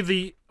apparently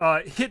the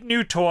hit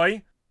new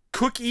toy,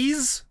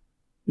 Cookies?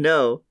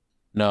 No.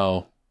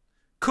 No.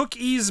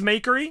 Cookies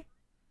Makery?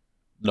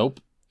 Nope.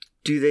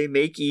 Do they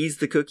make Ease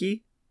the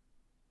cookie?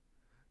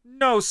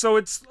 No, so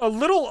it's a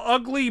little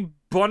ugly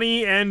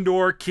bunny and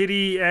or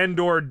kitty and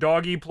or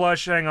doggy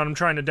plush. Hang on, I'm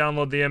trying to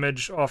download the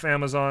image off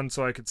Amazon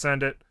so I could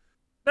send it.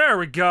 There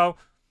we go.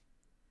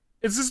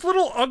 It's this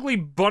little ugly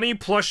bunny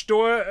plush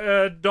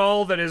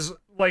doll that is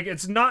like,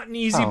 it's not an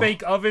easy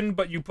bake oven,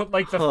 but you put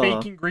like the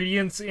fake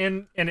ingredients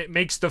in and it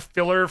makes the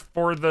filler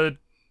for the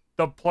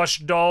plush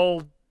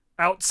doll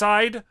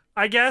outside,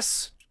 I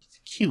guess. It's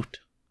cute.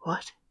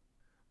 What?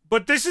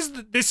 But this is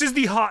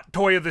the hot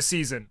toy of the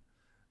season.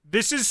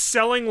 This is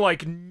selling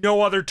like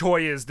no other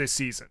toy is this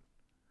season.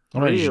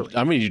 I'm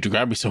gonna need you to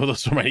grab me some of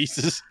those for my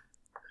nieces.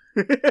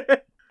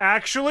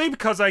 Actually,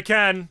 because I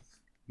can.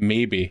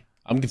 Maybe.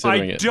 I'm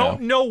considering it. I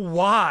don't know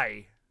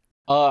why.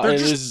 They're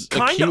just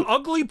kind of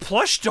ugly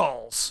plush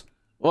dolls.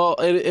 Well,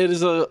 it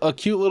is a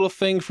cute little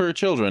thing for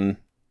children.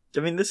 I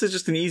mean, this is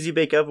just an easy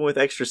bake oven with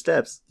extra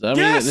steps. I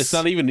mean, it's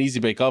not even an easy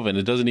bake oven.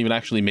 It doesn't even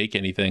actually make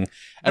anything.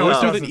 At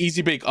least with an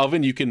easy bake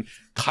oven, you can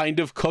kind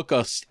of cook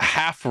a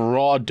half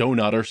raw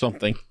donut or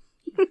something.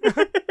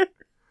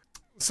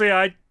 See,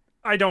 I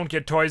don't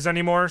get toys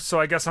anymore,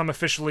 so I guess I'm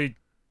officially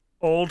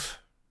old.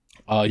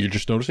 You're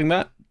just noticing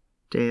that?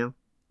 Damn.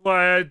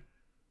 Well,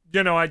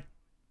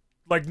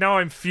 now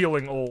I'm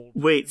feeling old.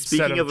 Wait,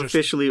 speaking of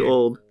officially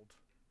old,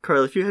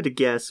 Carl, if you had to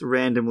guess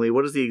randomly,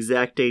 what is the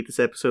exact date this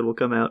episode will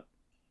come out?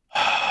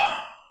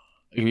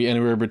 It could be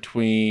anywhere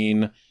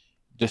between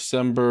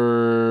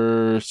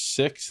December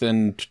 6th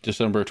and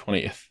December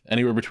 20th.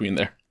 Anywhere between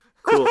there.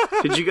 Cool.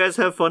 Did you guys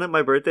have fun at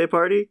my birthday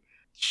party?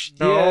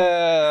 No.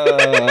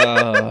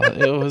 Yeah,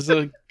 it was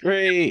a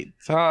great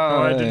time.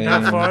 Oh, I didn't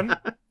have fun.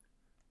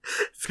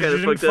 It's kind You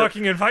of didn't fucked up.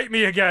 fucking invite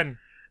me again.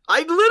 I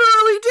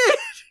literally did!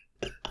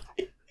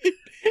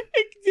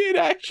 I did,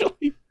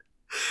 actually.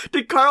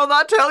 Did Carl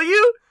not tell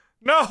you?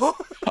 No. Oh,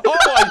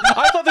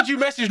 I thought that you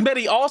messaged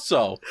Medi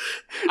also.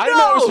 I didn't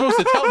know I was supposed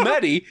to tell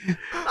Medi.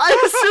 I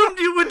assumed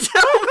you would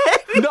tell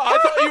me. No, I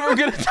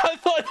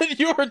thought that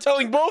you were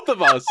telling both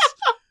of us.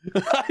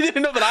 I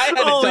didn't know that I had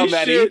to Holy tell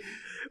Medi. shit.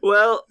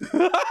 Well,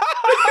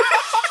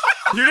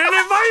 You didn't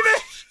invite me.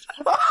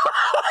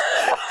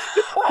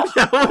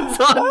 that one's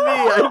on me,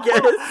 I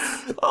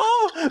guess.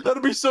 Oh,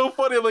 that'd be so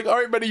funny. I'm like, all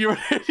right, Medi, you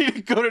ready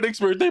to go to Nick's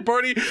birthday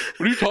party?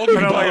 What are you talking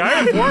And I'm about? like, I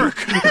have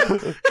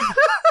work.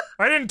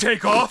 I didn't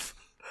take off.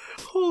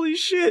 Holy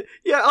shit.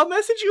 Yeah, I'll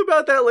message you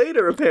about that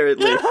later,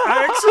 apparently.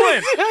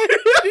 Excellent.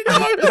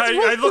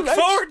 I look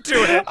forward to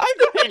it. I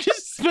thought you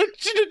just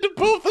mentioned it to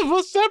both of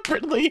us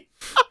separately.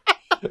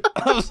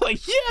 I was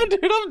like, yeah,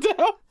 dude, I'm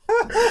down.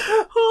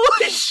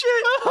 Holy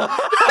shit.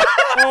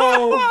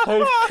 Oh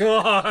my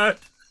god.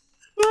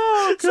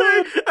 Oh,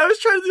 Sorry, I was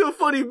trying to do a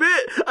funny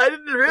bit. I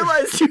didn't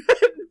realize you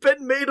hadn't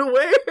been made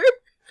aware.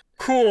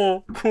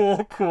 Cool.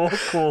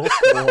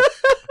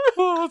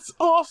 Oh, that's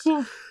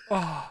awesome.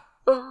 Oh,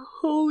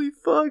 holy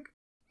fuck.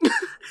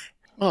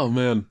 Oh,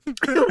 man.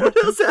 What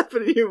else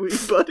happened in your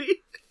week,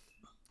 buddy?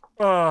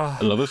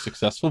 Another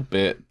successful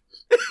bit.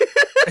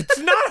 It's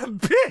not a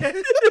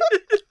bit.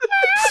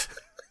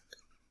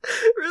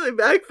 Really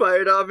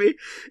backfired on me.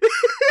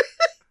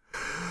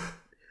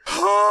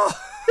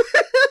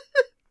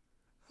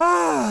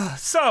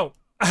 So,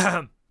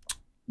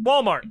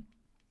 Walmart.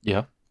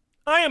 Yeah.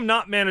 I am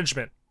not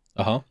management.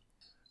 Uh-huh.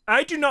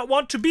 I do not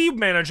want to be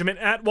management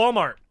at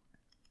Walmart.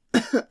 I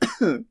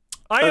am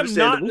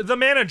Understandable. not the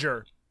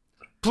manager.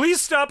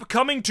 Please stop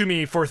coming to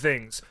me for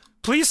things.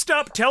 Please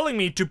stop telling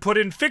me to put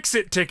in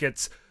fix-it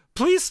tickets.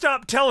 Please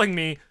stop telling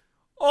me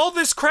all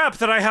this crap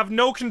that I have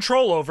no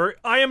control over.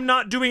 I am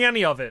not doing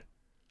any of it.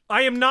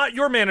 I am not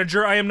your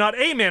manager. I am not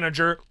a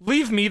manager.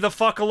 Leave me the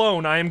fuck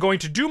alone. I am going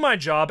to do my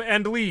job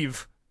and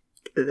leave.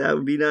 That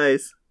would be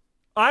nice.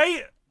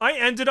 I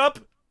ended up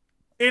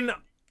in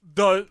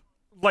the,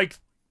 like,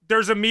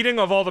 there's a meeting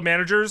of all the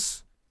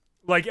managers,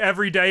 like,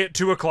 every day at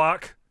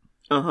 2:00.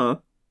 Uh-huh.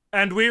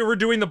 And we were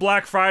doing the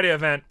Black Friday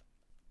event.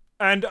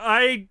 And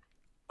I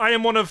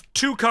am one of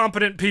two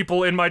competent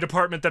people in my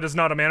department that is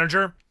not a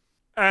manager.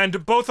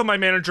 And both of my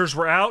managers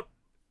were out.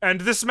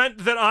 And this meant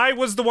that I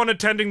was the one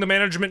attending the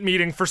management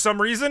meeting for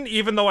some reason,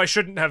 even though I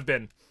shouldn't have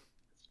been.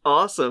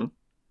 Awesome.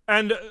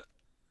 And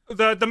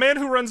the man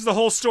who runs the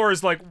whole store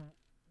is like,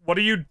 what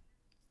are you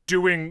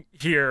doing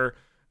here?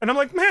 And I'm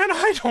like, man,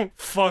 I don't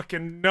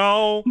fucking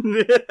know.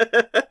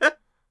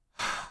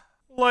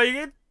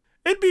 Like,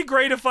 it'd be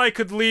great if I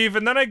could leave,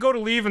 and then I go to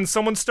leave and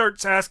someone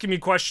starts asking me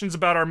questions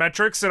about our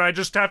metrics, and I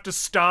just have to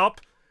stop,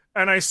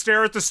 and I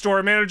stare at the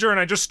store manager, and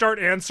I just start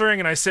answering,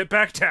 and I sit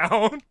back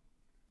down.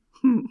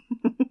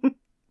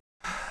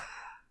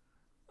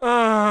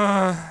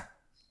 I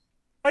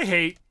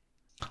hate.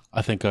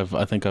 I think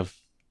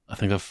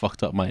I've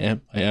fucked up my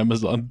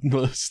Amazon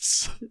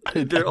lists.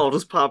 They're all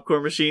just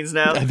popcorn machines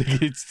now. I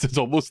think it's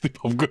almost the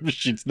popcorn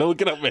machines. Now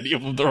look at how many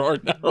of them there are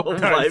now. Oh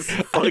my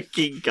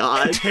fucking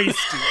god.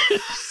 Tasty.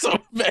 So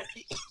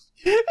many.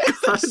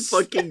 God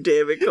fucking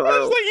damn it, There's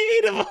Carl. like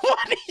 8 of them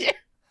on here.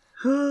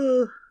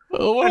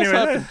 Oh, what else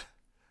Anyway,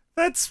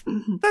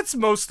 happened? that's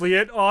mostly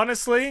it,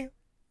 honestly.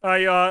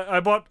 I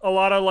bought a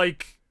lot of,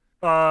 like,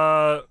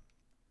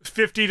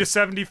 50 to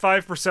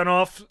 75%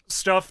 off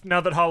stuff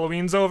now that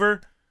Halloween's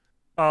over.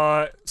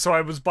 So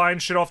I was buying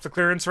shit off the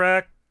clearance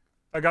rack.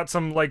 I got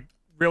some, like,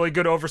 really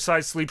good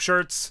oversized sleep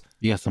shirts.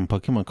 You got some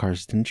Pokemon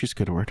cards, didn't you,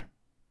 Squidward?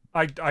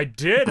 I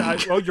did.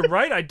 Oh, you're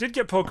right. I did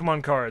get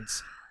Pokemon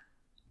cards.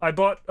 I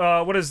bought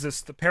what is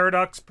this? The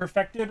Paradox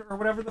Perfected or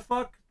whatever the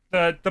fuck?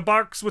 The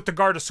box with the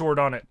Gardevoir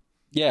on it.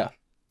 Yeah.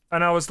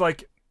 And I was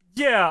like,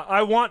 yeah,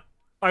 I want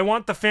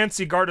the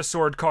fancy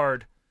Gardevoir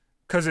card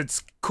cuz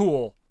it's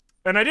cool.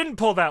 And I didn't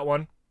pull that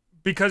one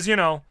because, you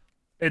know,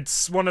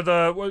 it's one of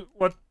the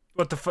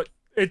what the fuck?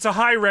 It's a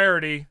high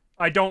rarity.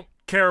 I don't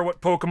care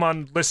what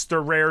Pokemon lists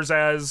their rares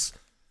as.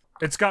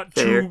 It's got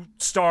Fair. 2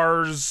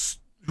 stars.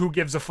 Who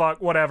gives a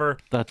fuck? Whatever.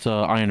 That's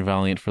Iron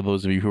Valiant for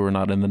those of you who are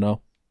not in the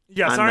know.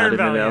 Yes, I'm not Iron in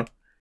the know.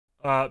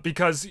 Valiant.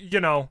 Because, you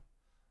know,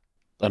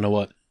 I know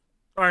what.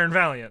 Iron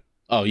Valiant.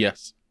 Oh,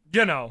 yes.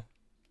 You know.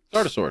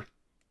 Gardevoir.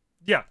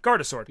 Yeah,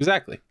 Gardevoir.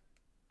 Exactly.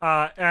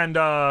 And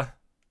I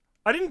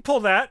didn't pull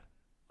that.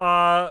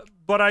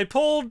 But I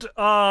pulled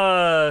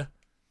a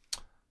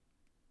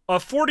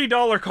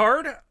 $40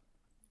 card.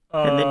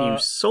 And then you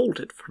sold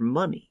it for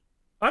money.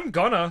 I'm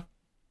gonna,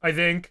 I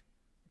think.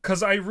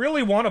 Because I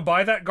really want to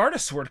buy that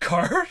Gardevoir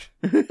card.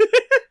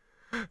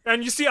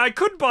 And you see, I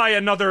could buy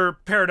another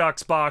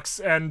Paradox box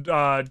and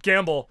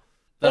gamble.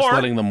 That's Or-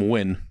 letting them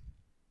win.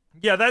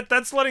 Yeah,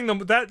 that's letting them.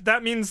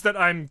 That means that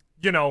I'm,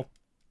 you know,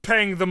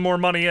 paying them more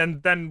money,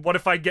 and then what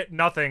if I get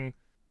nothing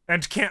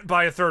and can't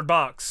buy a third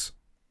box?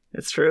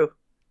 It's true.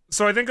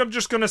 So I think I'm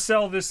just gonna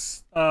sell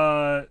this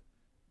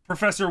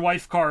Professor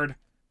Wife card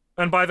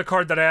and buy the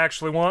card that I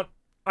actually want.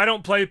 I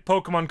don't play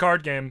Pokemon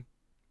card game.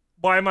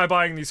 Why am I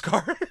buying these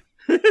cards?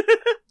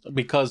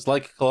 Because,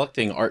 like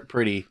collecting, art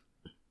pretty.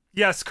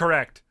 Yes,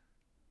 correct.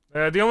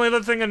 The only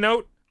other thing to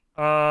note,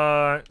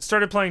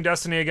 started playing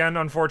Destiny again,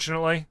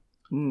 unfortunately.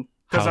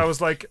 Because I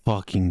was like,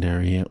 Fucking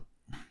dare you.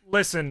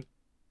 listen,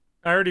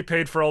 I already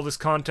paid for all this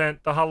content.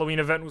 The Halloween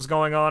event was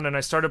going on, and I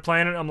started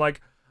playing it. I'm like,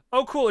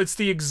 oh, cool. It's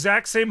the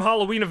exact same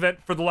Halloween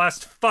event for the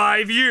last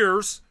 5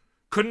 years.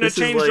 Couldn't have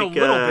This is changed a like,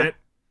 little bit.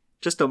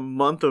 Just a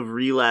month of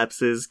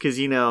relapses, because,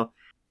 you know,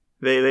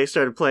 they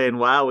started playing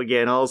WoW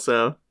again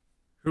also.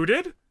 Who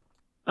did?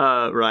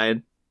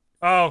 Ryan.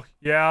 Oh,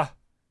 yeah.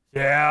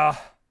 Yeah.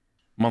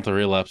 Month of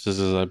relapses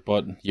is I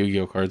bought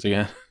Yu-Gi-Oh cards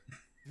again.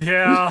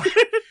 Yeah.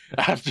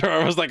 After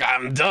I was like,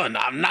 I'm done.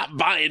 I'm not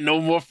buying no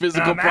more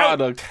physical I'm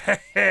product.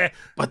 out.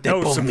 But they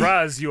No pulled me.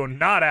 surprise, you're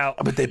not out.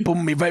 But they pulled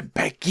me right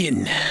back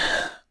in.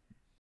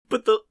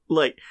 But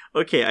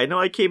okay, I know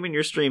I came in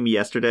your stream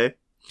yesterday,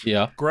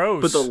 Yeah.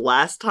 Gross. but the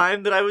last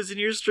time that I was in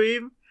your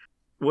stream,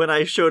 when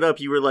I showed up,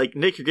 you were like,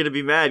 Nick, you're gonna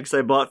be mad because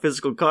I bought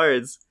physical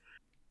cards.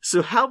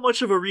 So how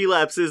much of a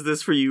relapse is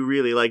this for you,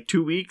 really? Like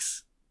 2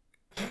 weeks?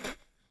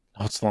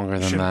 Oh, it's longer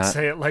than Shouldn't that.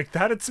 say it like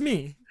that. It's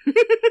me.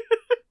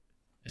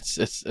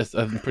 It's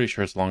I'm pretty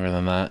sure it's longer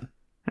than that.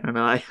 I don't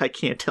know, I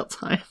can't tell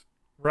time.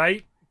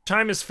 Right?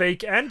 Time is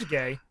fake and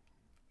gay.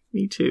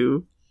 Me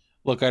too.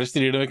 Look, I just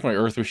needed to make my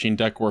Earth Machine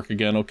deck work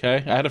again, okay?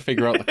 I had to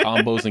figure out the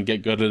combos and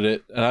get good at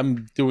it, and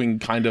I'm doing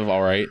kind of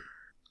alright.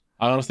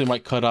 I honestly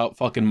might cut out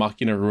fucking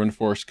Machina Ruin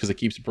Force because it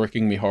keeps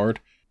bricking me hard.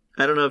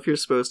 I don't know if you're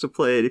supposed to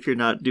play it if you're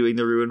not doing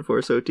the Ruin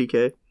Force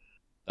OTK.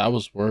 That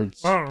was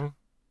words. I don't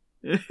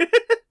know.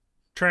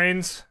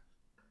 Trains.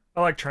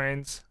 I like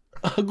trains.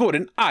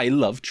 Gordon, I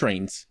love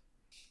trains.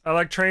 I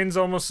like trains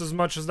almost as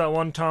much as that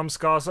one Tom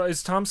Scott.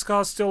 Is Tom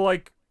Scott still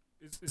like...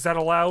 Is that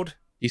allowed?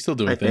 He's still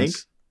doing I think.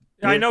 things.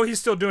 Yeah, I Yeah. know he's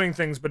still doing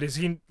things, but is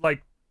he,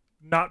 like,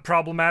 not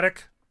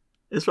problematic?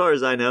 As far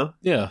as I know.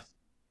 Yeah.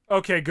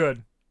 Okay,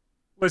 good.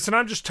 Listen,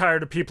 I'm just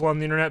tired of people on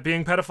the internet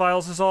being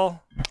pedophiles is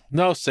all.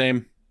 No,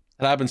 same.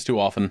 It happens too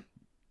often.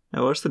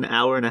 I watched an 1.5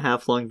 hour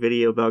long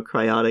video about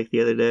Cryotic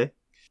the other day.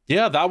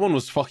 Yeah, that one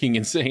was fucking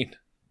insane.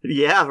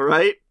 Yeah,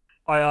 right?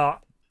 I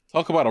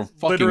Talk about a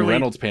fucking Literally-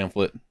 Reynolds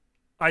pamphlet.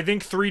 I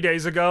think 3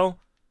 days ago,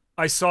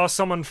 I saw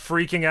someone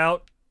freaking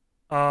out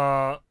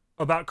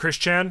about Chris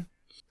Chan,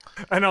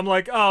 and I'm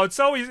like, oh, it's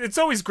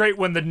always great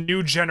when the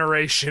new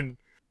generation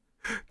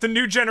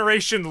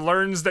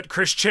learns that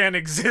Chris Chan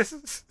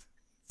exists,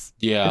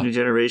 The Yeah. new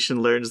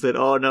generation learns that,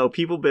 oh no,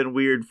 people been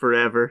weird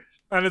forever.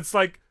 and it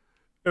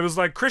was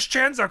like Chris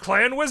Chan's a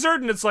clan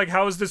wizard, and it's like,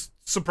 how is this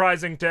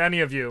surprising to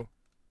any of you?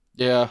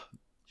 Yeah.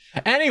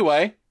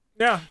 Anyway,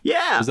 Yeah,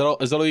 Yeah! is that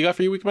all you got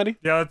for you, week, buddy?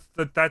 yeah,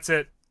 that's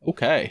it.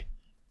 Okay.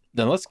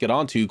 Then let's get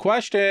on to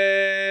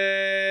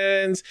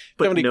questions. If you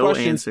But have any no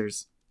questions,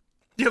 answers.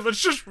 Yeah,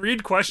 let's just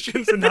read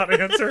questions and not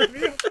answer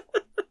them.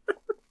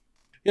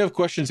 you have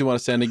questions you want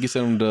to send, you can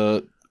send them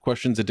to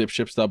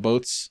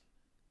questions@dipships.boats.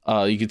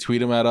 You can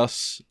tweet them at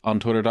us on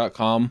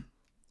twitter.com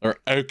or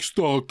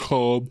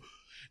x.com.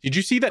 Did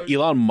you see that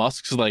Elon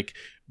Musk's like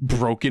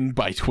broken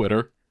by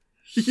Twitter?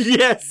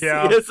 Yes!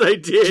 Yeah. Yes, I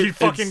did! He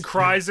fucking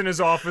cries in his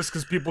office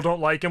because people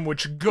don't like him,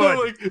 which good.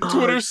 Like,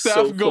 Twitter it's staff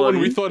so going,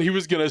 funny. we thought he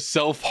was gonna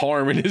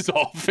self-harm in his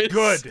office.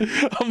 Good.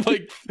 I'm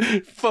like,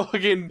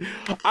 fucking,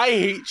 I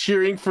hate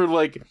cheering for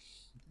like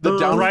the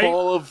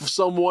downfall of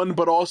someone,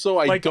 but also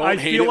I Like, don't I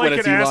hate feel it when like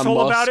it's an Elon asshole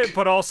Musk. about it,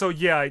 but also,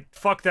 yeah,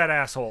 fuck that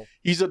asshole.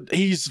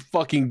 He's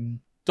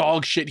fucking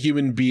dog shit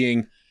human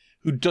being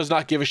who does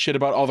not give a shit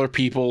about other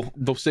people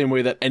the same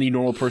way that any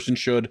normal person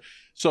should.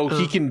 So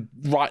he can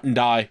rot and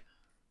die.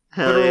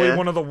 Hell Literally yeah.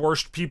 one of the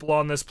worst people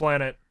on this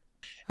planet.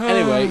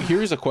 Anyway,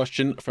 here's a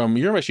question from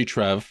Your Meshy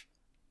Trev,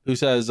 who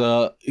says,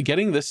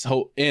 getting this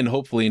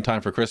hopefully in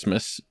time for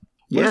Christmas.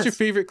 What is your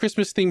favorite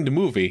Christmas-themed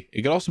movie?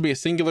 It could also be a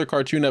singular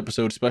cartoon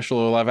episode, special,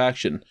 or live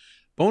action.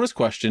 Bonus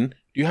question,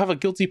 do you have a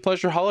guilty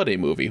pleasure holiday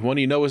movie? One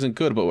you know isn't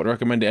good, but would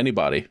recommend to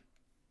anybody?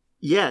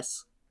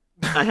 Yes.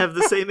 I have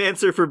the same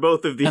answer for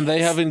both of these. And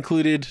they have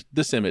included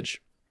this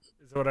image.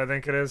 Is what I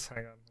think it is?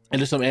 Hang on. And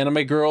there's some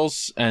anime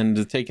girls,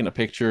 and taking a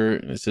picture.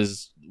 It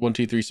says 1,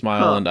 2, 3,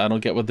 smile, and I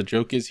don't get what the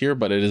joke is here,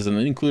 but it is an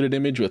included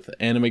image with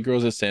anime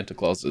girls as Santa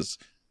Clauses.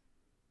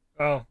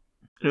 Oh.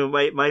 You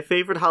know, my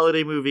favorite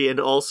holiday movie, and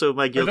also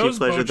my guilty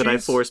pleasure that I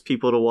force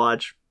people to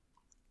watch,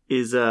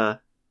 is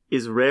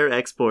Rare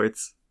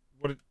Exports.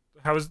 What?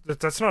 How is that?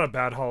 That's not a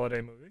bad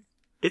holiday movie.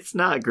 It's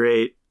not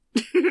great,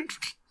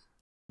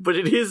 but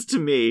it is to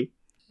me.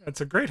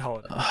 It's a great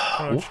holiday. I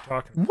don't know what you're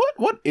talking about.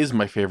 What is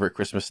my favorite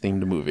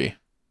Christmas-themed movie?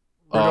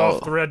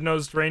 Rudolph the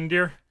Red-Nosed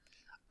Reindeer?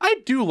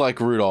 I do like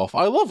Rudolph.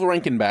 I love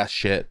Rankin Bass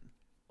shit.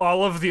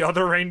 All of the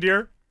other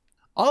reindeer?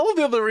 All of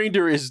the other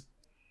reindeer is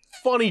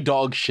funny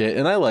dog shit,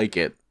 and I like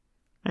it.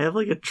 I have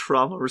like a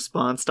trauma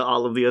response to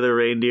all of the other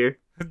reindeer.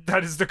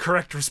 That is the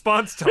correct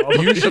response to all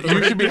of You the other should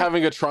be reindeer.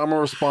 having a trauma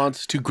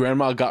response to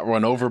Grandma got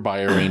run over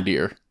by a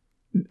reindeer.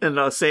 And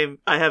no, same.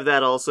 I have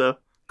that also.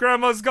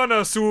 Grandma's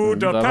gonna sue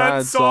the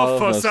pants off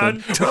for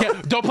Santa.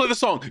 Okay, don't play the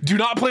song. Do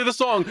not play the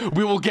song.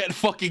 We will get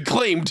fucking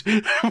claimed. I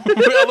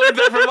learned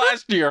that from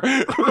last year.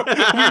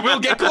 We will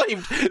get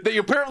claimed. They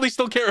apparently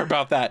still care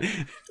about that.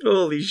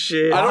 Holy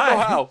shit. I don't know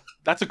how.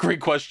 That's a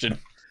great question.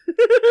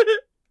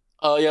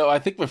 Yeah, I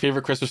think my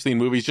favorite Christmas themed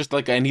movie is just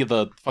like any of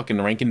the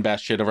fucking Rankin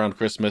Bass shit around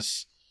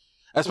Christmas.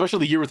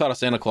 Especially Year Without a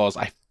Santa Claus.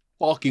 I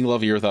fucking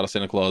love Year Without a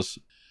Santa Claus.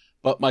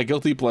 But my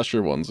guilty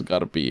pleasure ones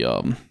gotta be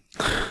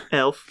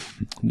Elf.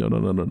 No.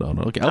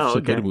 Okay, Elf's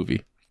a good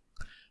movie.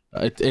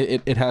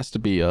 It has to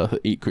be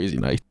 8 Crazy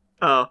Nights.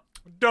 Oh.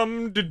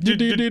 Dum dum.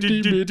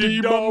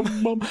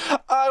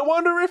 I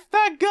wonder if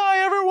that guy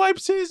ever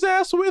wipes his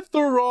ass with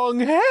the wrong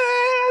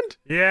hand.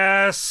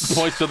 Yes.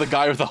 Points to the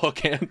guy with the hook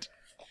hand.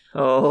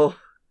 Oh.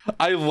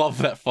 I love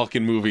that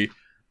fucking movie.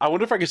 I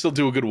wonder if I can still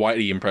do a good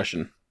Whitey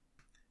impression.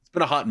 It's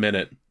been a hot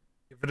minute.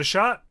 Give it a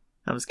shot.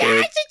 I'm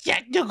scared. That's a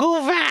technical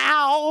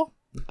foul.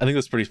 I think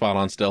that's pretty spot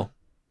on still.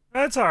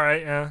 That's all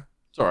right. Yeah.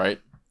 It's all right.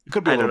 It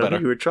could be a I don't little know better.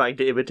 who you were trying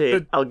to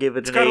imitate. I'll give it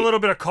It's an got 8. a little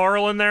bit of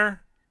Carl in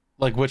there.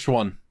 Like which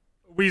one?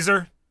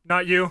 Weezer,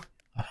 not you.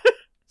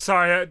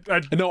 Sorry,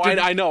 No,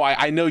 I know.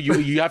 I know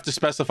you have to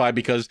specify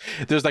because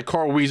there's like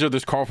Carl Weezer,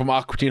 there's Carl from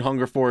Aqua Teen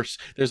Hunger Force.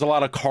 There's a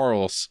lot of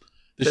Carls.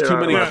 There's There too are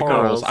a many lot of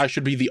Carls. Carls. I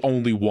should be the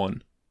only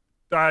one.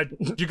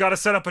 You got to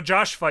set up a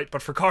Josh fight,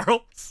 but for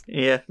Carl's.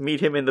 Yeah, meet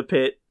him in the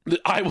pit.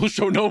 I will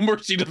show no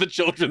mercy to the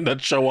children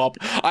that show up.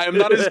 I am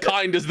not as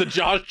kind as the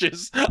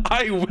Joshes.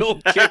 I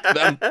will kick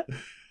them.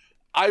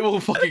 I will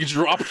fucking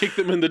drop kick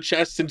them in the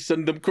chest and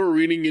send them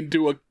careening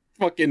into a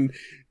fucking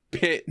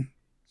pit.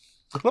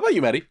 What about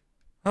you, Maddie?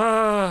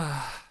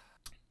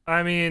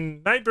 I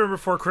mean, Nightmare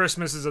Before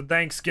Christmas is a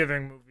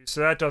Thanksgiving movie,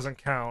 so that doesn't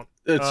count.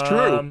 It's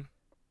true.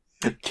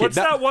 What's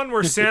that one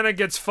where Santa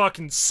gets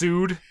fucking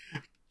sued?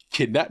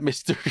 Kidnap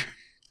Mr.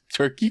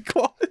 Turkey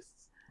Claus?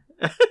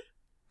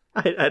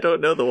 I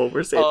don't know the one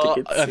where Santa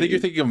gets I think you're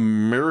thinking of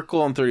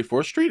Miracle on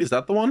 34th Street. Is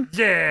that the one?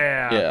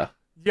 Yeah. Yeah.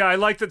 Yeah, I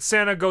like that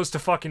Santa goes to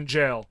fucking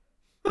jail.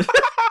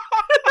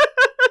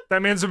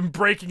 That man's been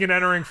breaking and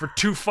entering for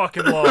too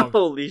fucking long.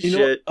 Holy You know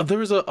shit. what? There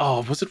was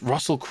was it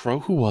Russell Crowe?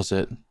 Who was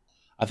it?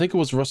 I think it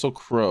was Russell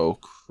Crowe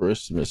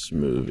Christmas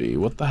movie.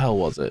 What the hell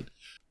was it?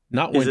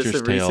 Not Is this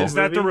Winter's a Tale. recent- Is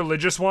that the movie?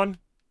 religious one?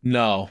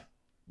 No.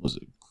 Was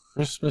it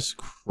Christmas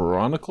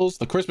Chronicles?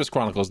 The Christmas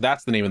Chronicles.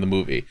 That's the name of the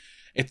movie.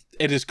 It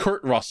is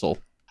Kurt Russell.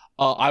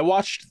 I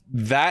watched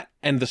that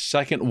and the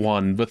second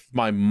one with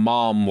my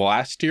mom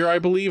last year, I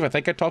believe. I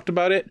think I talked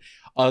about it.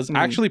 It's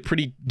actually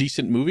pretty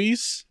decent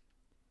movies.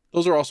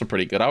 Those are also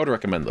pretty good. I would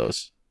recommend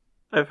those.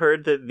 I've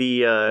heard that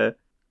the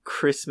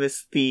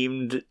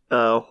Christmas-themed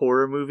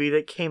horror movie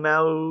that came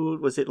out,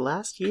 was it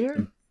last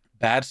year?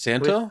 Bad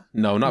Santa?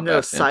 No, not No,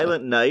 Bad Santa.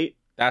 Silent Night.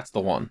 That's the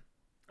one.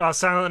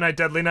 Silent Night,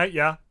 Deadly Night,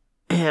 yeah.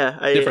 Yeah,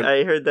 Different.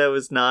 I heard that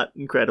was not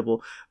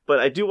incredible, but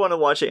I do want to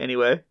watch it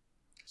anyway.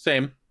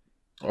 Same.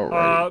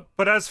 Alright.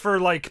 But as for,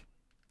 like,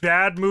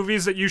 bad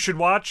movies that you should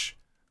watch,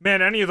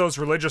 man, any of those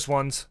religious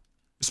ones.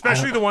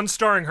 Especially the ones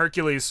starring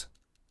Hercules.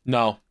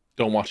 No,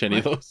 don't watch any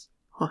of those.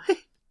 What?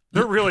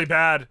 They're really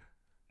bad.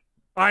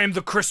 I am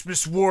the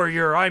Christmas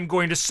warrior. I'm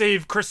going to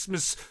save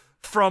Christmas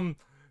from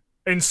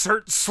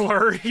insert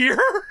slur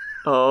here.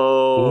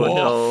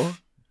 Oh,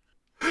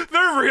 no.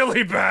 They're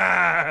really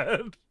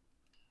bad.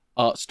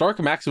 Stark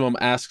Maximum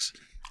asks,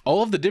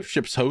 all of the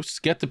DipShips hosts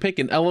get to pick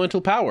an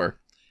elemental power.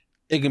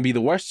 It can be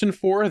the Western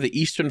 4, the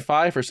Eastern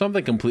 5, or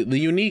something completely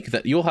unique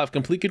that you'll have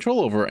complete control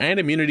over and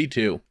immunity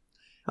to.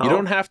 You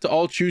don't have to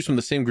all choose from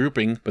the same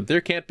grouping, but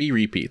there can't be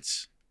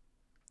repeats.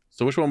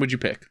 So which one would you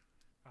pick?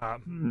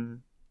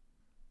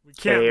 We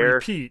can't Air.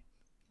 repeat.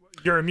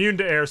 You're immune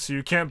to air, so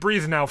you can't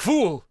breathe now,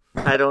 fool.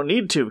 I don't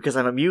need to because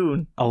I'm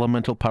immune.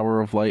 Elemental power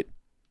of light.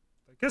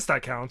 I guess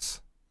that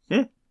counts.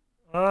 Yeah.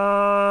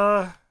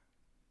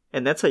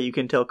 And that's how you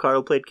can tell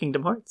Carl played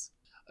Kingdom Hearts.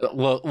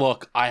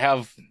 Look, I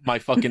have my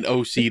fucking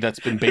OC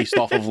that's been based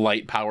off of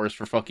light powers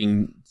for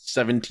fucking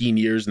 17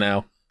 years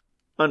now.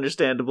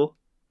 Understandable.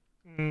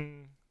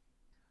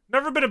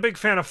 Never been a big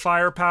fan of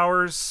fire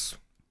powers.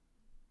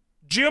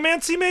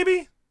 Geomancy,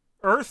 maybe?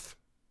 Earth?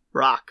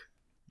 Rock.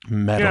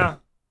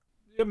 Metal.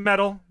 Yeah,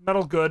 metal.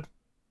 Metal good.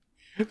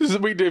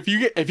 Wait, if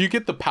you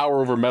get the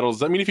power over metals, does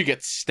that mean if you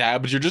get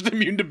stabbed, you're just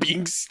immune to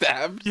being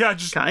stabbed? Yeah,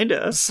 just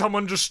Kinda.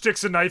 someone just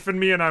sticks a knife in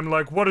me and I'm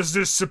like, what is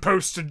this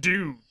supposed to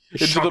do?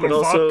 But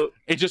also,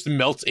 It just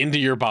melts into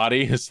your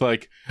body. It's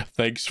like,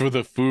 thanks for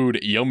the food,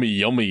 yummy,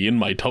 yummy in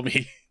my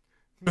tummy.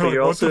 but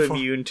you're also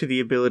immune to the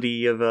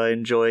ability of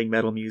enjoying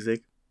metal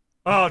music.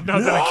 Oh,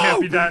 no, then it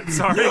can't be that.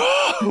 Sorry.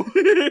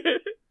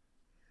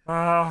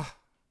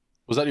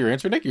 Was that your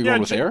answer, Nick? You're Yeah,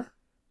 going with air?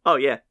 Oh,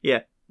 yeah.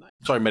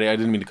 Sorry, Maddie, I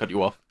didn't mean to cut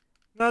you off.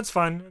 No, it's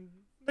fine. I'm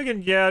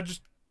thinking, yeah,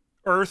 just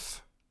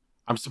Earth.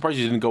 I'm surprised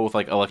you didn't go with,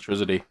 like,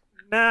 electricity.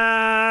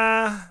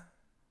 Nah.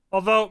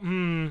 Although,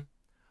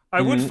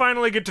 I would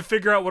finally get to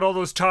figure out what all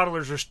those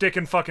toddlers are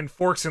sticking fucking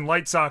forks in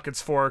light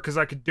sockets for, because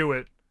I could do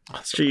it.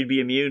 So you'd be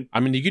immune. I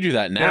mean, you could do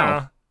that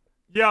now.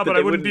 Yeah, but they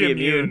I wouldn't be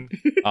immune.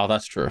 Oh,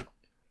 that's true.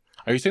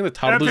 Are you saying the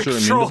toddlers are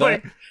Epic immune to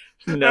that?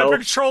 trolling. No.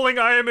 Epic trolling,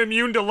 I am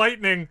immune to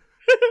lightning.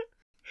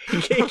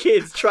 Hey,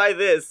 kids, try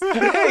this.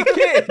 Hey,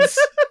 kids!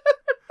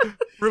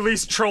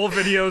 Release troll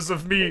videos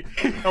of me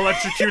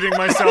electrocuting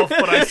myself,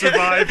 but I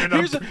survive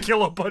and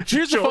kill a bunch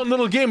Here's of a fun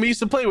little game we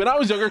used to play when I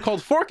was younger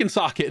called Fork and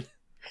Socket.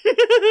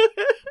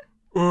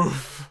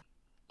 Oof.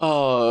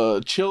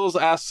 Chills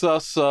asks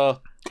us,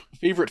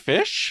 favorite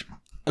fish?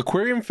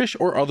 Aquarium fish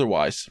or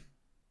otherwise?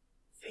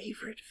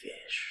 Favorite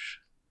fish.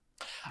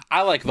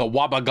 I like the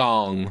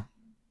wabagong.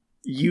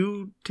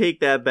 You take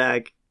that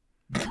back.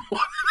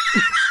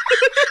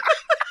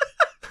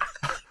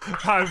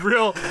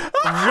 Real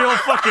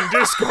fucking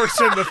discourse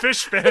in the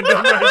fish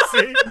fandom, I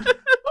see.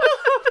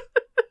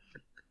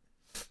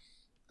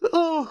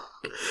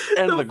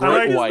 And the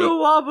great Is white. the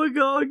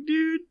wabagong,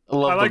 dude. I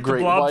love I like the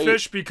great white.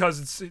 blobfish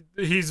because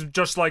he's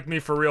just like me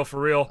for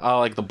real. I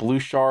like the blue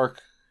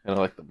shark, and I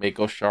like the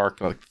mako shark,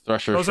 and I like the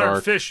thresher Those shark.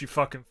 aren't fish, you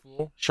fucking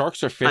fool.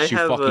 Sharks are fish, I you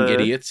have, fucking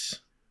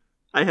idiots.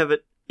 I have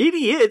it.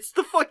 Idiots?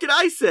 The fuck did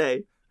I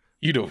say?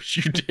 You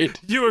did.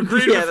 You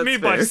agreed Yeah, with me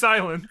that's by fair.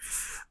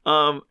 silence.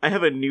 I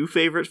have a new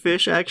favorite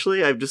fish,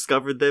 actually. I've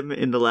discovered them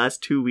in the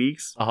last 2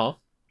 weeks. Uh-huh.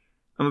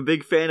 I'm a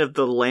big fan of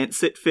the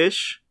lancet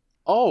fish.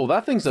 Oh,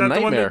 that thing's a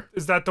nightmare.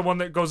 Is that the one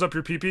that goes up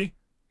your pee-pee?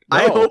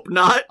 I No. hope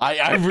not.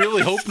 I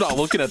really hope not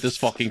looking at this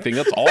fucking thing.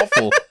 That's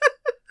awful.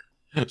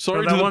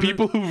 Sorry No, that to the one-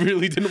 people who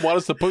really didn't want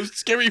us to post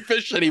scary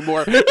fish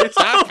anymore. It's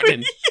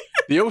happening.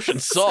 The ocean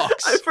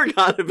sucks. I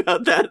forgot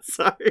about that,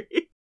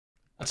 sorry.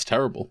 That's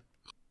terrible.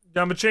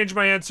 Yeah, I'm gonna change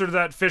my answer to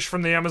that fish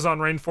from the Amazon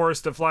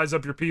rainforest that flies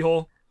up your pee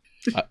hole.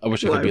 I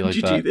wish I Why could be would like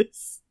you that. do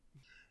this?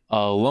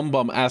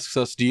 Lumbum asks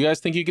us, do you guys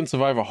think you can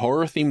survive a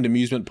horror-themed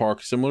amusement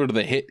park similar to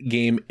the hit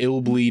game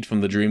Ill Bleed from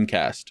the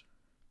Dreamcast?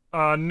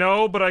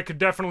 No, but I could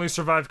definitely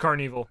survive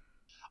Carnival.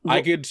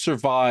 I could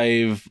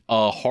survive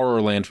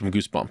Horrorland from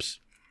Goosebumps.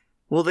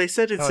 Well, they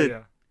said it's Oh, a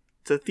yeah.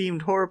 it's a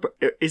themed horror.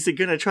 Is it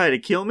gonna try to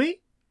kill me?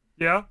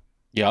 Yeah?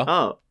 Yeah?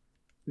 Oh,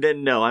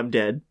 then no, I'm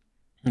dead.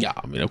 Yeah,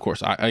 I mean, of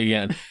course. I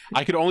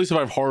could only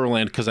survive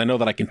Horrorland because I know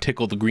that I can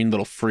tickle the green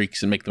little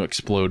freaks and make them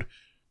explode.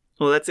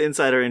 Well, that's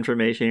insider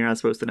information. You're not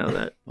supposed to know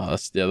that.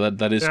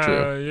 That is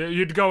true.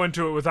 You'd go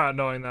into it without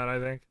knowing that, I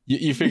think.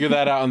 You figure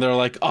that out and they're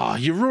like, oh,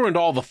 you ruined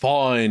all the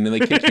fun, and they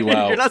kick you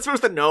out. You're not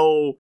supposed to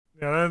know.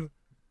 Yeah,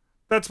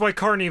 that's why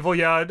Carnival,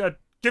 yeah.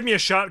 Give me a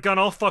shotgun,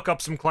 I'll fuck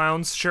up some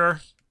clowns,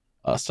 sure.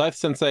 Scythe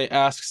Sensei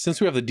asks,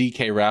 since we have the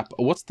DK rap,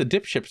 what's the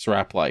DipShips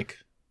rap like?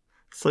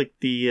 It's like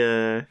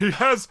the. He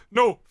has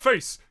no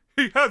face.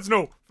 He has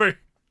no face.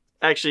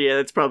 Actually, yeah,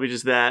 that's probably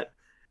just that.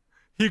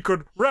 He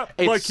could rap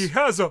like he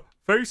has a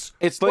face.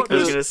 It's like I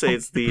was gonna say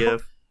it's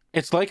the.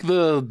 It's like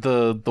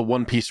the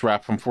One Piece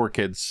rap from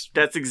 4Kids.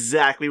 That's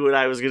exactly what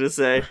I was gonna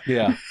say.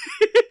 Yeah.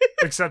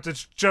 Except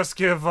it's just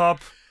give up.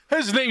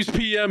 His name's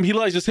PM. He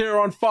lights his hair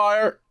on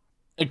fire.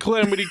 And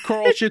Calamity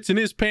Carl shits in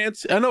his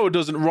pants. I know it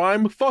doesn't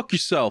rhyme. Fuck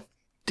yourself.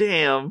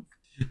 Damn.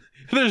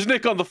 There's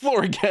Nick on the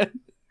floor again.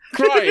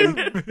 Crying.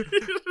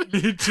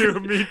 Me too,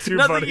 Nothing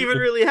buddy. even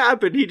really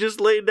happened. He just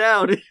laid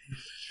down.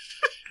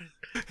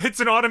 It's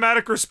an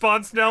automatic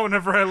response now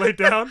whenever I lay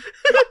down.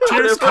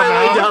 Tears If come I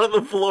lay out. down on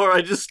the floor,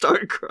 I just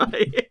start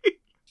crying.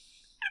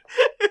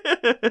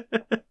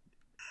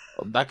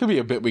 That could be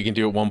a bit we can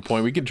do at one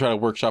point. We can try to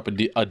workshop a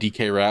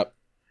DK rap.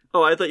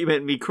 Oh, I thought you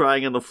meant me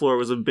crying on the floor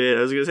was a bit.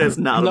 I was gonna say it's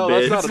not No, a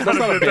bit. that's not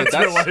a bit. That's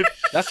real life.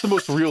 That's the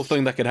most real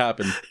thing that could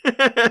happen.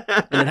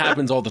 And it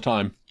happens all the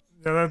time.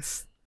 Yeah,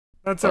 that's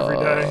every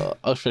day.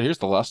 Oh shit, here's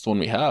the last one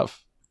we have.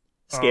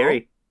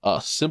 Scary.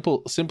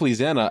 Simply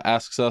Xana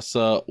asks us,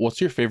 what's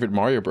your favorite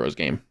Mario Bros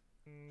game?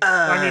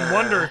 I mean,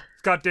 Wonder.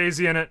 It's got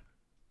Daisy in it.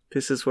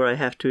 This is where I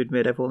have to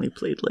admit I've only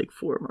played like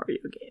 4 Mario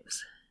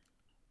games.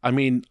 I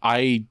mean,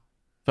 I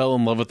fell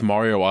in love with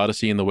Mario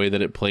Odyssey in the way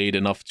that it played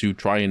enough to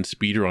try and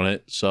speedrun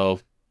it,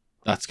 so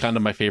that's kind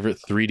of my favorite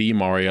 3D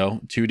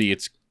Mario. 2D,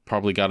 it's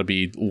probably got to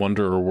be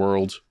Wonder or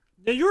World.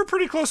 Yeah, you were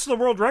pretty close to the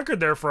world record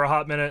there for a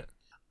hot minute.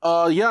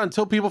 Yeah,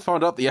 until people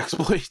found out the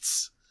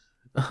exploits.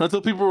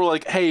 Until people were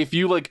like, hey, if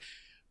you, like,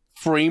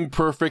 frame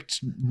perfect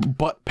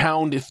butt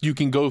pound, if you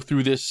can go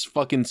through this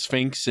fucking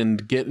Sphinx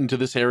and get into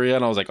this area.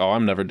 And I was like, oh,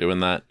 I'm never doing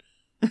that.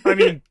 I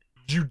mean,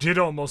 you did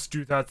almost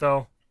do that,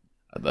 though.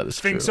 That is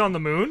Sphinx true. on the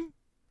moon?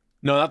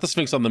 No, not the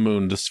Sphinx on the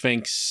moon. The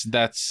Sphinx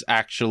that's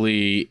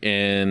actually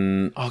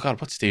in... Oh, God,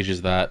 what stage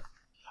is that?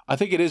 I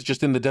think it is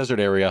just in the desert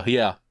area.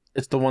 Yeah,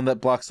 it's the one that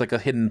blocks, like, a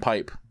hidden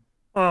pipe.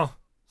 Oh,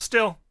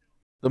 still.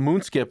 The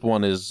moonskip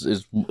one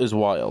is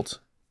wild.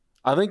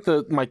 I think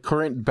my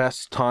current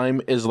best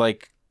time is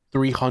like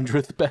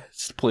 300th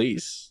best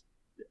place.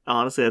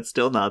 Honestly, that's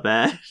still not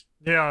bad.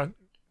 Yeah,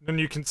 when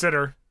you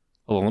consider.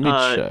 Oh, let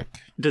me check.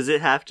 Does it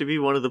have to be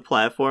one of the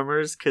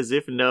platformers? Because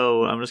if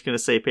no, I'm just going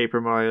to say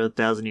Paper Mario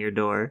 1000 Year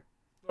Door.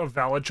 A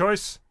valid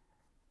choice.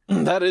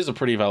 That is a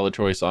pretty valid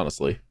choice,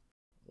 honestly.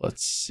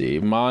 Let's see.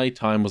 My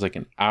time was like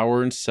an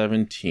hour and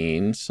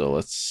 17, so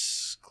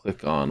let's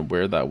click on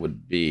where that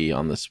would be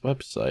on this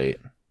website.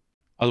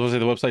 I was going to say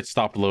the website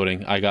stopped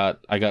loading. I got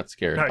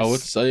scared.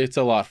 Nice. Oh, it's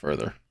a lot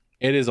further.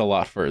 It is a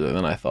lot further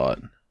than I thought.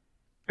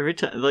 Every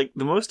time, like,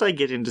 the most I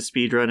get into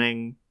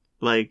speedrunning,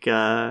 like,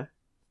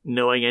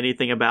 knowing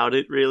anything about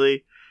it,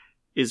 really,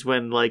 is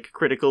when, like,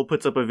 Critical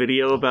puts up a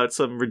video about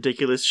some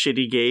ridiculous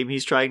shitty game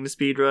he's trying to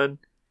speedrun.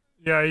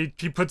 Yeah,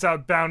 he puts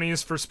out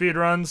bounties for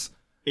speedruns.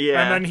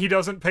 Yeah. And then he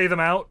doesn't pay them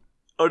out.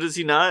 Oh, does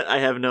he not? I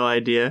have no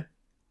idea.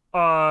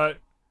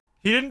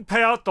 He didn't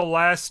pay out the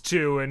last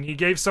two, and he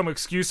gave some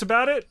excuse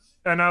about it.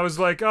 And I was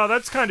like, oh,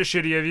 that's kind of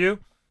shitty of you.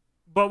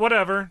 But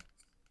whatever.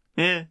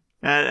 Yeah,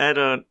 I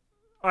don't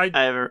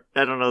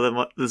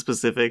know the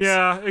specifics.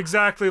 Yeah,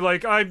 exactly.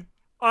 Like,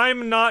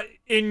 I'm not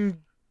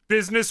in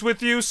business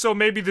with you, so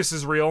maybe this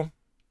is real.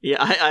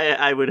 Yeah,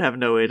 I would have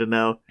no way to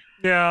know.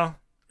 Yeah.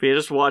 But you're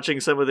just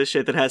watching some of the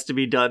shit that has to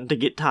be done to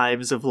get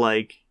times of,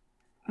 like...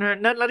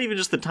 Not even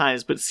just the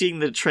times, but seeing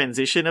the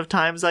transition of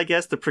times, I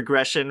guess. The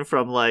progression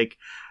from, like...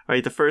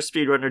 Alright, the first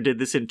speedrunner did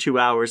this in 2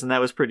 hours, and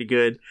that was pretty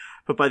good.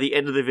 But by the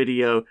end of the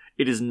video,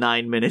 it is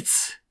 9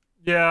 minutes.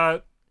 Yeah.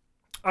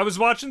 I was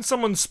watching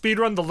someone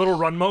speedrun the Little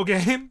Runmo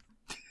game,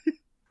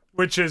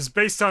 which is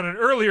based on an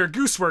earlier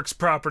Gooseworks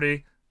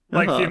property,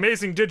 like The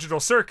Amazing Digital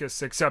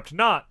Circus, except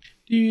not.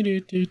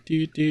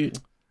 And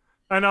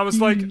I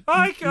was like,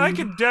 I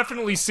could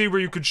definitely see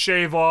where you could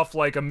shave off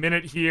like a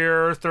minute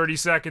here, 30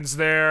 seconds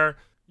there.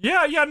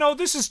 Yeah, no,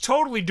 this is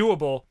totally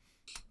doable.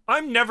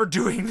 I'm never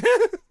doing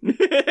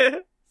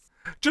this.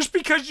 Just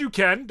because you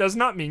can does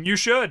not mean you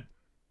should.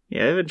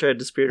 Yeah, I haven't tried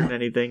to speedrun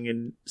anything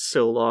in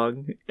so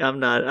long.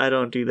 I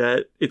don't do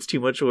that. It's too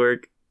much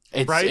work.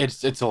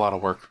 It's a lot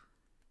of work.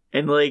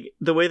 And, like,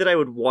 the way that I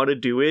would want to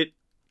do it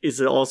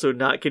is also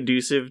not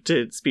conducive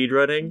to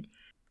speedrunning.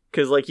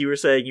 Because, like you were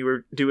saying, you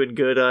were doing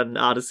good on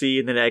Odyssey,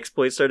 and then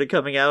exploits started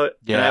coming out,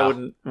 and I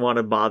wouldn't want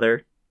to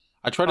bother.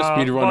 I tried to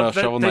speedrun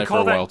Shovel Knight for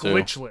a while, too.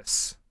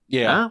 Glitchless.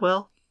 Yeah.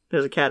 Well,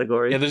 there's a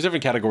category. Yeah, there's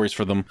different categories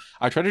for them.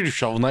 I tried to do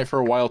Shovel Knight for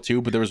a while,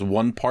 too, but there was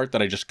one part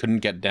that I just couldn't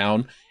get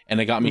down, and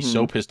it got me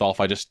so pissed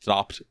off, I just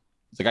stopped.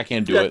 It's like, I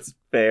can't do it. That's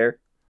fair.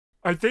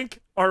 I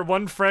think our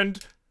one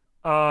friend,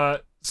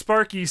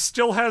 Sparky,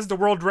 still has the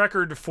world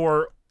record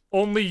for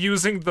only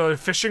using the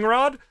fishing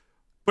rod,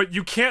 but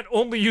you can't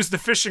only use the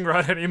fishing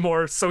rod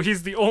anymore, so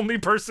he's the only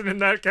person in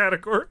that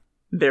category.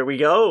 There we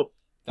go.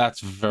 That's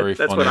very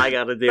funny. That's what I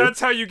gotta do. That's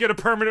how you get a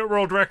permanent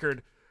world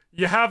record.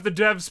 You have the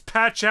devs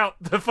patch out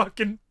the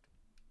fucking...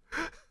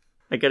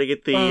 I gotta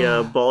get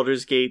the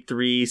Baldur's Gate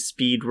 3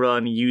 speed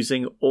run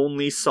using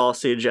only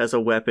sausage as a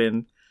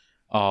weapon.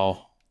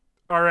 Oh.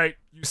 Alright,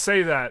 you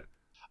say that.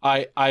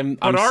 I'm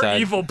But our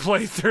sad. evil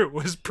playthrough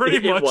was pretty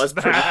It much was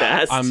that. pretty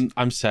fast.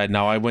 I'm sad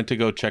now. I went to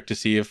go check to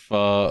see if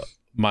my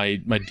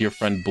dear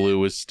friend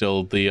Blue is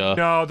still the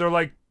No, they're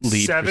like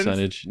lead 7th.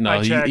 percentage.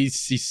 No, he's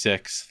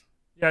 6th.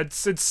 Yeah,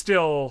 it's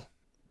still...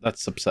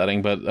 That's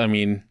upsetting, but I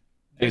mean,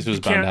 this was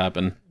bound to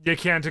happen. You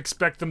can't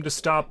expect them to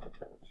stop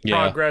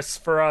progress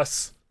for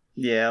us.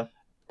 Yeah.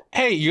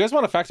 Hey, you guys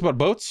want a fact about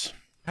boats?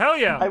 Hell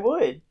yeah. I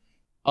would.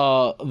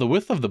 The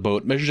width of the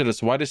boat, measured at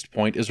its widest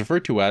point, is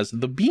referred to as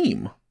the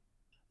beam.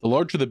 The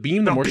larger the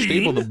beam, the more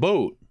stable the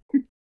boat.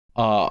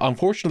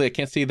 Unfortunately, I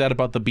can't say that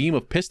about the beam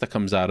of piss that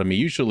comes out of me.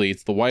 Usually,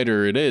 it's the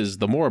wider it is,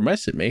 the more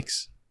mess it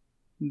makes.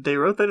 They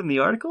wrote that in the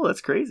article?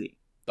 That's crazy.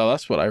 Oh,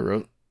 that's what I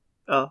wrote.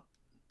 Oh.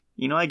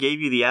 You know, I gave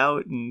you the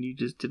out, and you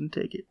just didn't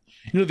take it.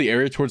 You know, the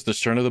area towards the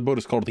stern of the boat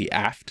is called the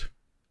aft?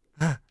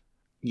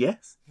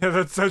 Yes.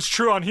 Yeah, that's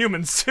true on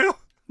humans, too.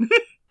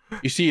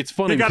 You see, it's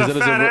funny They got because a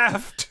fat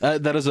aft.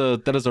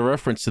 that is a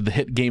reference to the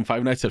hit game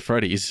Five Nights at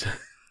Freddy's.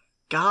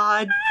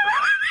 God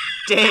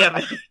damn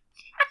it.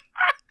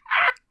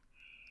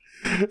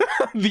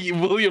 The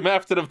William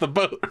Afton of the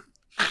boat.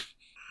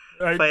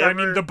 I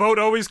mean, the boat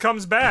always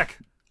comes back.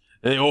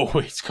 They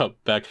always come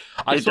back.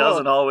 It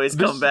doesn't always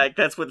come back.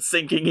 That's what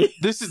sinking is.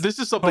 This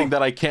is something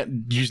that I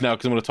can't use now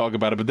because I'm going to talk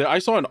about it. But I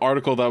saw an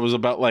article that was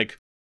about like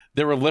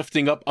they were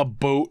lifting up a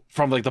boat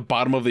from like the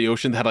bottom of the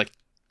ocean that had like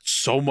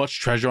so much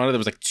treasure on it. There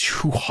was like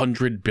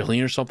 200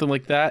 billion or something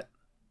like that.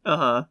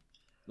 Uh-huh.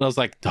 And I was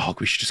like, dog,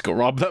 we should just go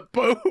rob that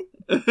boat.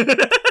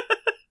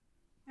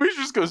 We should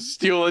just go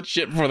steal that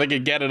shit before they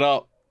can get it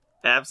up.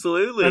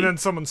 Absolutely. And then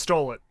someone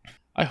stole it.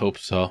 I hope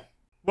so.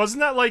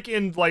 Wasn't that like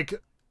in like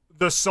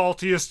the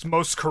saltiest,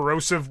 most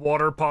corrosive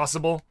water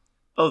possible?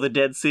 Oh, the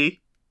Dead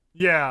Sea?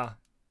 Yeah.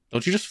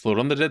 Don't you just float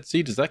on the Dead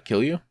Sea? Does that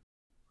kill you?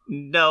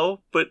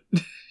 No, but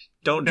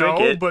don't drink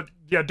it. No, but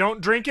yeah,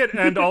 don't drink it.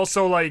 And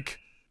also, like,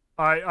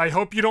 I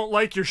hope you don't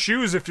like your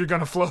shoes if you're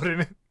gonna float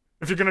in it.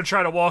 If you're gonna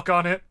try to walk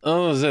on it.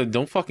 Oh, Zed,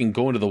 don't fucking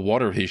go into the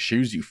water with his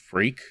shoes, you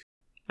freak.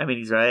 I mean,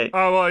 he's right.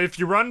 Oh, well, if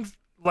you run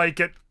like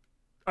at,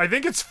 I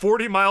think it's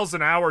 40 miles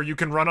an hour, you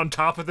can run on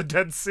top of the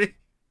Dead Sea.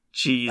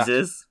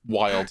 Jesus.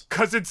 Wild.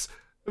 Cause it's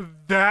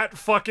that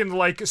fucking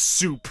like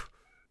soup.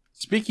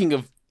 Speaking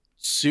of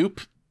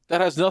soup,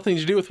 that has nothing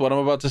to do with what I'm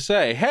about to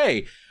say.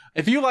 Hey,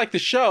 if you like the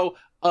show,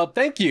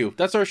 thank you.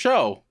 That's our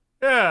show.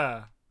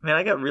 Yeah. Man,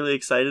 I got really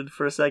excited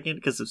for a second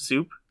because of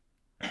soup.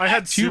 I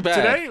had Too soup bad.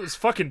 today. It was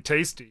fucking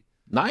tasty.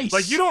 Nice.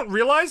 Like, you don't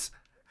realize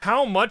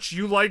how much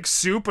you like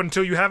soup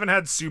until you haven't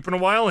had soup in a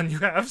while and you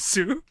have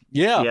soup.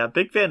 Yeah. Yeah,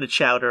 big fan of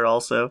chowder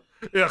also.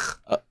 Ugh.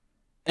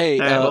 Hey,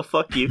 Alright, well,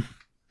 fuck you.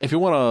 if you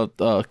want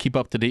to keep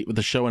up to date with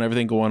the show and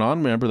everything going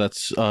on, remember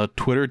that's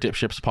Twitter,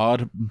 DipShips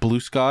Pod, Blue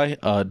Sky,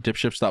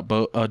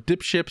 DipShips.boat,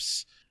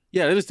 DipShips.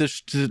 Yeah, it is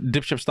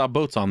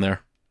DipShips.boats on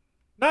there.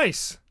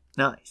 Nice.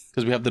 Nice.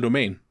 Because we have the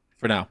domain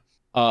for now.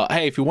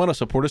 Hey, if you want to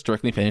support us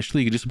directly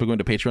financially, you can just simply go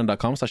into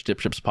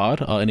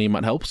patreon.com/dipshipspod. Any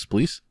amount helps,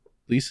 please.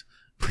 Please.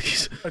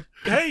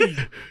 Hey,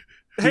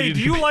 do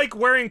you like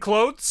wearing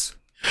clothes?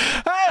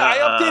 Hey, I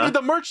updated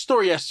the merch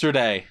store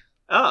yesterday.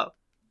 Oh.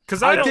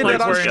 Because I don't did like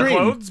that on wearing stream.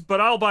 clothes,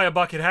 but I'll buy a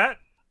bucket hat.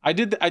 I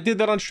did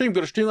that on stream. Go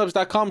to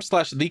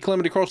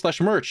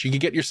streamlabs.com/thecalamitycrow/merch. You can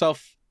get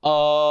yourself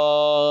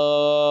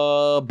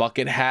a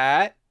bucket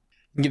hat.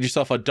 You can get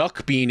yourself a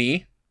duck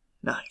beanie.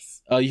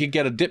 Nice. You can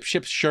get a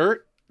DipShips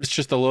shirt. It's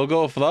just the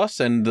logo of us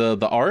and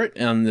the art,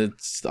 and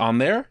it's on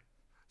there.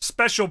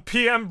 Special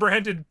PM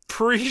branded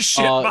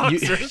pre-shit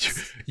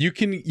boxers. You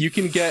can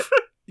get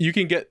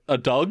a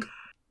Doug.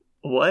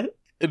 What?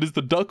 It is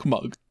the duck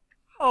mug.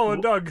 Oh,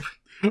 a Doug.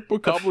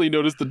 But commonly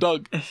known as the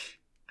Doug.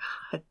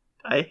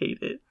 I hate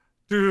it.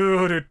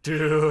 You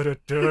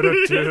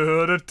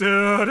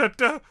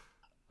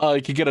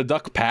can get a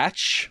duck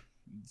patch.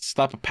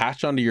 Slap a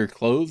patch onto your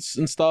clothes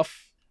and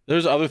stuff.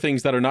 There's other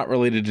things that are not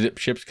related to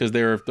DipShips because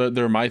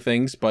they're my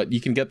things, but you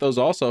can get those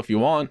also if you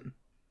want.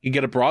 You can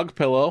get a brog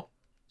pillow,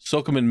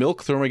 soak them in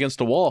milk, throw them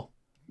against a wall.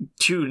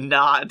 Do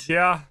not.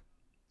 Yeah.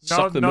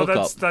 Suck the milk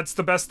up. That's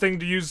the best thing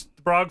to use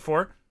the brog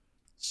for.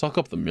 Suck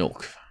up the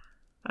milk.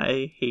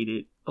 I hate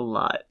it a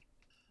lot.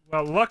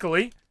 Well,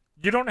 luckily,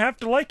 you don't have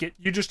to like it.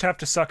 You just have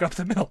to suck up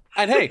the milk.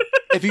 And hey,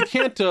 if you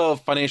can't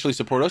financially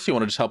support us, you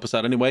want to just help us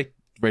out anyway,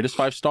 rate us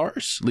 5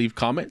 stars, leave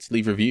comments,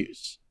 leave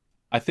reviews.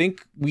 I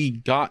think we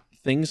got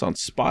things on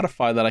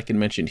Spotify that I can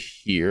mention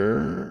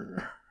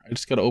here. I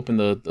just got to open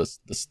the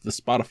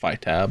Spotify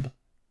tab.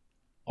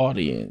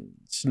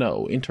 Audience.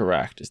 No,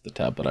 interact is the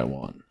tab that I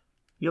want.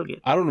 You'll get.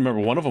 I don't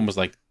remember. One of them was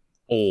like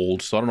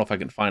old, so I don't know if I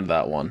can find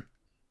that one.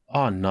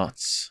 Oh,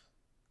 nuts.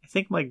 I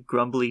think my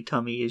grumbly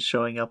tummy is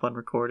showing up on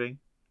recording.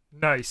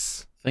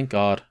 Nice. Thank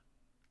God.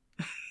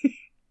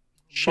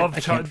 Shit,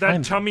 Love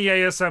that tummy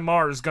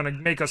ASMR is gonna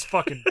make us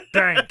fucking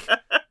bank.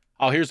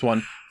 Oh, here's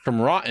one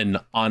from Rotten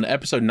on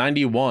episode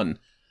 91.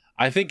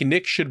 I think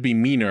Nick should be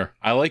meaner.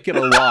 I like it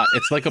a lot.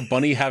 It's like a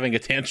bunny having a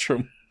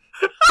tantrum.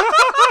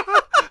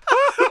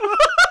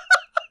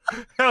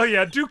 Hell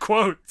yeah, do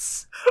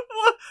quotes.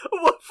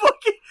 What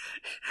fucking...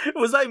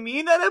 Was I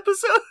mean that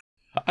episode?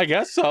 I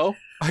guess so.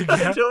 I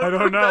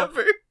don't know.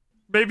 remember.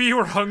 Maybe you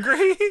were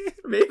hungry?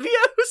 Maybe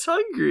I was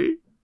hungry.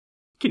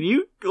 Can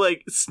you,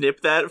 like,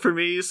 snip that for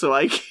me so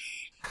I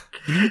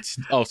can...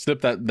 Oh,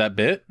 snip that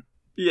bit?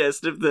 Yeah,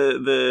 snip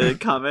the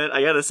comment.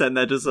 I gotta send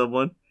that to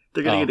someone.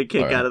 They're gonna get a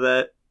kick out of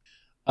that.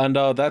 And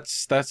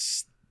that's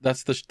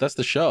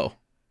the show.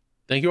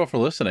 Thank you all for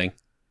listening.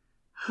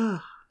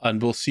 And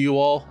we'll see you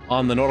all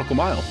on the Nautical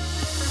Mile.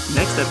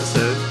 Next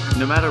episode,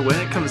 no matter when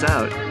it comes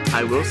out,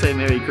 I will say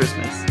Merry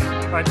Christmas.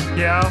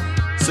 Yeah.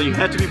 So you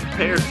have to be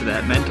prepared for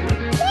that mentally.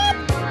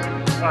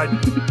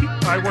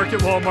 I work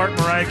at Walmart.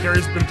 Mariah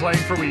Carey's been playing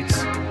for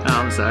weeks. Oh,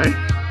 I'm sorry. Is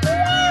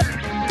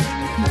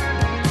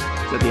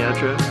that the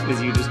outro?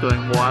 Is you just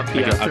going wop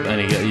the outro?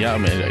 I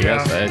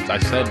guess I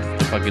said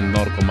the fucking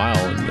Nautical Mile,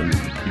 and then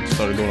you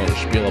started going on a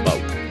spiel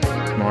about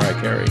Mariah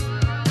Carey.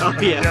 Oh,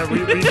 yeah. Yeah,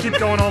 we keep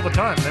going all the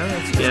time, man.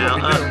 That's just what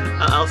we do.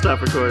 I'll stop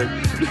recording.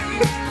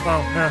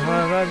 Oh, yeah,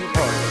 well,